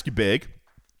let me ask you, Big.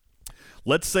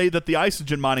 Let's say that the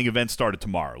Isogen mining event started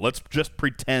tomorrow. Let's just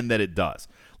pretend that it does.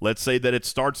 Let's say that it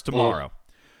starts tomorrow.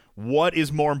 What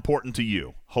is more important to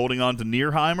you, holding on to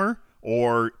Nierheimer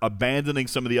or abandoning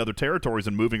some of the other territories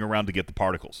and moving around to get the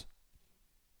particles?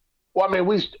 Well, I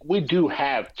mean, we do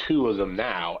have 2 of them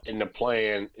now, and the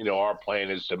plan, our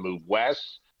plan is to move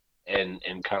west and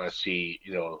kind of see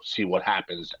what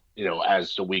happens,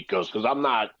 as the week goes. Because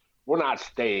we're not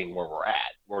staying where we're at.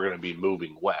 We're going to be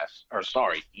moving east.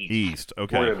 East,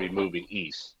 okay. We're going to be moving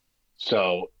east.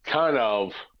 So kind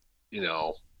of,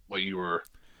 what you were.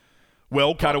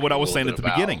 Well, kind of what I was saying at the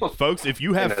beginning, folks. If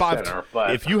you have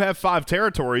if you have 5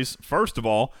 territories, first of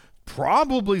all,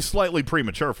 probably slightly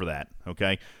premature for that.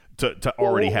 Okay, to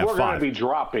already have 5. We're going to be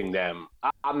dropping them.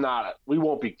 I'm not. We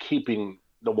won't be keeping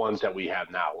the ones that we have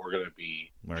now. We're going to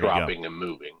be dropping and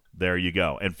moving. There you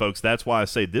go. And, folks, that's why I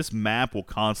say this map will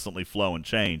constantly flow and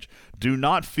change. Do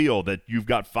not feel that you've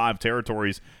got 5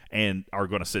 territories and are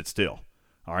going to sit still,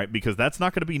 all right, because that's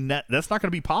not going to be that's not going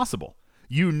to be possible.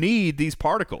 You need these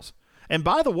particles. And,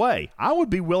 by the way, I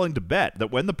would be willing to bet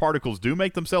that when the particles do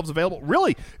make themselves available,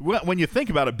 really, when you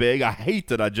think about it, Big, I hate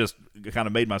that I just kind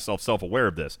of made myself self-aware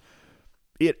of this.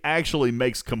 It actually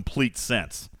makes complete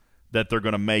sense that they're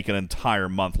going to make an entire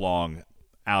month long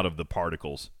out of the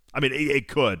particles. I mean, it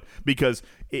could, because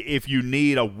if you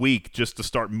need a week just to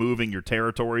start moving your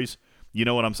territories, you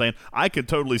know what I'm saying? I could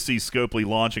totally see Scopely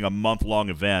launching a month-long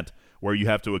event where you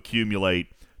have to accumulate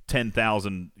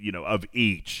 10,000, of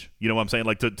each. You know what I'm saying?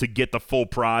 Like to get the full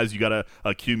prize, you got to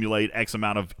accumulate X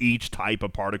amount of each type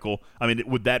of particle. I mean,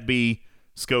 would that be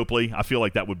Scopely? I feel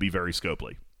like that would be very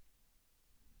Scopely.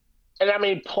 And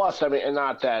and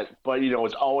not that, but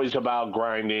it's always about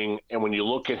grinding. And when you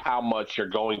look at how much you're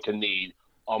going to need,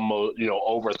 almost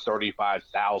over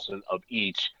 35,000 of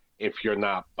each, if you're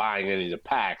not buying any of the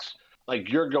packs,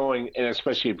 like you're going, and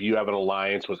especially if you have an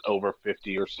alliance with over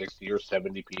 50 or 60 or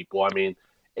 70 people, I mean,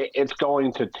 it's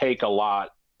going to take a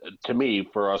lot to me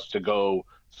for us to go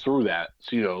through that.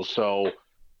 So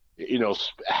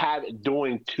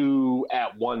doing 2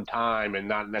 at one time and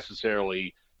not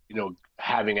necessarily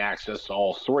having access to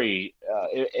all 3,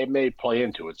 it may play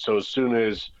into it. So as soon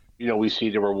as, we see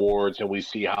the rewards and we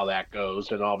see how that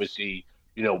goes, and obviously,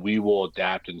 we will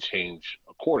adapt and change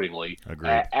accordingly.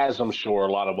 Agreed. As I'm sure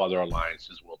a lot of other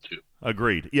alliances will too.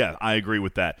 Agreed. Yeah, I agree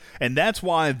with that. And that's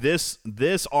why this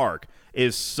arc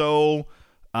is so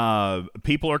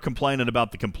people are complaining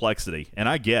about the complexity, and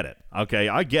I get it. Okay,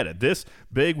 I get it. This,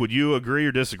 Big, would you agree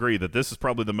or disagree that this is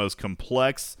probably the most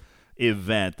complex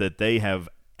event that they have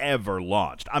ever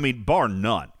launched? I mean, bar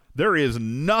none. There is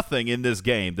nothing in this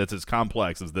game that's as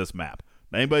complex as this map.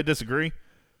 Anybody disagree?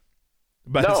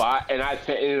 But no, I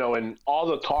think and all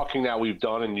the talking that we've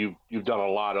done, and you've done a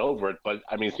lot over it. But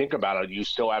I mean, think about it. You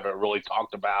still haven't really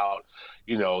talked about,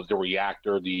 the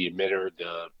reactor, the emitter,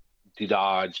 the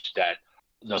dodge, that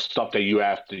the stuff that you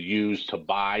have to use to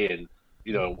buy, and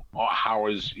how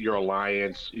is your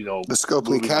alliance? The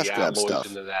Scopely cash grab stuff.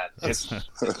 Into that. It's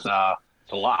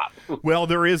a lot. Well,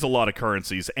 there is a lot of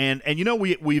currencies, and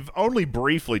we've only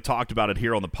briefly talked about it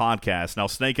here on the podcast. Now,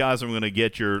 Snake Eyes, I'm going to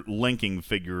get your linking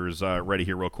figures ready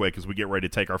here real quick as we get ready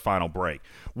to take our final break.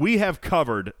 We have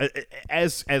covered,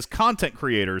 as content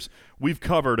creators, we've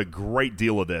covered a great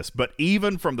deal of this, but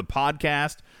even from the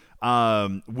podcast,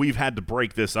 we've had to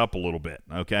break this up a little bit,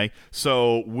 okay?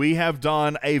 So we have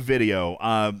done a video.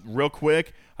 Real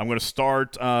quick, I'm going to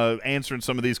start answering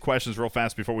some of these questions real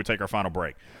fast before we take our final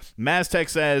break. Maztec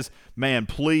says, man,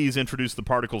 please introduce the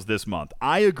particles this month.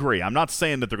 I agree. I'm not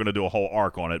saying that they're going to do a whole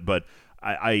arc on it, but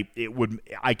I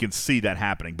can see that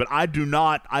happening. But I do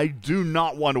not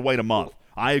want to wait a month.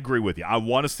 I agree with you. I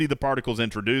want to see the particles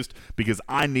introduced because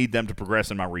I need them to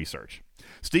progress in my research.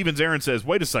 Stevens Aaron says,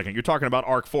 wait a second, you're talking about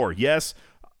ARC 4. Yes,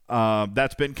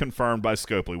 that's been confirmed by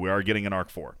Scopely. We are getting an ARC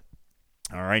 4.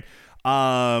 All right.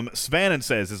 Svanin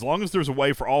says, as long as there's a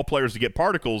way for all players to get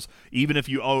particles, even if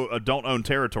you don't own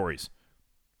territories.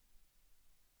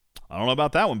 I don't know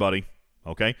about that one, buddy.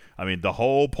 Okay? I mean, the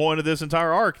whole point of this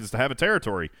entire arc is to have a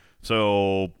territory.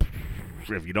 So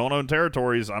if you don't own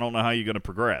territories, I don't know how you're going to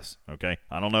progress. Okay?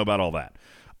 I don't know about all that.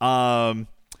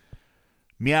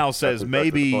 Meow says,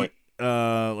 maybe,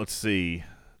 let's see.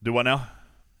 Do what now?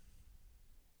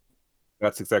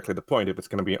 That's exactly the point. If it's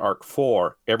going to be ARC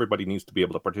 4, everybody needs to be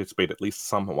able to participate at least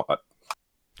somewhat.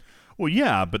 Well,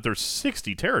 yeah, but there's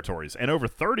 60 territories, and over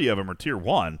 30 of them are Tier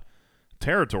 1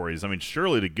 territories. I mean,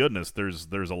 surely to goodness, there's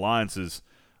alliances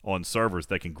on servers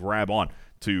that can grab on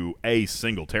to a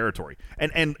single territory.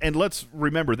 And let's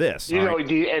remember this. You know,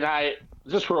 right? And I,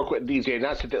 just real quick, DJ, and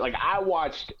that's the thing. Like, I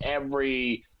watched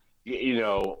every...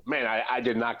 man, I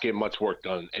did not get much work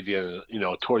done at the end,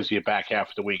 towards the back half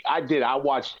of the week. I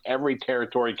watched every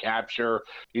territory capture,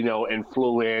 and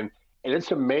flew in. And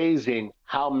it's amazing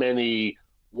how many,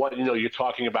 you're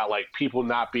talking about, like, people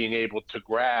not being able to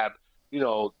grab.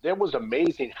 There was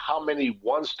amazing how many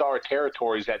one-star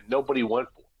territories that nobody went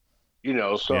for.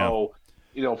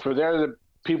 For the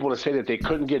people to say that they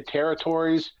couldn't get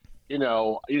territories,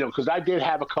 because I did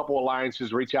have a couple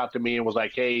alliances reach out to me and was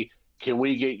like, hey, can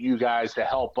we get you guys to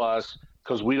help us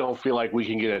because we don't feel like we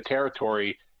can get a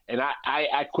territory? And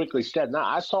I quickly said,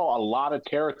 I saw a lot of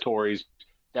territories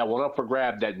that went up for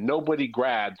grab that nobody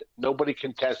grabbed, nobody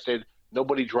contested,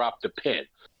 nobody dropped the pin,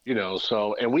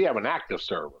 and we have an active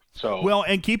server. So well,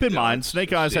 and keep in mind,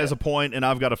 Snake Eyes has a point, and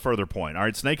I've got a further point. All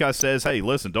right, Snake Eyes says, hey,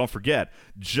 listen, don't forget,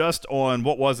 just on,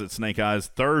 what was it, Snake Eyes,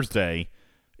 Thursday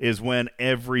is when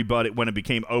it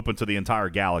became open to the entire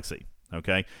galaxy.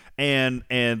 Okay, and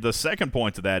the second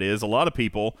point to that is a lot of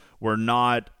people were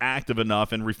not active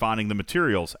enough in refining the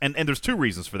materials, and there's two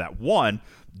reasons for that. One,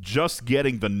 just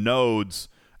getting the nodes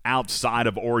outside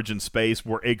of Origin space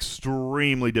were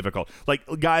extremely difficult. Like,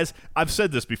 guys, I've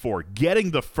said this before,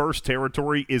 getting the first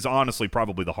territory is honestly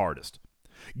probably the hardest.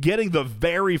 Getting the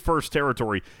very first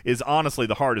territory is honestly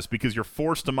the hardest because you're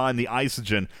forced to mine the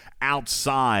isogen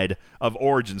outside of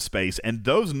Origin space, and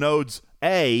those nodes,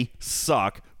 A,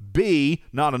 suck, B,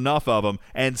 not enough of them,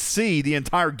 and C, the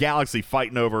entire galaxy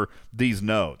fighting over these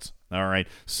nodes. All right,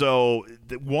 so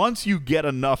once you get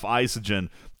enough isogen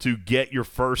to get your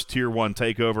first Tier 1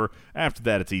 takeover, after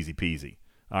that it's easy peasy.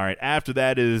 All right, after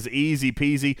that is easy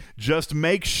peasy. Just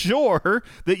make sure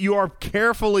that you are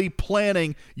carefully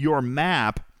planning your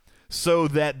map so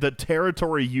that the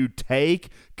territory you take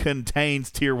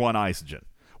contains Tier 1 isogen,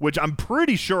 which I'm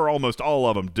pretty sure almost all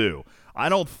of them do. I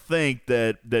don't think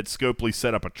that Scopely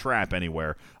set up a trap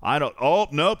anywhere. Oh,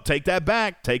 nope, take that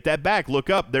back. Take that back. Look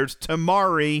up. There's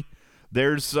Tamari.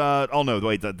 There's oh no,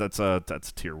 wait, that's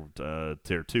tier 2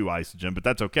 isogen, but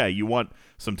that's okay. You want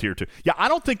some tier 2. Yeah, I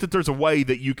don't think that there's a way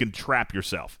that you can trap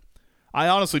yourself. I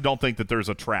honestly don't think that there's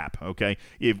a trap, okay?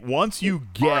 If once you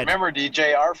get well, remember,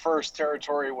 DJ, our first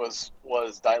territory was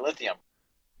dilithium.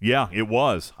 Yeah, it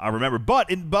was. I remember. But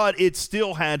it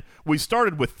still had, we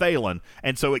started with Thalen,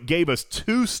 and so it gave us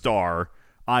 2-star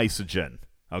isogen.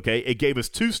 Okay, it gave us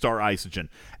 2-star isogen.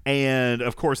 And,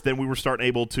 of course, then we were starting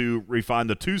able to refine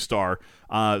the 2-star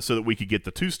so that we could get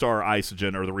the 2-star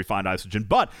isogen or the refined isogen.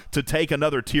 But to take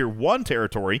another Tier 1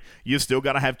 territory, you still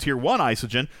got to have Tier 1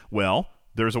 isogen. Well,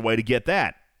 there's a way to get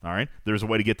that. All right, there's a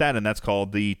way to get that, and that's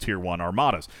called the Tier 1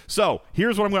 Armadas. So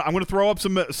here's what I'm going to throw up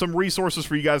some resources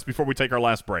for you guys before we take our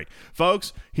last break.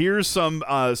 Folks, here's some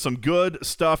good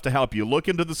stuff to help you. Look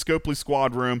into the Scopely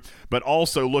Squad room, but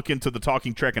also look into the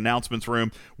Talking Trek announcements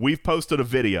room. We've posted a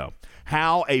video,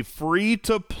 how a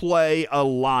free-to-play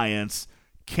alliance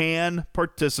can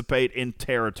participate in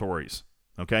territories,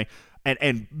 okay?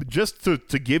 And just to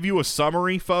give you a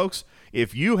summary, folks,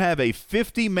 if you have a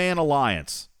 50-man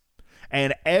alliance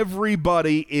and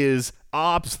everybody is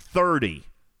Ops 30,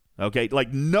 okay?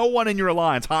 Like no one in your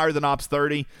alliance higher than Ops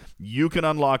 30, you can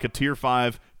unlock a Tier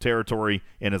 5 territory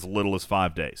in as little as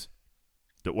 5 days.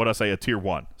 What did I say? A Tier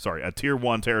 1. Sorry, a Tier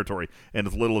 1 territory in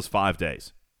as little as 5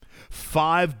 days.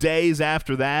 5 days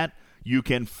after that, you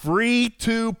can free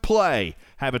to play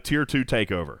have a Tier 2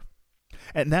 takeover.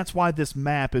 And that's why this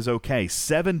map is okay.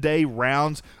 7-day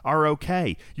rounds are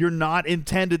okay. You're not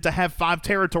intended to have 5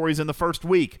 territories in the first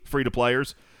week,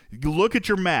 free-to-players. Look at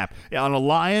your map. An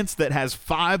alliance that has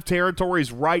 5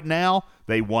 territories right now,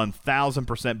 they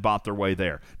 1,000% bought their way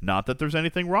there. Not that there's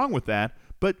anything wrong with that,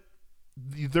 but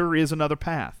there is another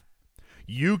path.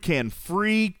 You can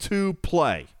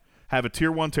free-to-play have a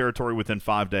Tier 1 territory within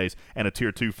 5 days and a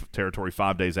Tier 2 territory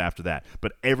 5 days after that.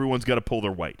 But everyone's got to pull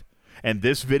their weight. And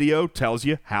this video tells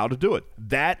you how to do it.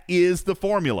 That is the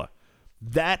formula.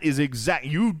 That is exact.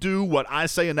 You do what I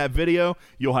say in that video,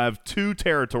 you'll have 2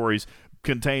 territories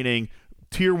containing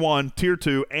Tier 1, Tier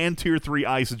 2, and Tier 3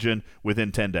 Isogen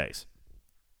within 10 days.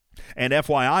 And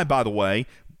FYI, by the way,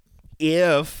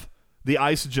 if the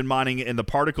Isogen mining and the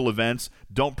particle events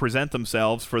don't present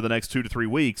themselves for the next 2 to 3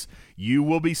 weeks, you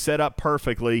will be set up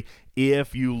perfectly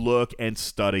if you look and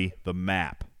study the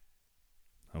map.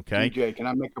 Okay? TJ, can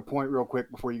I make a point real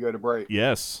quick before you go to break?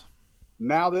 Yes.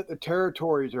 Now that the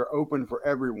territories are open for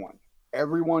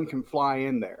everyone can fly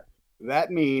in there.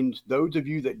 That means those of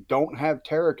you that don't have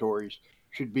territories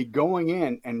should be going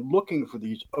in and looking for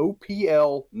these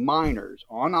OPL miners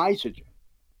on Isogen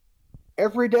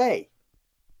every day.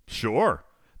 Sure.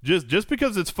 Just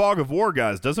because it's Fog of War,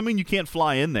 guys, doesn't mean you can't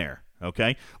fly in there,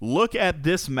 okay? Look at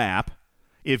this map.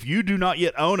 If you do not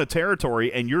yet own a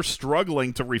territory and you're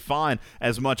struggling to refine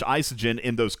as much Isogen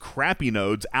in those crappy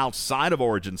nodes outside of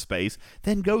Origin space,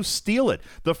 then go steal it.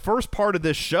 The first part of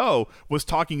this show was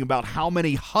talking about how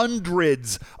many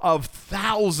hundreds of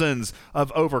thousands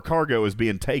of overcargo is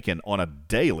being taken on a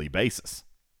daily basis.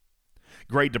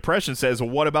 Great Depression says,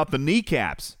 well, what about the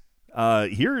kneecaps?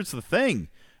 Here's the thing.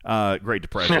 Great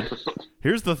Depression.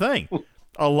 Here's the thing.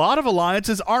 A lot of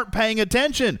alliances aren't paying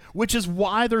attention, which is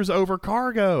why there's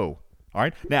overcargo. All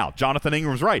right? Now, Jonathan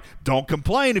Ingram's right. Don't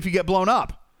complain if you get blown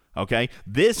up. Okay?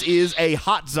 This is a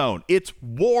hot zone. It's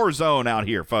war zone out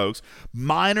here, folks.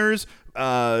 Miners,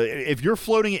 if you're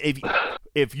floating,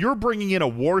 if you're bringing in a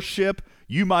warship,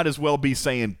 you might as well be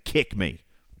saying, kick me.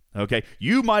 Okay?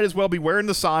 You might as well be wearing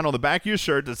the sign on the back of your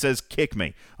shirt that says, kick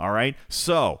me. All right?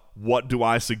 So, what do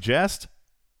I suggest?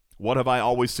 What have I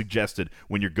always suggested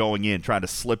when you're going in, trying to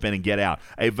slip in and get out?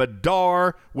 A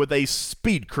Vidar with a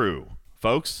speed crew,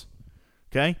 folks.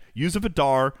 Okay? Use a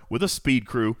Vidar with a speed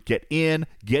crew. Get in,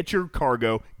 get your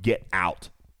cargo, get out.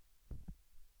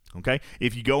 Okay?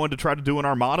 If you go in to try to do an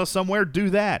Armada somewhere, do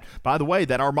that. By the way,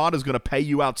 that Armada is going to pay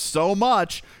you out so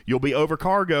much, you'll be over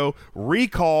cargo.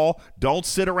 Recall. Don't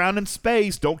sit around in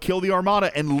space. Don't kill the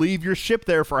Armada and leave your ship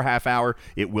there for a half hour.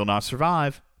 It will not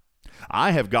survive.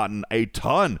 I have gotten a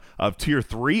ton of Tier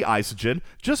 3 Isogen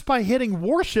just by hitting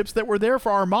warships that were there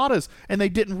for Armadas and they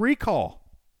didn't recall.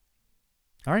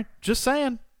 All right? Just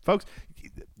saying, folks.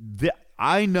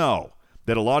 I know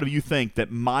that a lot of you think that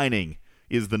mining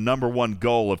is the number one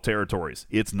goal of territories.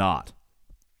 It's not.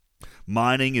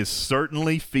 Mining is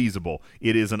certainly feasible.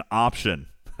 It is an option,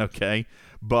 okay?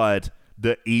 But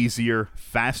the easier,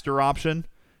 faster option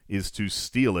is to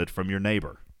steal it from your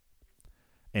neighbor.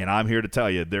 And I'm here to tell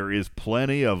you, there is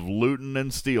plenty of looting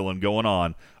and stealing going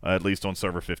on, at least on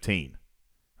Server 15.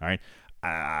 All right?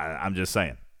 I'm just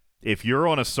saying. If you're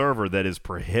on a server that is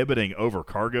prohibiting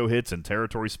overcargo hits in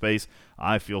territory space,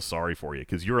 I feel sorry for you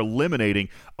because you're eliminating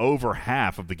over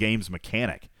half of the game's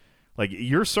mechanic. Like,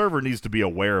 your server needs to be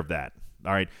aware of that.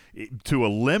 All right? To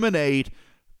eliminate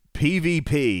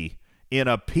PvP in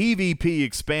a PvP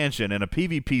expansion, in a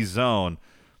PvP zone,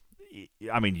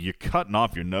 I mean, you're cutting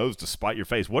off your nose to spite your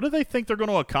face. What do they think they're going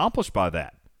to accomplish by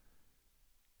that?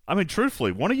 I mean,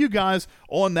 truthfully, one of you guys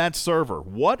on that server,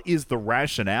 what is the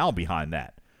rationale behind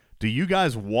that? Do you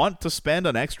guys want to spend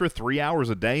an extra 3 hours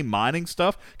a day mining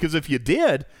stuff? Because if you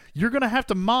did, you're going to have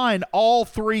to mine all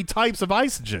 3 types of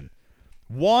Isogen.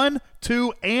 1,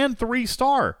 2, and 3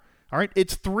 star. All right?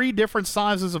 It's 3 different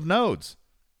sizes of nodes.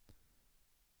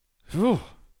 Whew.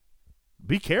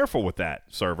 Be careful with that,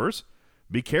 servers.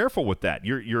 Be careful with that.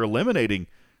 You're eliminating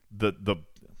the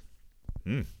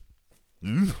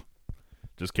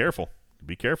Just careful.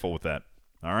 Be careful with that.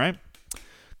 All right?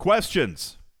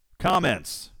 Questions,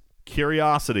 comments,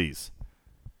 curiosities.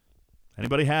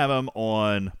 Anybody have them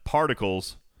on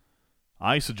particles,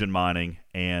 Isogen mining,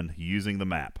 and using the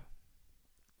map?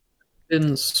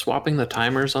 Been swapping the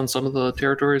timers on some of the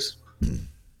territories?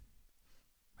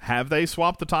 Have they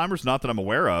swapped the timers? Not that I'm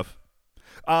aware of.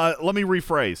 Let me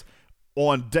rephrase.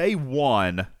 On day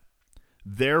 1,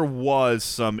 there was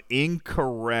some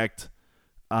incorrect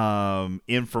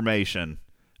information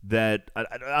that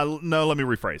no, let me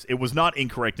rephrase. It was not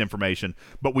incorrect information,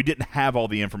 but we didn't have all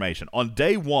the information. On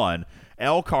day 1,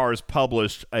 LCARS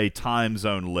published a time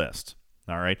zone list.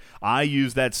 All right. I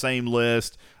used that same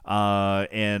list,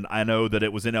 and I know that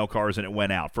it was in LCARS and it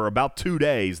went out. For about 2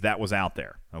 days, that was out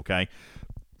there, okay?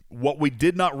 What we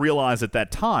did not realize at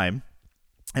that time,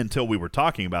 until we were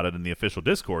talking about it in the official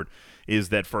Discord, is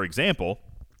that, for example,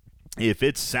 if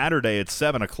it's Saturday at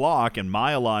 7 o'clock and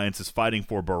my alliance is fighting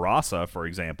for Barassa, for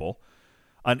example,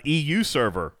 an EU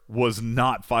server was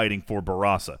not fighting for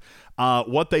Barassa.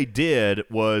 What they did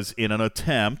was, in an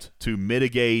attempt to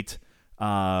mitigate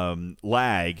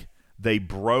lag, they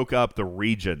broke up the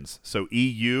regions. So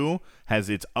EU has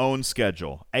its own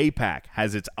schedule, APAC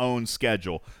has its own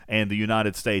schedule, and the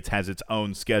United States has its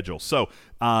own schedule. So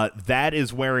that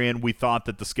is wherein we thought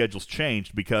that the schedules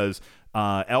changed, because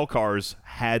LCARS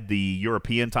had the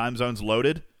European time zones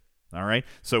loaded. All right.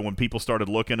 So when people started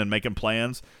looking and making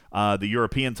plans, the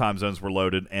European time zones were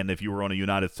loaded, and if you were on a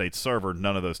United States server,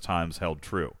 none of those times held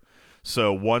true.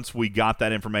 So once we got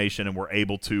that information and were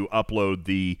able to upload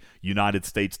the United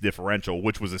States differential,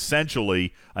 which was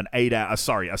essentially a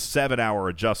 7-hour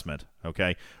adjustment,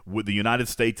 okay? The United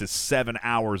States is 7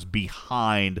 hours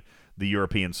behind the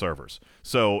European servers.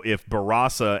 So if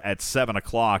Barassa at 7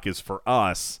 o'clock is for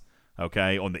us,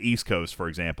 okay, on the East Coast, for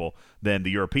example, then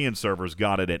the European servers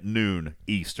got it at noon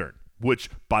Eastern, which,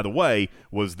 by the way,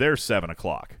 was their 7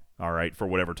 o'clock. All right, for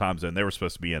whatever time zone they were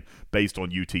supposed to be in, based on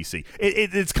UTC.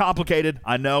 It's complicated,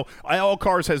 I know.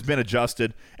 LCARS has been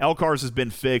adjusted. LCARS has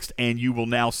been fixed, and you will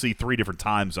now see 3 different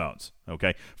time zones,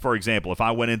 okay? For example, if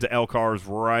I went into LCARS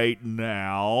right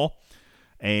now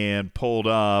and pulled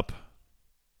up,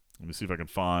 let me see if I can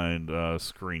find a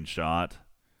screenshot.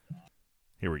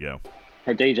 Here we go.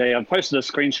 Hey, DJ, I posted a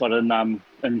screenshot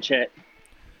in chat.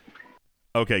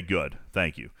 Okay, good.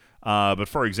 Thank you. But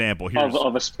for example, here's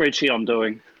of a spreadsheet I'm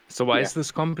doing. So why is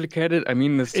this complicated? I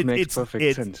mean, this makes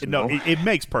perfect sense. No, it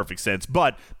makes perfect sense,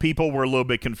 but people were a little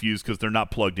bit confused because they're not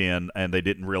plugged in and they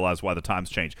didn't realize why the times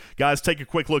changed. Guys, take a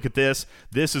quick look at this.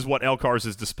 This is what LCARS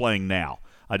is displaying now.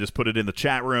 I just put it in the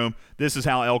chat room. This is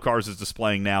how LCARS is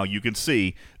displaying now. You can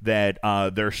see that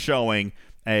they're showing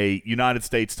a United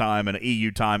States time, an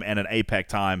EU time, and an APAC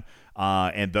time,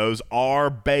 and those are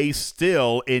based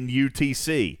still in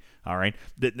UTC. All right,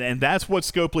 and that's what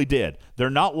Scopely did. They're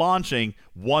not launching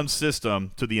one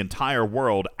system to the entire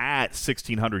world at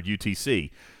 1600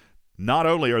 UTC. Not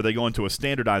only are they going to a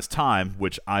standardized time,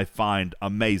 which I find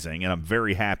amazing, and I'm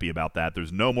very happy about that.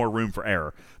 There's no more room for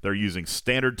error. They're using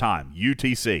standard time,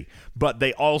 UTC, but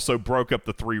they also broke up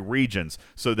the 3 regions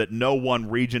so that no one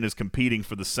region is competing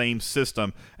for the same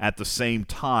system at the same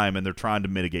time, and they're trying to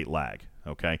mitigate lag.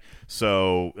 Okay,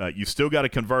 so you still got to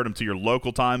convert them to your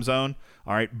local time zone,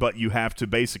 all right, but you have to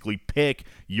basically pick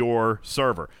your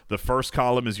server. The first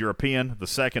column is European, the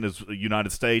second is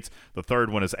United States, the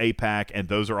third one is APAC, and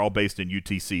those are all based in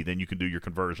UTC. Then you can do your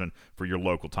conversion for your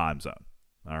local time zone,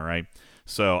 all right?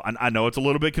 So I know it's a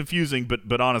little bit confusing,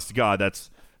 but honest to God,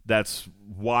 that's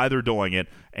why they're doing it.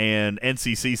 And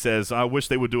NCC says, I wish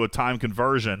they would do a time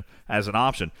conversion as an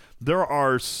option. There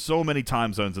are so many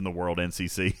time zones in the world,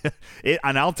 NCC.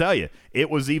 And I'll tell you, it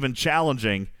was even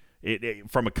challenging.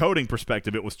 From a coding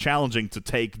perspective, it was challenging to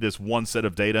take this one set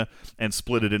of data and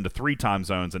split it into 3 time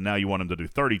zones, and now you want them to do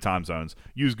 30 time zones.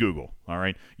 Use Google, all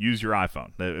right? Use your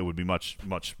iPhone. It would be much,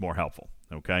 much more helpful,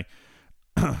 okay?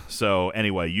 So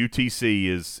anyway, UTC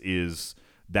is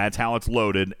that's how it's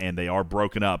loaded, and they are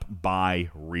broken up by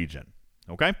region.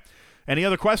 Okay? Any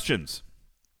other questions?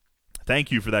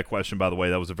 Thank you for that question, by the way.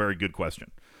 That was a very good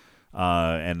question.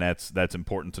 And that's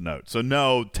important to note. So,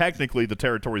 no, technically the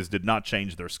territories did not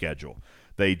change their schedule.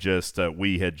 They just,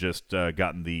 we had just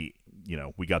gotten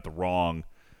we got the wrong,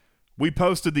 we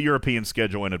posted the European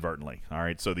schedule inadvertently. All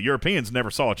right? So the Europeans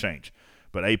never saw a change,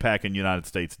 but APAC and United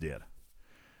States did.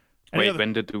 Wait,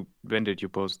 when did you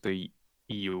post the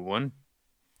EU one?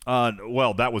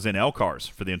 Well, that was in LCARS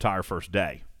for the entire first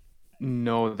day.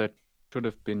 No, that should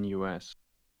have been US.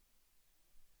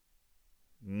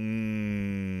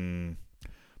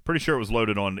 Pretty sure it was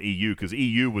loaded on EU because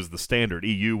EU was the standard.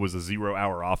 EU was a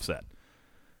 0-hour offset.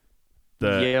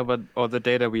 Yeah, but all the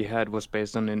data we had was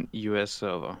based on an US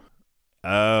server.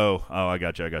 Oh, I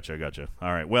got you.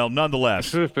 All right. Well, nonetheless, it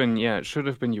should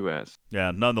have been US.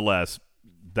 Yeah, nonetheless,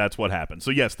 that's what happened.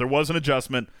 So yes, there was an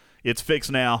adjustment. It's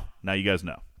fixed now. Now you guys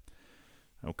know.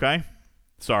 Okay?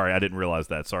 Sorry, I didn't realize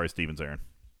that. Sorry, Stevens Aaron.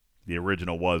 The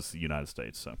original was the United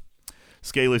States. So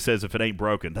Scaly says if it ain't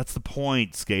broken. That's the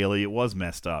point, Scaly. It was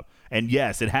messed up. And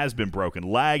yes, it has been broken.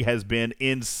 Lag has been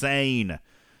insane.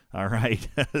 All right.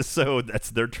 So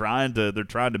they're trying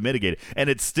to mitigate it. And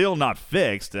it's still not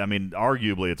fixed. I mean,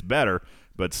 arguably it's better,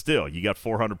 but still, you got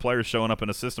 400 players showing up in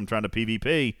a system trying to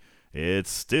PvP.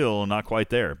 It's still not quite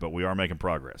there, but we are making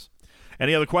progress.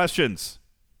 Any other questions?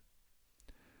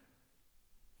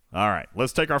 All right,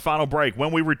 let's take our final break.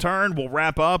 When we return, we'll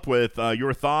wrap up with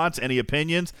your thoughts, any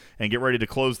opinions, and get ready to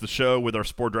close the show with our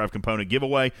Sport Drive component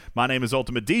giveaway. My name is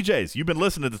Ultimate DJs. You've been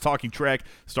listening to Talking Trek,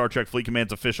 Star Trek Fleet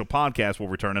Command's official podcast. We'll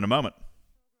return in a moment.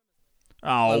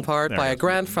 In part by a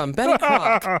grant from Betty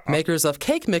Crock, makers of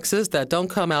cake mixes that don't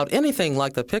come out anything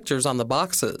like the pictures on the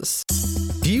boxes.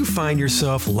 Do you find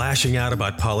yourself lashing out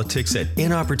about politics at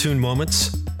inopportune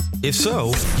moments? If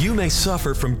so, you may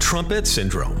suffer from Trumpet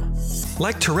syndrome.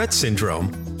 Like Tourette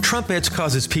syndrome, Trumpets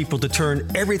causes people to turn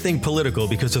everything political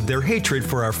because of their hatred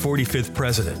for our 45th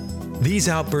president. These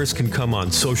outbursts can come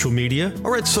on social media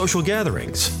or at social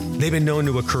gatherings. They've been known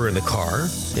to occur in the car,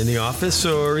 in the office,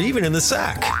 or even in the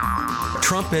sack.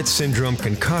 Trumpet syndrome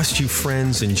can cost you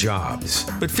friends and jobs.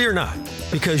 But fear not,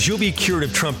 because you'll be cured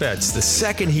of Trumpets the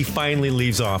second he finally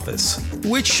leaves office,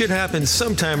 which should happen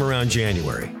sometime around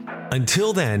January.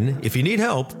 Until then, if you need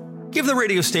help, give the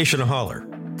radio station a holler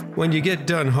when you get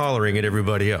done hollering at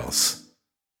everybody else.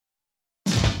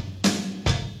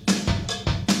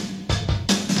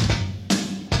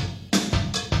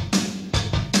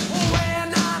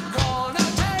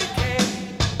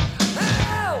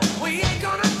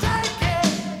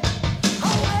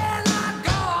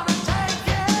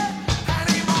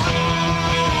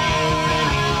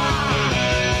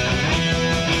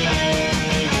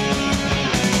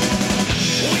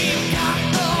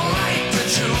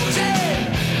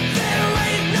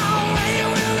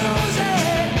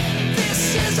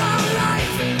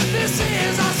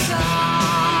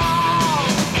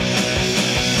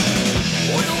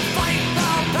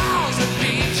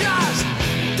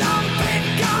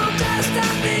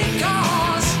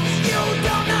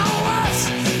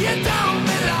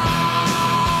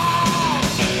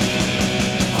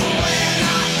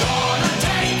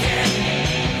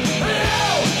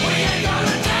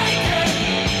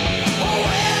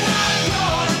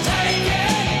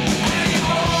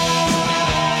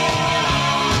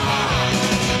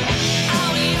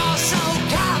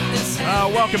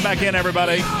 Welcome back in,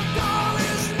 everybody.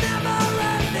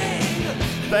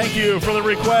 Thank you for the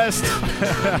request.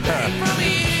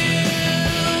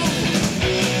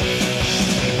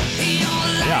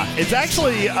 Yeah, it's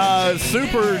actually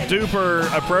super duper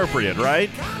appropriate, right?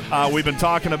 We've been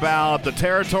talking about the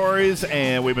territories,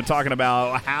 and we've been talking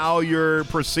about how you're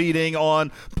proceeding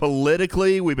on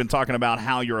politically. We've been talking about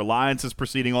how your alliance is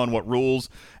proceeding on, what rules,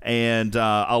 and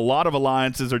a lot of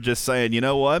alliances are just saying, you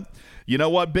know what? You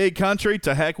know what, big country?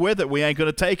 To heck with it. We ain't going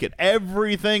to take it.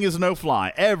 Everything is no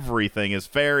fly. Everything is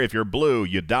fair. If you're blue,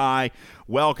 you die.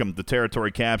 Welcome to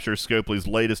Territory Capture, Scopely's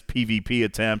latest PvP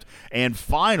attempt. And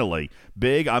finally,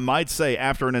 big, I might say,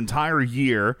 after an entire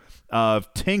year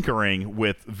of tinkering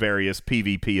with various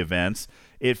PvP events,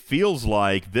 it feels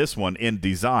like this one in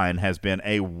design has been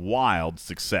a wild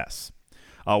success.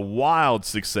 A wild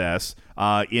success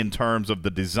in terms of the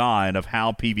design of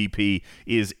how PvP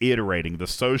is iterating, the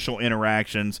social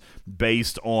interactions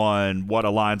based on what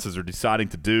alliances are deciding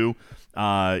to do.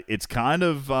 It's kind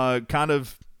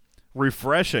of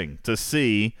refreshing to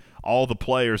see all the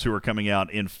players who are coming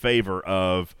out in favor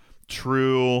of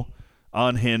true,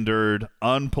 unhindered,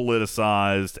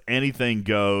 unpoliticized, anything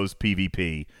goes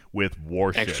PvP with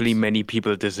warships. Actually, many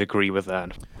people disagree with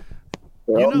that.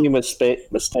 The only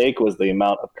mistake was the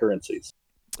amount of currencies.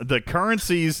 The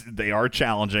currencies, they are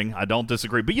challenging. I don't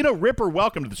disagree. But, Ripper,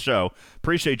 welcome to the show.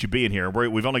 Appreciate you being here.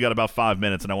 We've only got about 5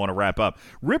 minutes, and I want to wrap up.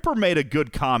 Ripper made a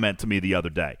good comment to me the other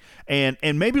day, and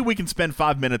maybe we can spend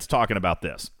 5 minutes talking about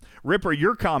this. Ripper,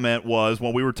 your comment was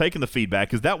when we were taking the feedback,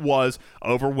 because that was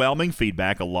overwhelming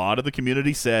feedback. A lot of the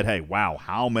community said, hey, wow,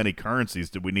 how many currencies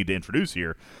did we need to introduce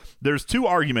here? There's two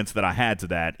arguments that I had to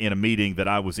that in a meeting that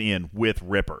I was in with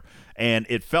Ripper, and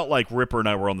it felt like Ripper and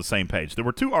I were on the same page. There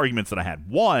were two arguments that I had.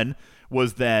 One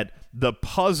was that the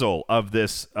puzzle of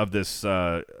this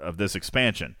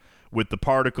expansion with the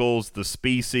particles, the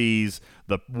species,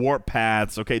 the warp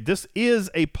paths, okay, this is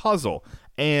a puzzle,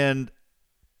 and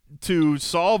to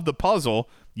solve the puzzle,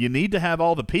 you need to have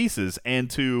all the pieces,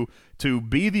 and to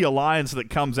be the alliance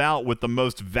that comes out with the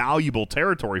most valuable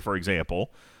territory, for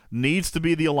example, needs to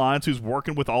be the alliance who's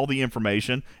working with all the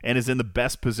information and is in the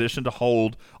best position to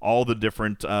hold all the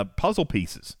different puzzle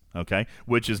pieces, okay?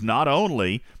 Which is not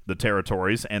only the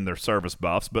territories and their service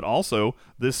buffs, but also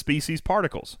the species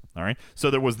particles, all right? So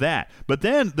there was that. But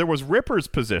then there was Ripper's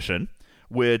position,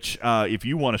 which if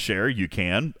you want to share, you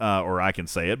can, or I can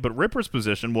say it. But Ripper's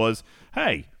position was,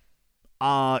 hey,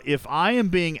 if I am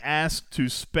being asked to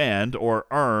spend or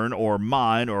earn or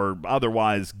mine or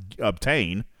otherwise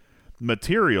obtain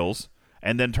materials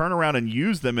and then turn around and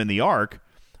use them in the Ark,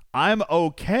 I'm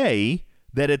okay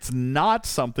that it's not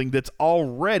something that's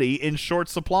already in short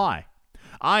supply.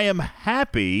 I am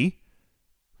happy,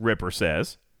 Ripper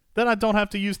says, that I don't have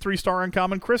to use 3-star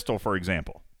uncommon crystal, for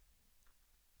example.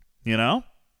 You know?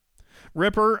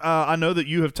 Ripper, I know that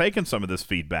you have taken some of this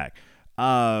feedback.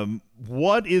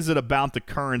 What is it about the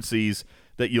currencies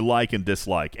that you like and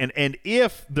dislike? And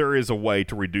if there is a way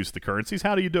to reduce the currencies,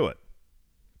 how do you do it?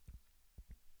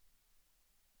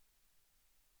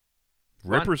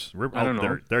 Ripper's, I don't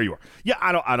know. There you are. Yeah,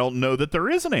 I don't know that there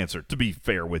is an answer, to be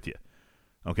fair with you.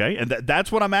 Okay, and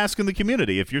that's what I'm asking the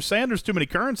community. If you're saying there's too many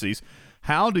currencies,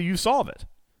 how do you solve it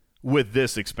with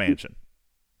this expansion?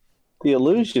 The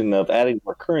illusion of adding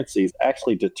more currencies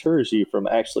actually deters you from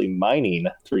actually mining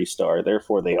 3-star.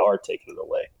 Therefore, they are taken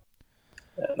away.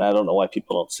 And I don't know why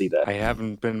people don't see that. I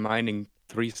haven't been mining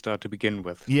 3-star to begin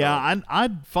with. Yeah,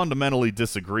 I'd fundamentally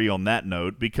disagree on that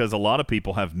note because a lot of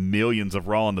people have millions of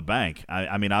raw in the bank.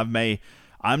 I mean,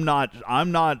 I'm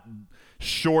not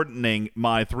shortening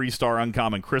my 3-star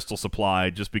uncommon crystal supply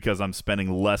just because I'm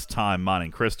spending less time mining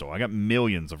crystal. I got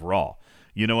millions of raw.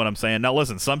 You know what I'm saying? Now,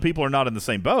 listen, some people are not in the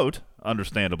same boat,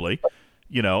 understandably.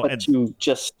 You know, but you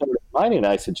just start mining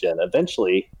isogen.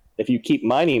 Eventually, if you keep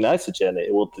mining isogen,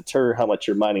 it will deter how much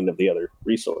you're mining of the other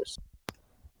resource.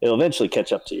 It'll eventually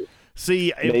catch up to you.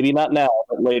 See, maybe not now,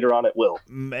 but later on it will.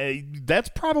 That's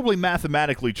probably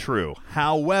mathematically true.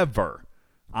 However,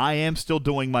 I am still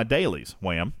doing my dailies,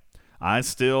 Wham. I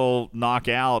still knock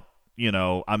out,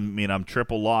 I'm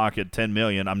triple lock at 10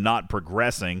 million. I'm not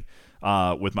progressing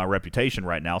with my reputation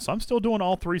right now, so I'm still doing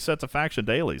all 3 sets of faction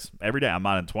dailies every day. I'm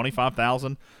mining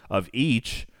 25,000 of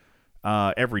each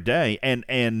every day, and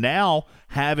now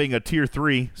having a tier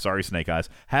 3, sorry Snake Eyes,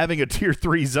 having a tier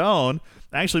 3 zone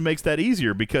actually makes that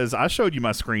easier because I showed you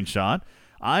my screenshot.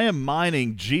 I am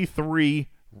mining G3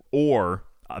 ore,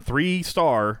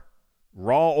 3-star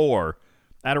raw ore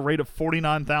at a rate of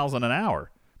 49,000 an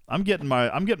hour. I'm getting my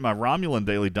Romulan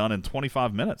daily done in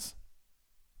 25 minutes.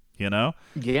 You know?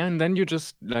 Yeah, and then you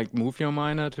just move your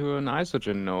miner to an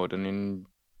isogen node, and then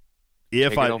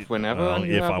if take it off whenever.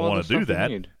 If I want to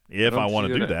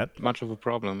do that, much of a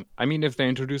problem. I mean, if they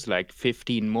introduce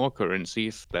 15 more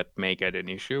currencies, that may get an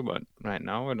issue, but right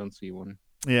now I don't see one.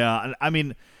 Yeah, I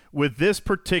mean, with this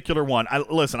particular one,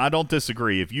 listen, I don't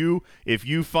disagree. If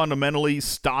you fundamentally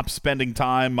stop spending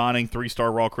time mining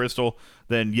 3-star raw crystal,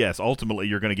 then yes, ultimately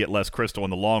you're going to get less crystal in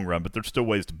the long run, but there's still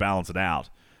ways to balance it out.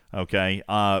 Okay.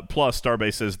 Plus,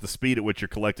 Starbase says the speed at which you're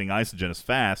collecting isogen is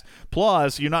fast.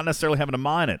 Plus, you're not necessarily having to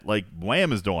mine it like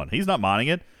Wham is doing. He's not mining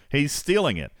it. He's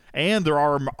stealing it. And there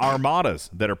are armadas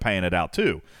that are paying it out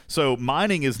too. So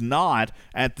mining is not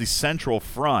at the central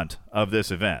front of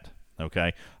this event.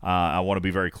 Okay. I want to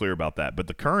be very clear about that. But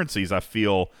the currencies, I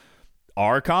feel,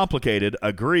 are complicated,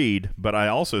 agreed, but I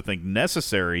also think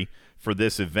necessary for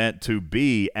this event to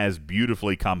be as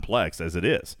beautifully complex as it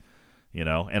is.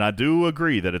 And I do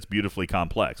agree that it's beautifully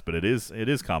complex, but it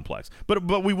is complex.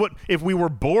 But we would, if we were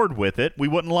bored with it, we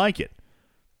wouldn't like it.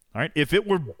 All right, if it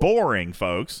were boring,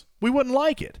 folks, we wouldn't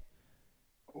like it.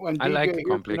 Well, I like the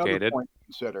complicated. Point to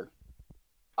consider.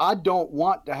 I don't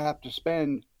want to have to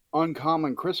spend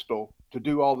uncommon crystal to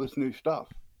do all this new stuff.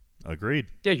 Agreed.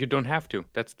 Yeah, you don't have to.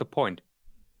 That's the point.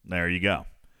 There you go.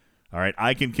 All right,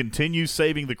 I can continue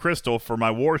saving the crystal for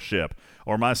my warship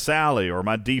or my Sally or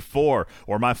my D4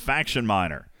 or my faction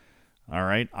miner. All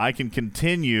right, I can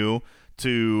continue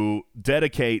to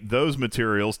dedicate those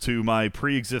materials to my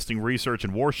pre-existing research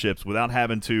and warships without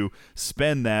having to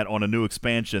spend that on a new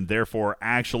expansion, therefore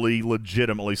actually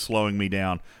legitimately slowing me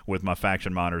down with my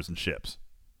faction miners and ships.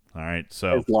 All right,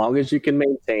 so as long as you can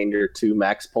maintain your 2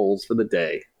 max polls for the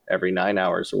day every 9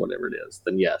 hours or whatever it is,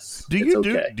 then yes. Do you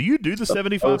do the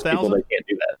 75,000? They can't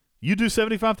do that. You do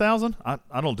 75,000?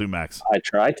 I don't do max. I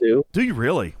try to. Do you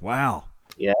really? Wow.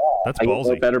 Yeah, that's I ballsy.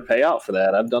 get a better payout for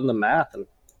that. I've done the math and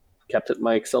kept it in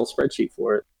my Excel spreadsheet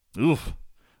for it. Oof.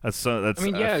 That's. I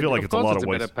feel like it's a lot of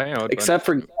waste. Except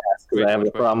for gas, because I have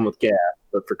a problem with gas.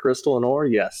 But for crystal and ore,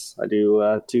 yes, I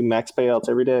do 2 max payouts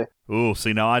every day. Ooh,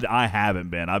 see, now I haven't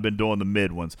been. I've been doing the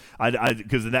mid ones.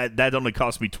 Because that only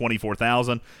cost me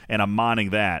 24,000, and I'm mining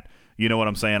that. You know what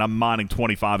I'm saying? I'm mining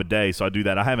 25 a day, so I do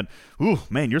that. I haven't. Ooh,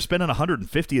 man, you're spending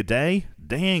 150 a day?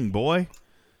 Dang, boy.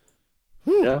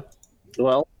 Whew. Yeah.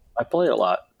 Well, I play a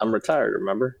lot. I'm retired.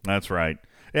 Remember? That's right.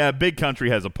 Yeah, Big Country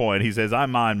has a point. He says, I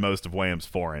mine most of Wham's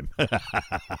for him.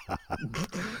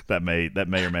 That may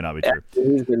or may not be true.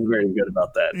 He's been very good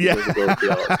about that.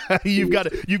 Yeah. You've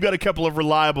got a couple of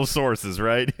reliable sources,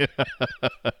 right?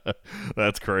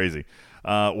 That's crazy.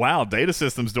 Wow, Data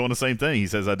System's doing the same thing. He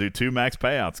says, I do 2 max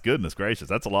payouts. Goodness gracious,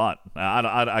 that's a lot.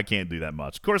 I can't do that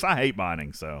much. Of course, I hate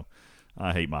mining, so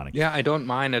I hate mining. Yeah, I don't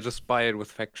mind. I just buy it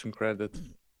with faction credits.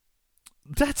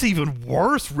 That's even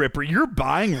worse, Ripper. You're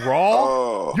buying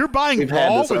raw. You're buying We've raw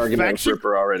had this with argument faction. with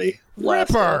Ripper already.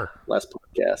 Last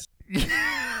podcast.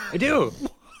 I do.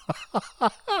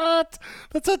 What?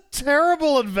 That's a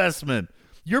terrible investment.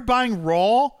 You're buying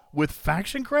raw with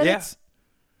faction credits?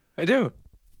 Yeah, I do.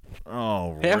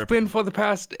 Oh, I have been for the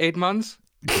past 8 months.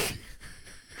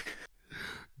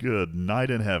 Good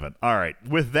night in heaven. All right,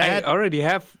 with that, I already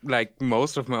have like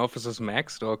most of my officers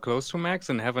maxed or close to max,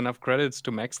 and have enough credits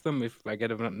to max them if I get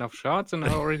enough shots. And I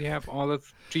already have all the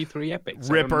G3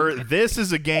 epics. Ripper, this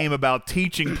is a game about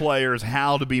teaching players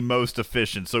how to be most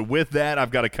efficient. So with that, I've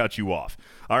got to cut you off.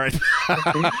 All right.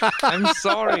 I'm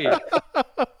sorry.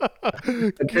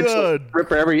 Good.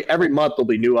 Ripper, every month there'll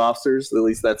be new officers. At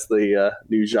least that's the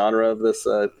new genre of this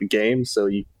game. So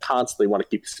you constantly want to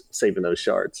keep saving those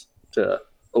shards to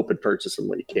open purchase them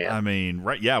when you can. I mean,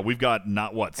 right? Yeah, we've got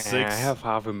six. I have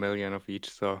 500,000 of each,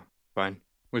 so fine.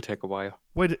 Will take a while.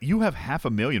 Wait, you have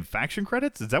 500,000 faction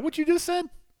credits? Is that what you just said?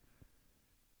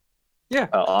 Yeah.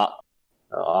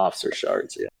 Officer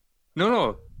shards. Yeah.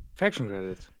 No, faction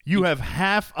credits. You have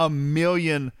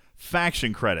 500,000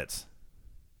 faction credits.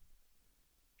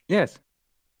 Yes.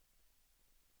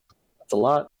 That's a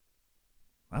lot.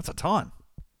 That's a ton.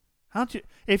 How'd you?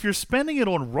 If you're spending it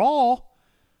on raw,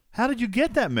 how did you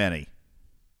get that many?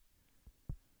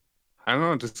 I don't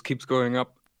know. It just keeps going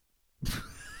up.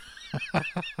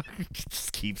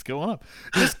 Just keeps going up.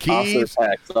 Just keeps.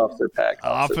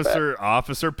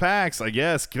 Officer packs, I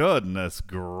guess. Goodness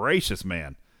gracious,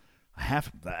 man.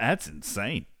 That's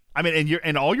insane. I mean,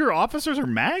 and all your officers are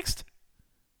maxed?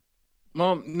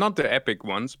 Well, not the epic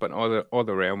ones, but all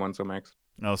the rare ones are maxed.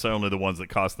 No, so only the ones that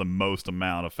cost the most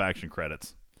amount of faction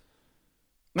credits.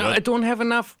 No, I don't have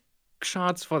enough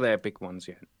shots for the epic ones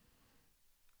yet.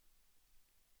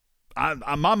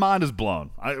 My mind is blown.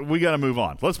 We got to move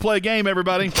on. Let's play a game,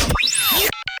 everybody.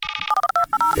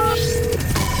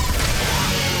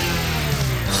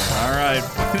 All right.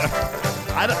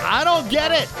 I don't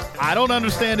get it. I don't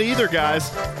understand either,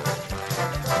 guys.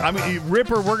 I mean,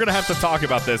 Ripper, we're going to have to talk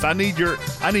about this. I need your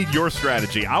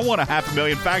strategy. I want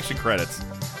 500,000 faction credits.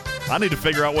 I need to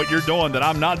figure out what you're doing that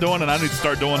I'm not doing, and I need to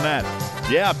start doing that.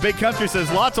 Yeah, Big Country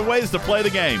says lots of ways to play the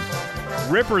game.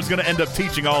 Ripper is going to end up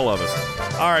teaching all of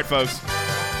us. All right, folks.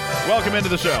 Welcome into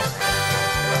the show.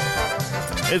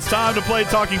 It's time to play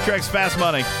Talking Trek's Fast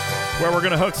Money, where we're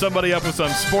going to hook somebody up with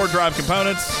some Spore Drive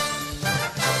components.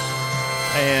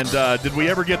 And did we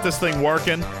ever get this thing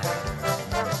working?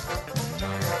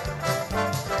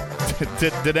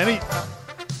 Did any?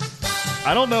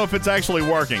 I don't know if it's actually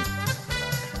working.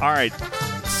 All right.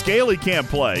 Scaly can't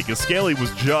play because Scaly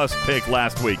was just picked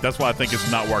last week. That's why I think it's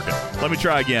not working. Let me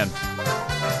try again.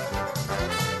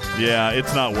 Yeah,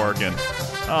 it's not working.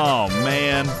 Oh,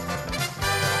 man. All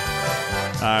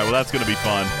right, well, that's going to be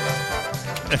fun.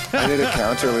 I did a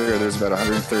count earlier. There's about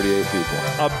 138 people.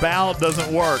 About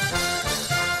doesn't work.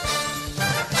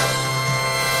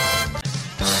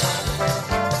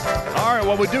 All right,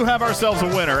 well, we do have ourselves a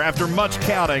winner. After much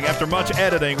counting, after much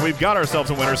editing, we've got ourselves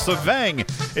a winner. Savang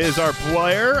is our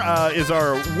player, is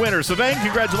our winner. Savang,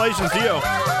 congratulations to you.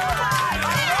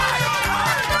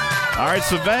 All right,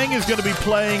 Savang is going to be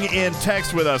playing in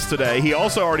text with us today. He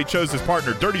also already chose his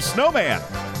partner. Dirty Snowman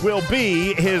will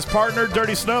be his partner.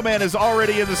 Dirty Snowman is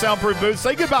already in the soundproof booth.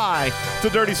 Say goodbye to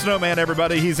Dirty Snowman,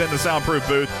 everybody. He's in the soundproof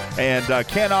booth and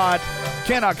cannot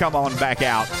come on back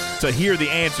out to hear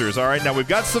the answers. All right, now we've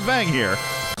got Savang here.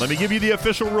 Let me give you the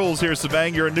official rules here,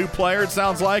 Savang. You're a new player, it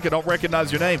sounds like. I don't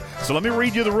recognize your name. So let me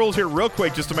read you the rules here real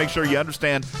quick just to make sure you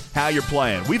understand how you're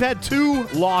playing. We've had 2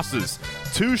 losses,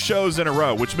 2 shows in a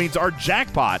row, which means our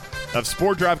jackpot of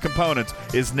Spore Drive components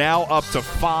is now up to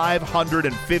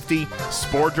 550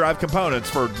 Spore Drive components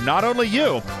for not only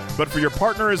you, but for your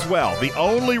partner as well. The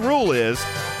only rule is,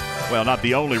 well, not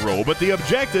the only rule, but the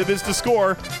objective is to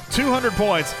score 200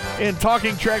 points in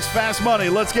Talking Trek's Fast Money.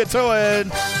 Let's get to it.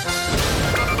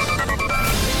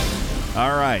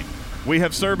 All right. We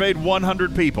have surveyed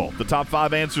 100 people. The top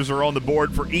 5 answers are on the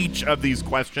board for each of these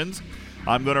questions.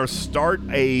 I'm going to start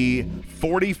a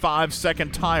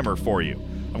 45-second timer for you.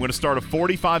 I'm going to start a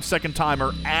 45-second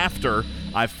timer after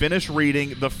I finish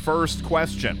reading the first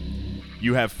question.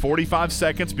 You have 45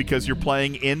 seconds because you're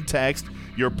playing in text.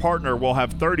 Your partner will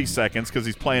have 30 seconds because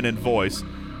he's playing in voice.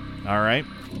 All right?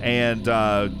 And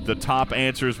the top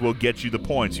answers will get you the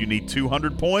points. You need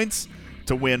 200 points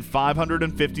to win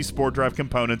 550 Spore Drive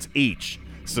components each.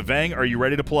 Savang, are you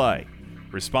ready to play?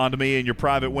 Respond to me in your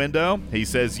private window. He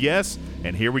says yes,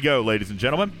 and here we go, ladies and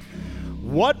gentlemen.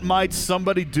 What might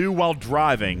somebody do while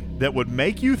driving that would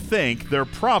make you think they're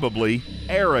probably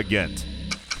arrogant?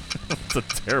 That's a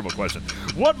terrible question.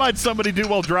 What might somebody do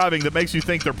while driving that makes you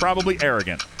think they're probably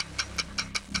arrogant?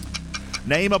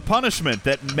 Name a punishment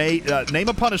that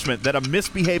a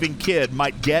misbehaving kid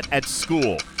might get at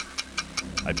school.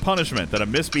 A punishment that a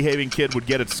misbehaving kid would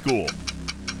get at school.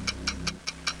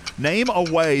 Name a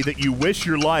way that you wish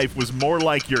your life was more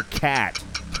like your cat.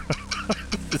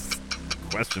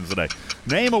 Questions today.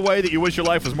 Name a way that you wish your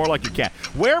life was more like your cat.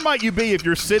 Where might you be if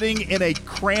you're sitting in a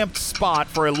cramped spot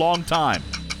for a long time?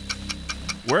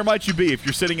 Where might you be if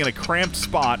you're sitting in a cramped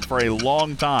spot for a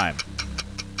long time?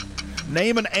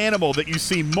 Name an animal that you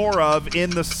see more of in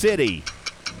the city.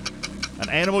 An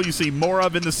animal you see more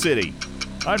of in the city.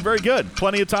 All right, very good.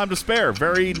 Plenty of time to spare.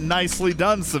 Very nicely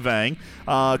done, Savang.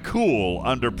 Cool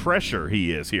under pressure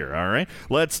he is here, all right?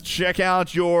 Let's check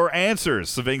out your answers.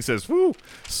 Savang says, whoo,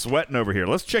 sweating over here.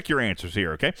 Let's check your answers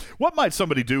here, okay? What might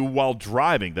somebody do while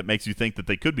driving that makes you think that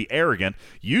they could be arrogant?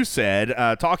 You said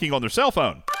talking on their cell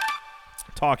phone.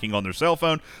 Talking on their cell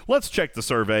phone. Let's check the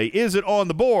survey. Is it on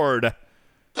the board?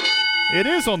 It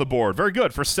is on the board. Very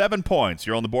good. For 7 points.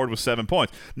 You're on the board with 7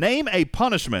 points. Name a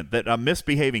punishment that a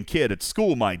misbehaving kid at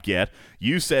school might get.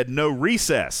 You said no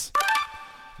recess.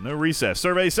 No recess.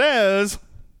 Survey says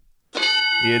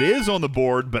it is on the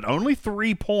board, but only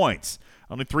 3 points.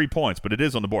 Only 3 points, but it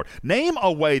is on the board. Name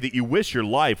a way that you wish your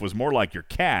life was more like your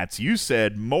cat's. You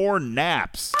said more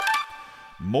naps.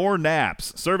 More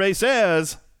naps. Survey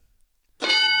says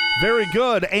very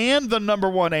good. And the number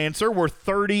one answer were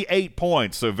 38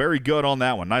 points. So very good on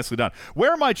that one. Nicely done.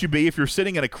 Where might you be if you're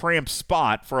sitting in a cramped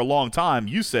spot for a long time?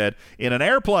 You said in an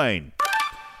airplane.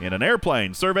 In an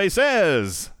airplane. Survey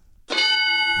says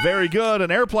very good. An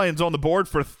airplane's on the board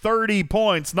for 30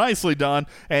 points. Nicely done.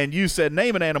 And you said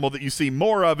name an animal that you see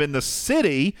more of in the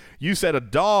city. You said a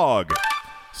dog.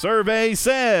 Survey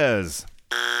says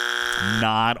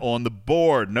not on the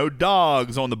board. No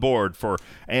dogs on the board for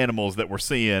animals that we're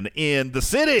seeing in the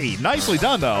city. Nicely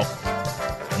done, though.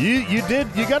 You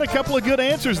got a couple of good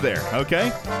answers there,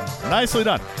 okay? Nicely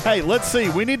done. Hey, let's see.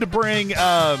 We need to bring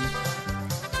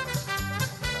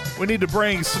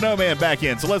Snowman back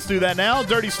in. So let's do that now.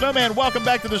 Dirty Snowman, welcome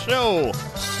back to the show.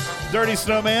 Dirty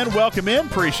Snowman, welcome in.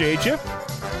 Appreciate you.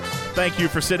 Thank you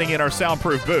for sitting in our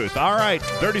soundproof booth. All right,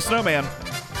 Dirty Snowman.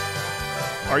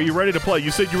 Are you ready to play?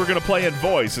 You said you were going to play in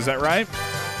voice. Is that right?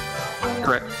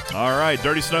 Correct. All right.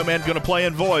 Dirty Snowman going to play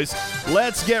in voice.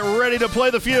 Let's get ready to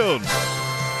play the feud.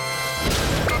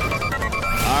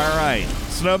 All right.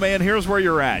 Snowman, here's where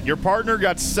you're at. Your partner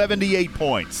got 78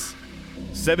 points.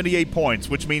 78 points,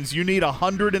 which means you need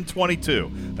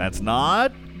 122. That's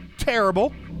not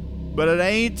terrible, but it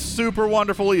ain't super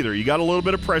wonderful either. You got a little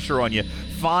bit of pressure on you.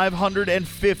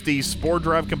 550 Spore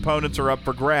Drive components are up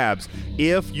for grabs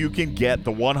if you can get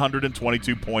the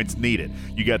 122 points needed.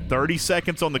 You got 30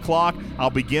 seconds on the clock. I'll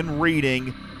begin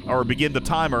the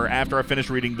timer after I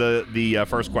finish reading the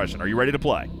first question. Are you ready to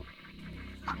play?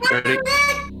 Ready.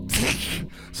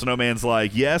 Snowman's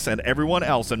like, yes, and everyone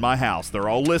else in my house. They're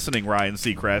all listening, Ryan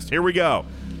Seacrest. Here we go.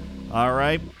 All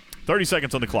right. 30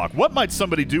 seconds on the clock. What might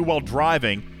somebody do while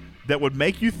driving that would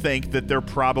make you think that they're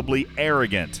probably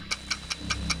arrogant?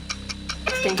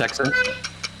 Texan.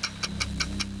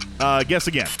 Guess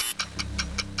again.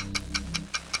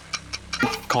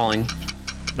 Calling.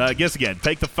 Guess again.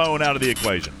 Take the phone out of the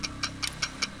equation.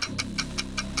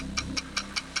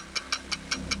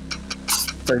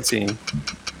 Sightseeing.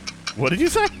 What did you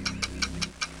say?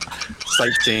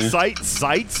 Sightseeing.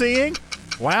 Sightseeing?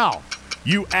 Wow.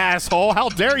 You asshole. How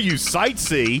dare you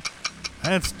sightsee?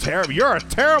 That's terrible. You're a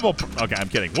terrible... Okay, I'm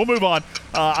kidding. We'll move on.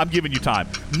 I'm giving you time.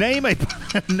 Name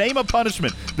a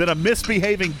punishment that a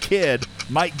misbehaving kid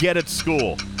might get at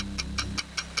school.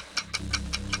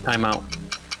 Timeout.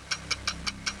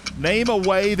 Name a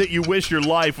way that you wish your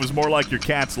life was more like your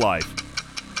cat's life.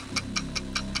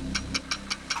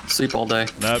 Sleep all day.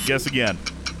 No, guess again.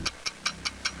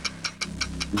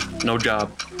 No job.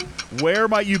 Where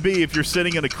might you be if you're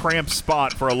sitting in a cramped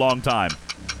spot for a long time?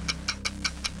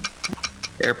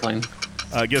 Airplane.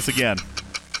 Guess again.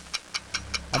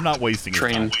 I'm not wasting your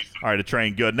time. All right, a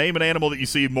train. Good. Name an animal that you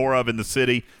see more of in the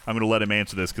city. I'm going to let him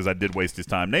answer this because I did waste his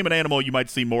time. Name an animal you might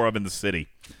see more of in the city.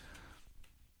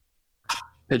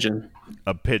 Pigeon.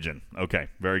 A pigeon. Okay,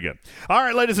 very good. All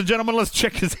right, ladies and gentlemen, let's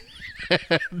check his...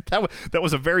 that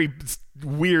was a very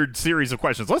weird series of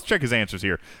questions. Let's check his answers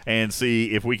here and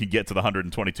see if we can get to the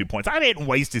 122 points. I didn't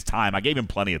waste his time. I gave him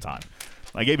plenty of time.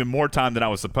 I gave him more time than I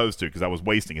was supposed to because I was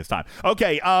wasting his time.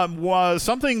 Okay, was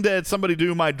something that somebody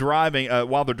do while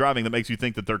they're driving that makes you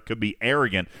think that they could be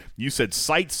arrogant. You said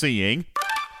sightseeing.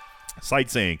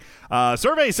 Sightseeing.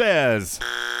 Survey says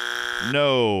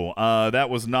No, that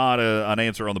was not an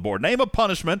answer on the board. Name a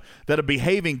punishment that a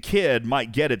behaving kid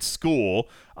might get at school.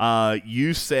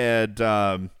 You said,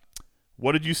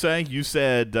 what did you say? You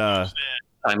said timeout.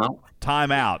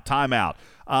 Timeout. Timeout.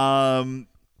 I'm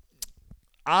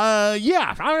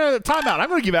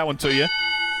going to give that one to you.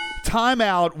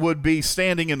 Timeout would be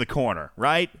standing in the corner,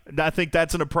 right? I think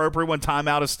that's an appropriate one.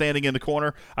 Timeout is standing in the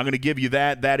corner. I'm going to give you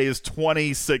that. That is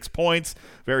 26 points.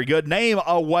 Very good. Name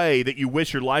a way that you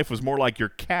wish your life was more like your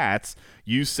cat's.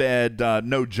 You said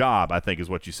no job, I think is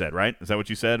what you said, right? Is that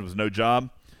what you said? It was no job?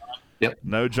 Yep.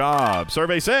 No job.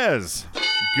 Survey says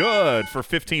good for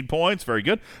 15 points. Very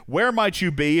good. Where might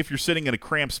you be if you're sitting in a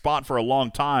cramped spot for a long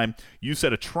time? You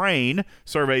said a train.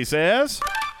 Survey says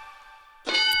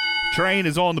train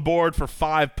is on the board for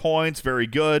 5 points. Very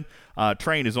good.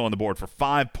 Train is on the board for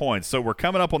 5 points. So we're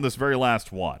coming up on this very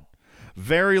last one.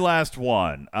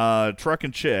 Truck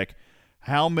and Chick,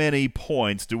 how many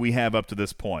points do we have up to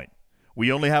this point?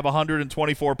 We only have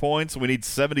 124 points. We need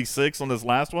 76 on this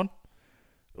last one.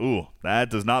 Ooh, that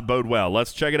does not bode well.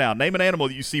 Let's check it out. Name an animal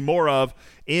that you see more of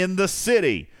in the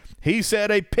city. He said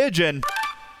a pigeon.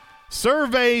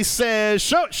 Survey says,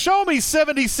 show me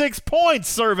 76 points,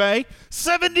 Survey.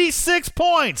 76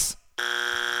 points.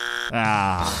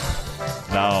 No,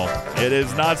 it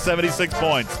is not 76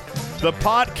 points. The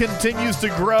pot continues to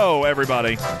grow,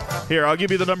 everybody. Here, I'll give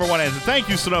you the number one answer. Thank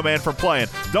you, Snowman, for playing.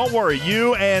 Don't worry,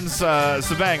 you and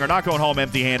Savang are not going home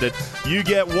empty-handed. You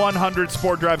get 100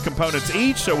 Sport Drive components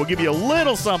each, so we'll give you a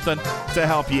little something to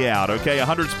help you out, okay?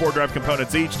 100 Sport Drive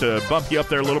components each to bump you up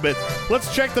there a little bit.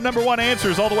 Let's check the number one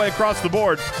answers all the way across the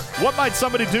board. What might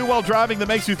somebody do while driving that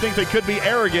makes you think they could be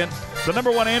arrogant? The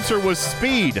number one answer was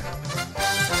speed.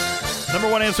 Number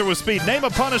one answer was speed. Name a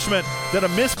punishment that a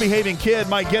misbehaving kid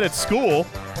might get at school.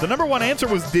 The number one answer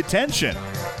was detention.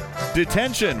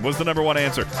 Detention was the number one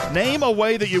answer. Name a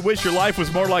way that you wish your life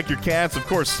was more like your cat's. Of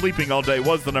course, sleeping all day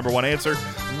was the number one answer.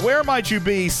 Where might you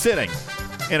be sitting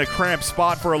in a cramped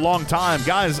spot for a long time?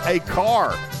 Guys, a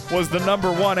car was the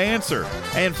number one answer.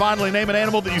 And finally, name an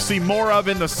animal that you see more of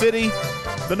in the city.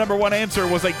 The number one answer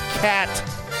was a cat.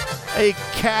 A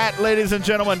cat, ladies and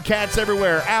gentlemen. Cats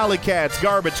everywhere. Alley cats,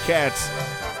 garbage cats.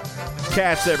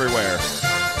 Cats everywhere.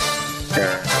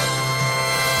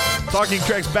 Talking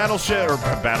Trek's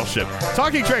Battleship.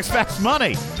 Talking Trek's Fast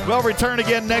Money will return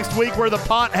again next week, where the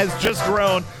pot has just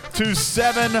grown to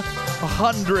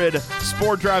 700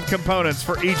 Sport Drive components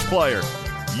for each player.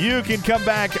 You can come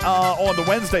back on the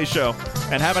Wednesday show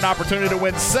and have an opportunity to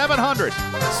win 700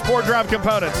 Sport Drive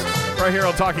components right here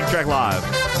on Talking Trek Live.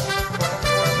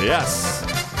 Yes.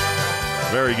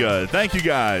 Very good. Thank you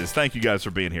guys. Thank you guys for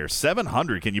being here.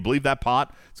 700. Can you believe that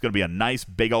pot? It's going to be a nice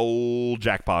big old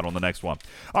jackpot on the next one.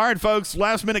 All right, folks.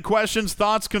 Last minute questions,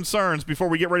 thoughts, concerns before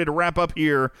we get ready to wrap up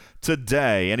here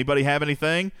today. Anybody have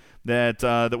anything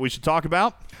that we should talk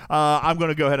about? I'm going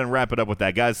to go ahead and wrap it up with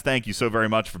that. Guys, thank you so very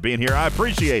much for being here. I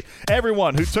appreciate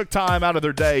everyone who took time out of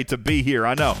their day to be here.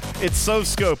 I know it's so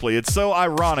Scopely. It's so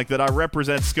ironic that I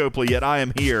represent Scopely, yet I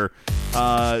am here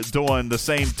doing the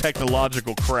same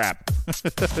technological crap.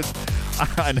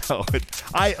 I know.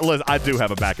 I do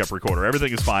have a backup recorder.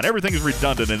 Everything is fine. Everything is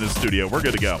redundant in this studio. We're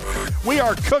good to go. We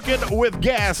are cooking with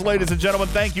gas, ladies and gentlemen.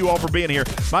 Thank you all for being here.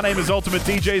 My name is Ultimate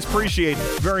DJs. Appreciate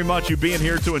very much you being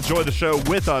here to enjoy the show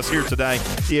with us here today.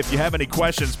 If you have any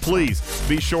questions, please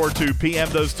be sure to PM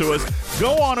those to us.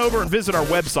 Go on over and visit our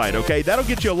website, okay? That'll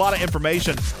get you a lot of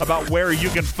information about where you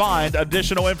can find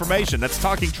additional information. That's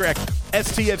Talking Trek,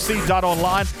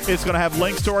 stfc.online. It's going to have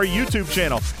links to our YouTube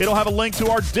channel. It'll have a link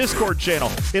to our Discord channel.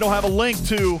 It'll have a link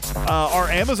to our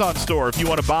Amazon store if you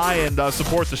want to buy and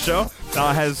support the show.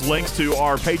 Has links to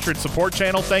our Patreon support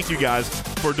channel. Thank you guys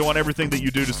for doing everything that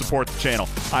you do to support the channel.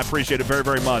 I appreciate it very,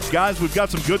 very much. Guys, we've got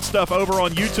some good stuff over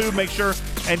on YouTube. Make sure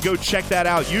and go check that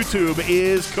out. YouTube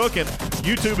is cooking.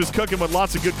 YouTube is cooking with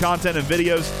lots of good content and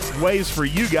videos, ways for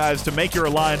you guys to make your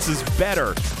alliances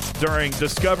better during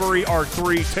Discovery Arc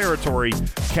 3 territory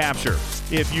capture.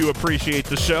 If you appreciate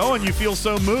the show and you feel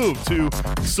so moved to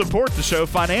support the show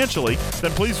financially, then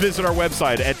please visit our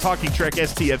website at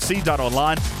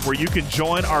TalkingTrekSTFC.online, where you can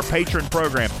join our patron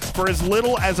program. For as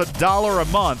little as $1 a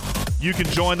month, you can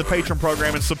join the patron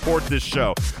program and support this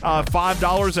show.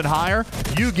 $5 and higher,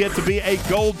 you get to be a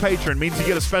gold patron. Means you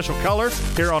get a special color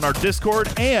here on our Discord,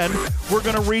 and we're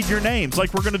going to read your names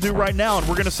like we're going to do right now, and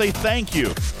we're going to say thank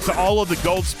you to all of the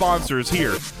gold sponsors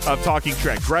here of Talking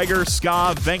Trek. Gregor,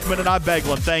 Ska, Venkman, and I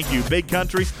Beglin, thank you. Big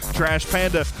Country, Trash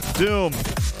Panda, Doom,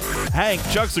 Hank,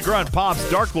 Chuck's the Grunt, Pops,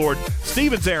 Dark Lord,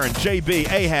 Stevens Aaron,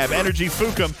 JB, Ahab, Energy,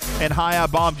 Fukum, and Hi, I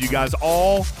Bombed. You guys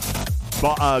all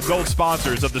gold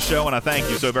sponsors of the show, and I thank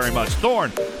you so very much.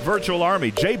 Thorn, Virtual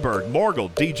Army, J-Berg,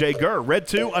 Morgul, DJ Gurr, Red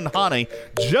 2, Unhani,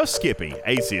 Just Skippy,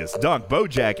 Acius, Dunk,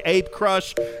 Bojack, Ape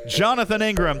Crush, Jonathan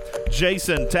Ingram,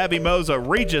 Jason, Tabby Moza,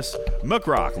 Regis,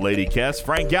 Mookrock, Lady Kess,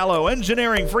 Frank Gallo,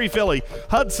 Engineering, Free Philly,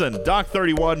 Hudson,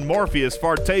 Doc31, Morpheus,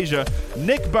 Fartasia,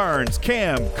 Nick Burns,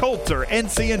 Cam, Coulter,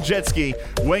 NC and Jetski,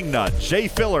 Wingnut, Jay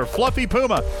Filler, Fluffy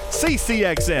Puma,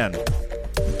 CCXN,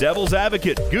 Devil's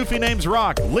Advocate, Goofy Names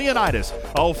Rock, Leonidas,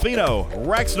 Alfino,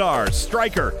 Rexnar,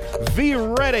 Striker, V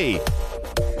Ready,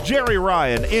 Jerry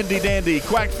Ryan, Indy Dandy,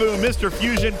 Quack Fu, Mr.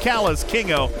 Fusion, Callus,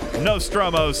 Kingo,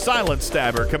 Nostromo, Silent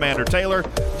Stabber, Commander Taylor,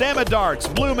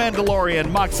 Damadarks, Blue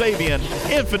Mandalorian, Moxavian,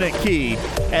 Infinite Key,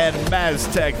 and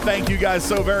Maztec. Thank you guys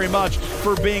so very much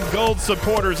for being gold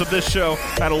supporters of this show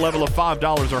at a level of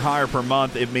 $5 or higher per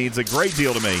month. It means a great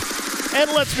deal to me. And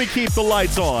lets me keep the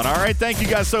lights on, all right? Thank you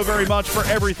guys so very much for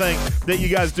everything that you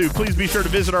guys do. Please be sure to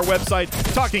visit our website,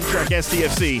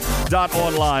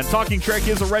 TalkingTrekSTFC.online. Talking Trek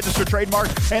is a registered trademark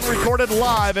and recorded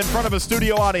live in front of a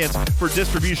studio audience for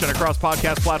distribution across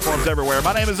podcast platforms everywhere.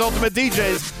 My name is Ultimate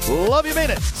DJs. Love you, mean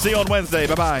it. See you on Wednesday.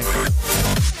 Bye-bye.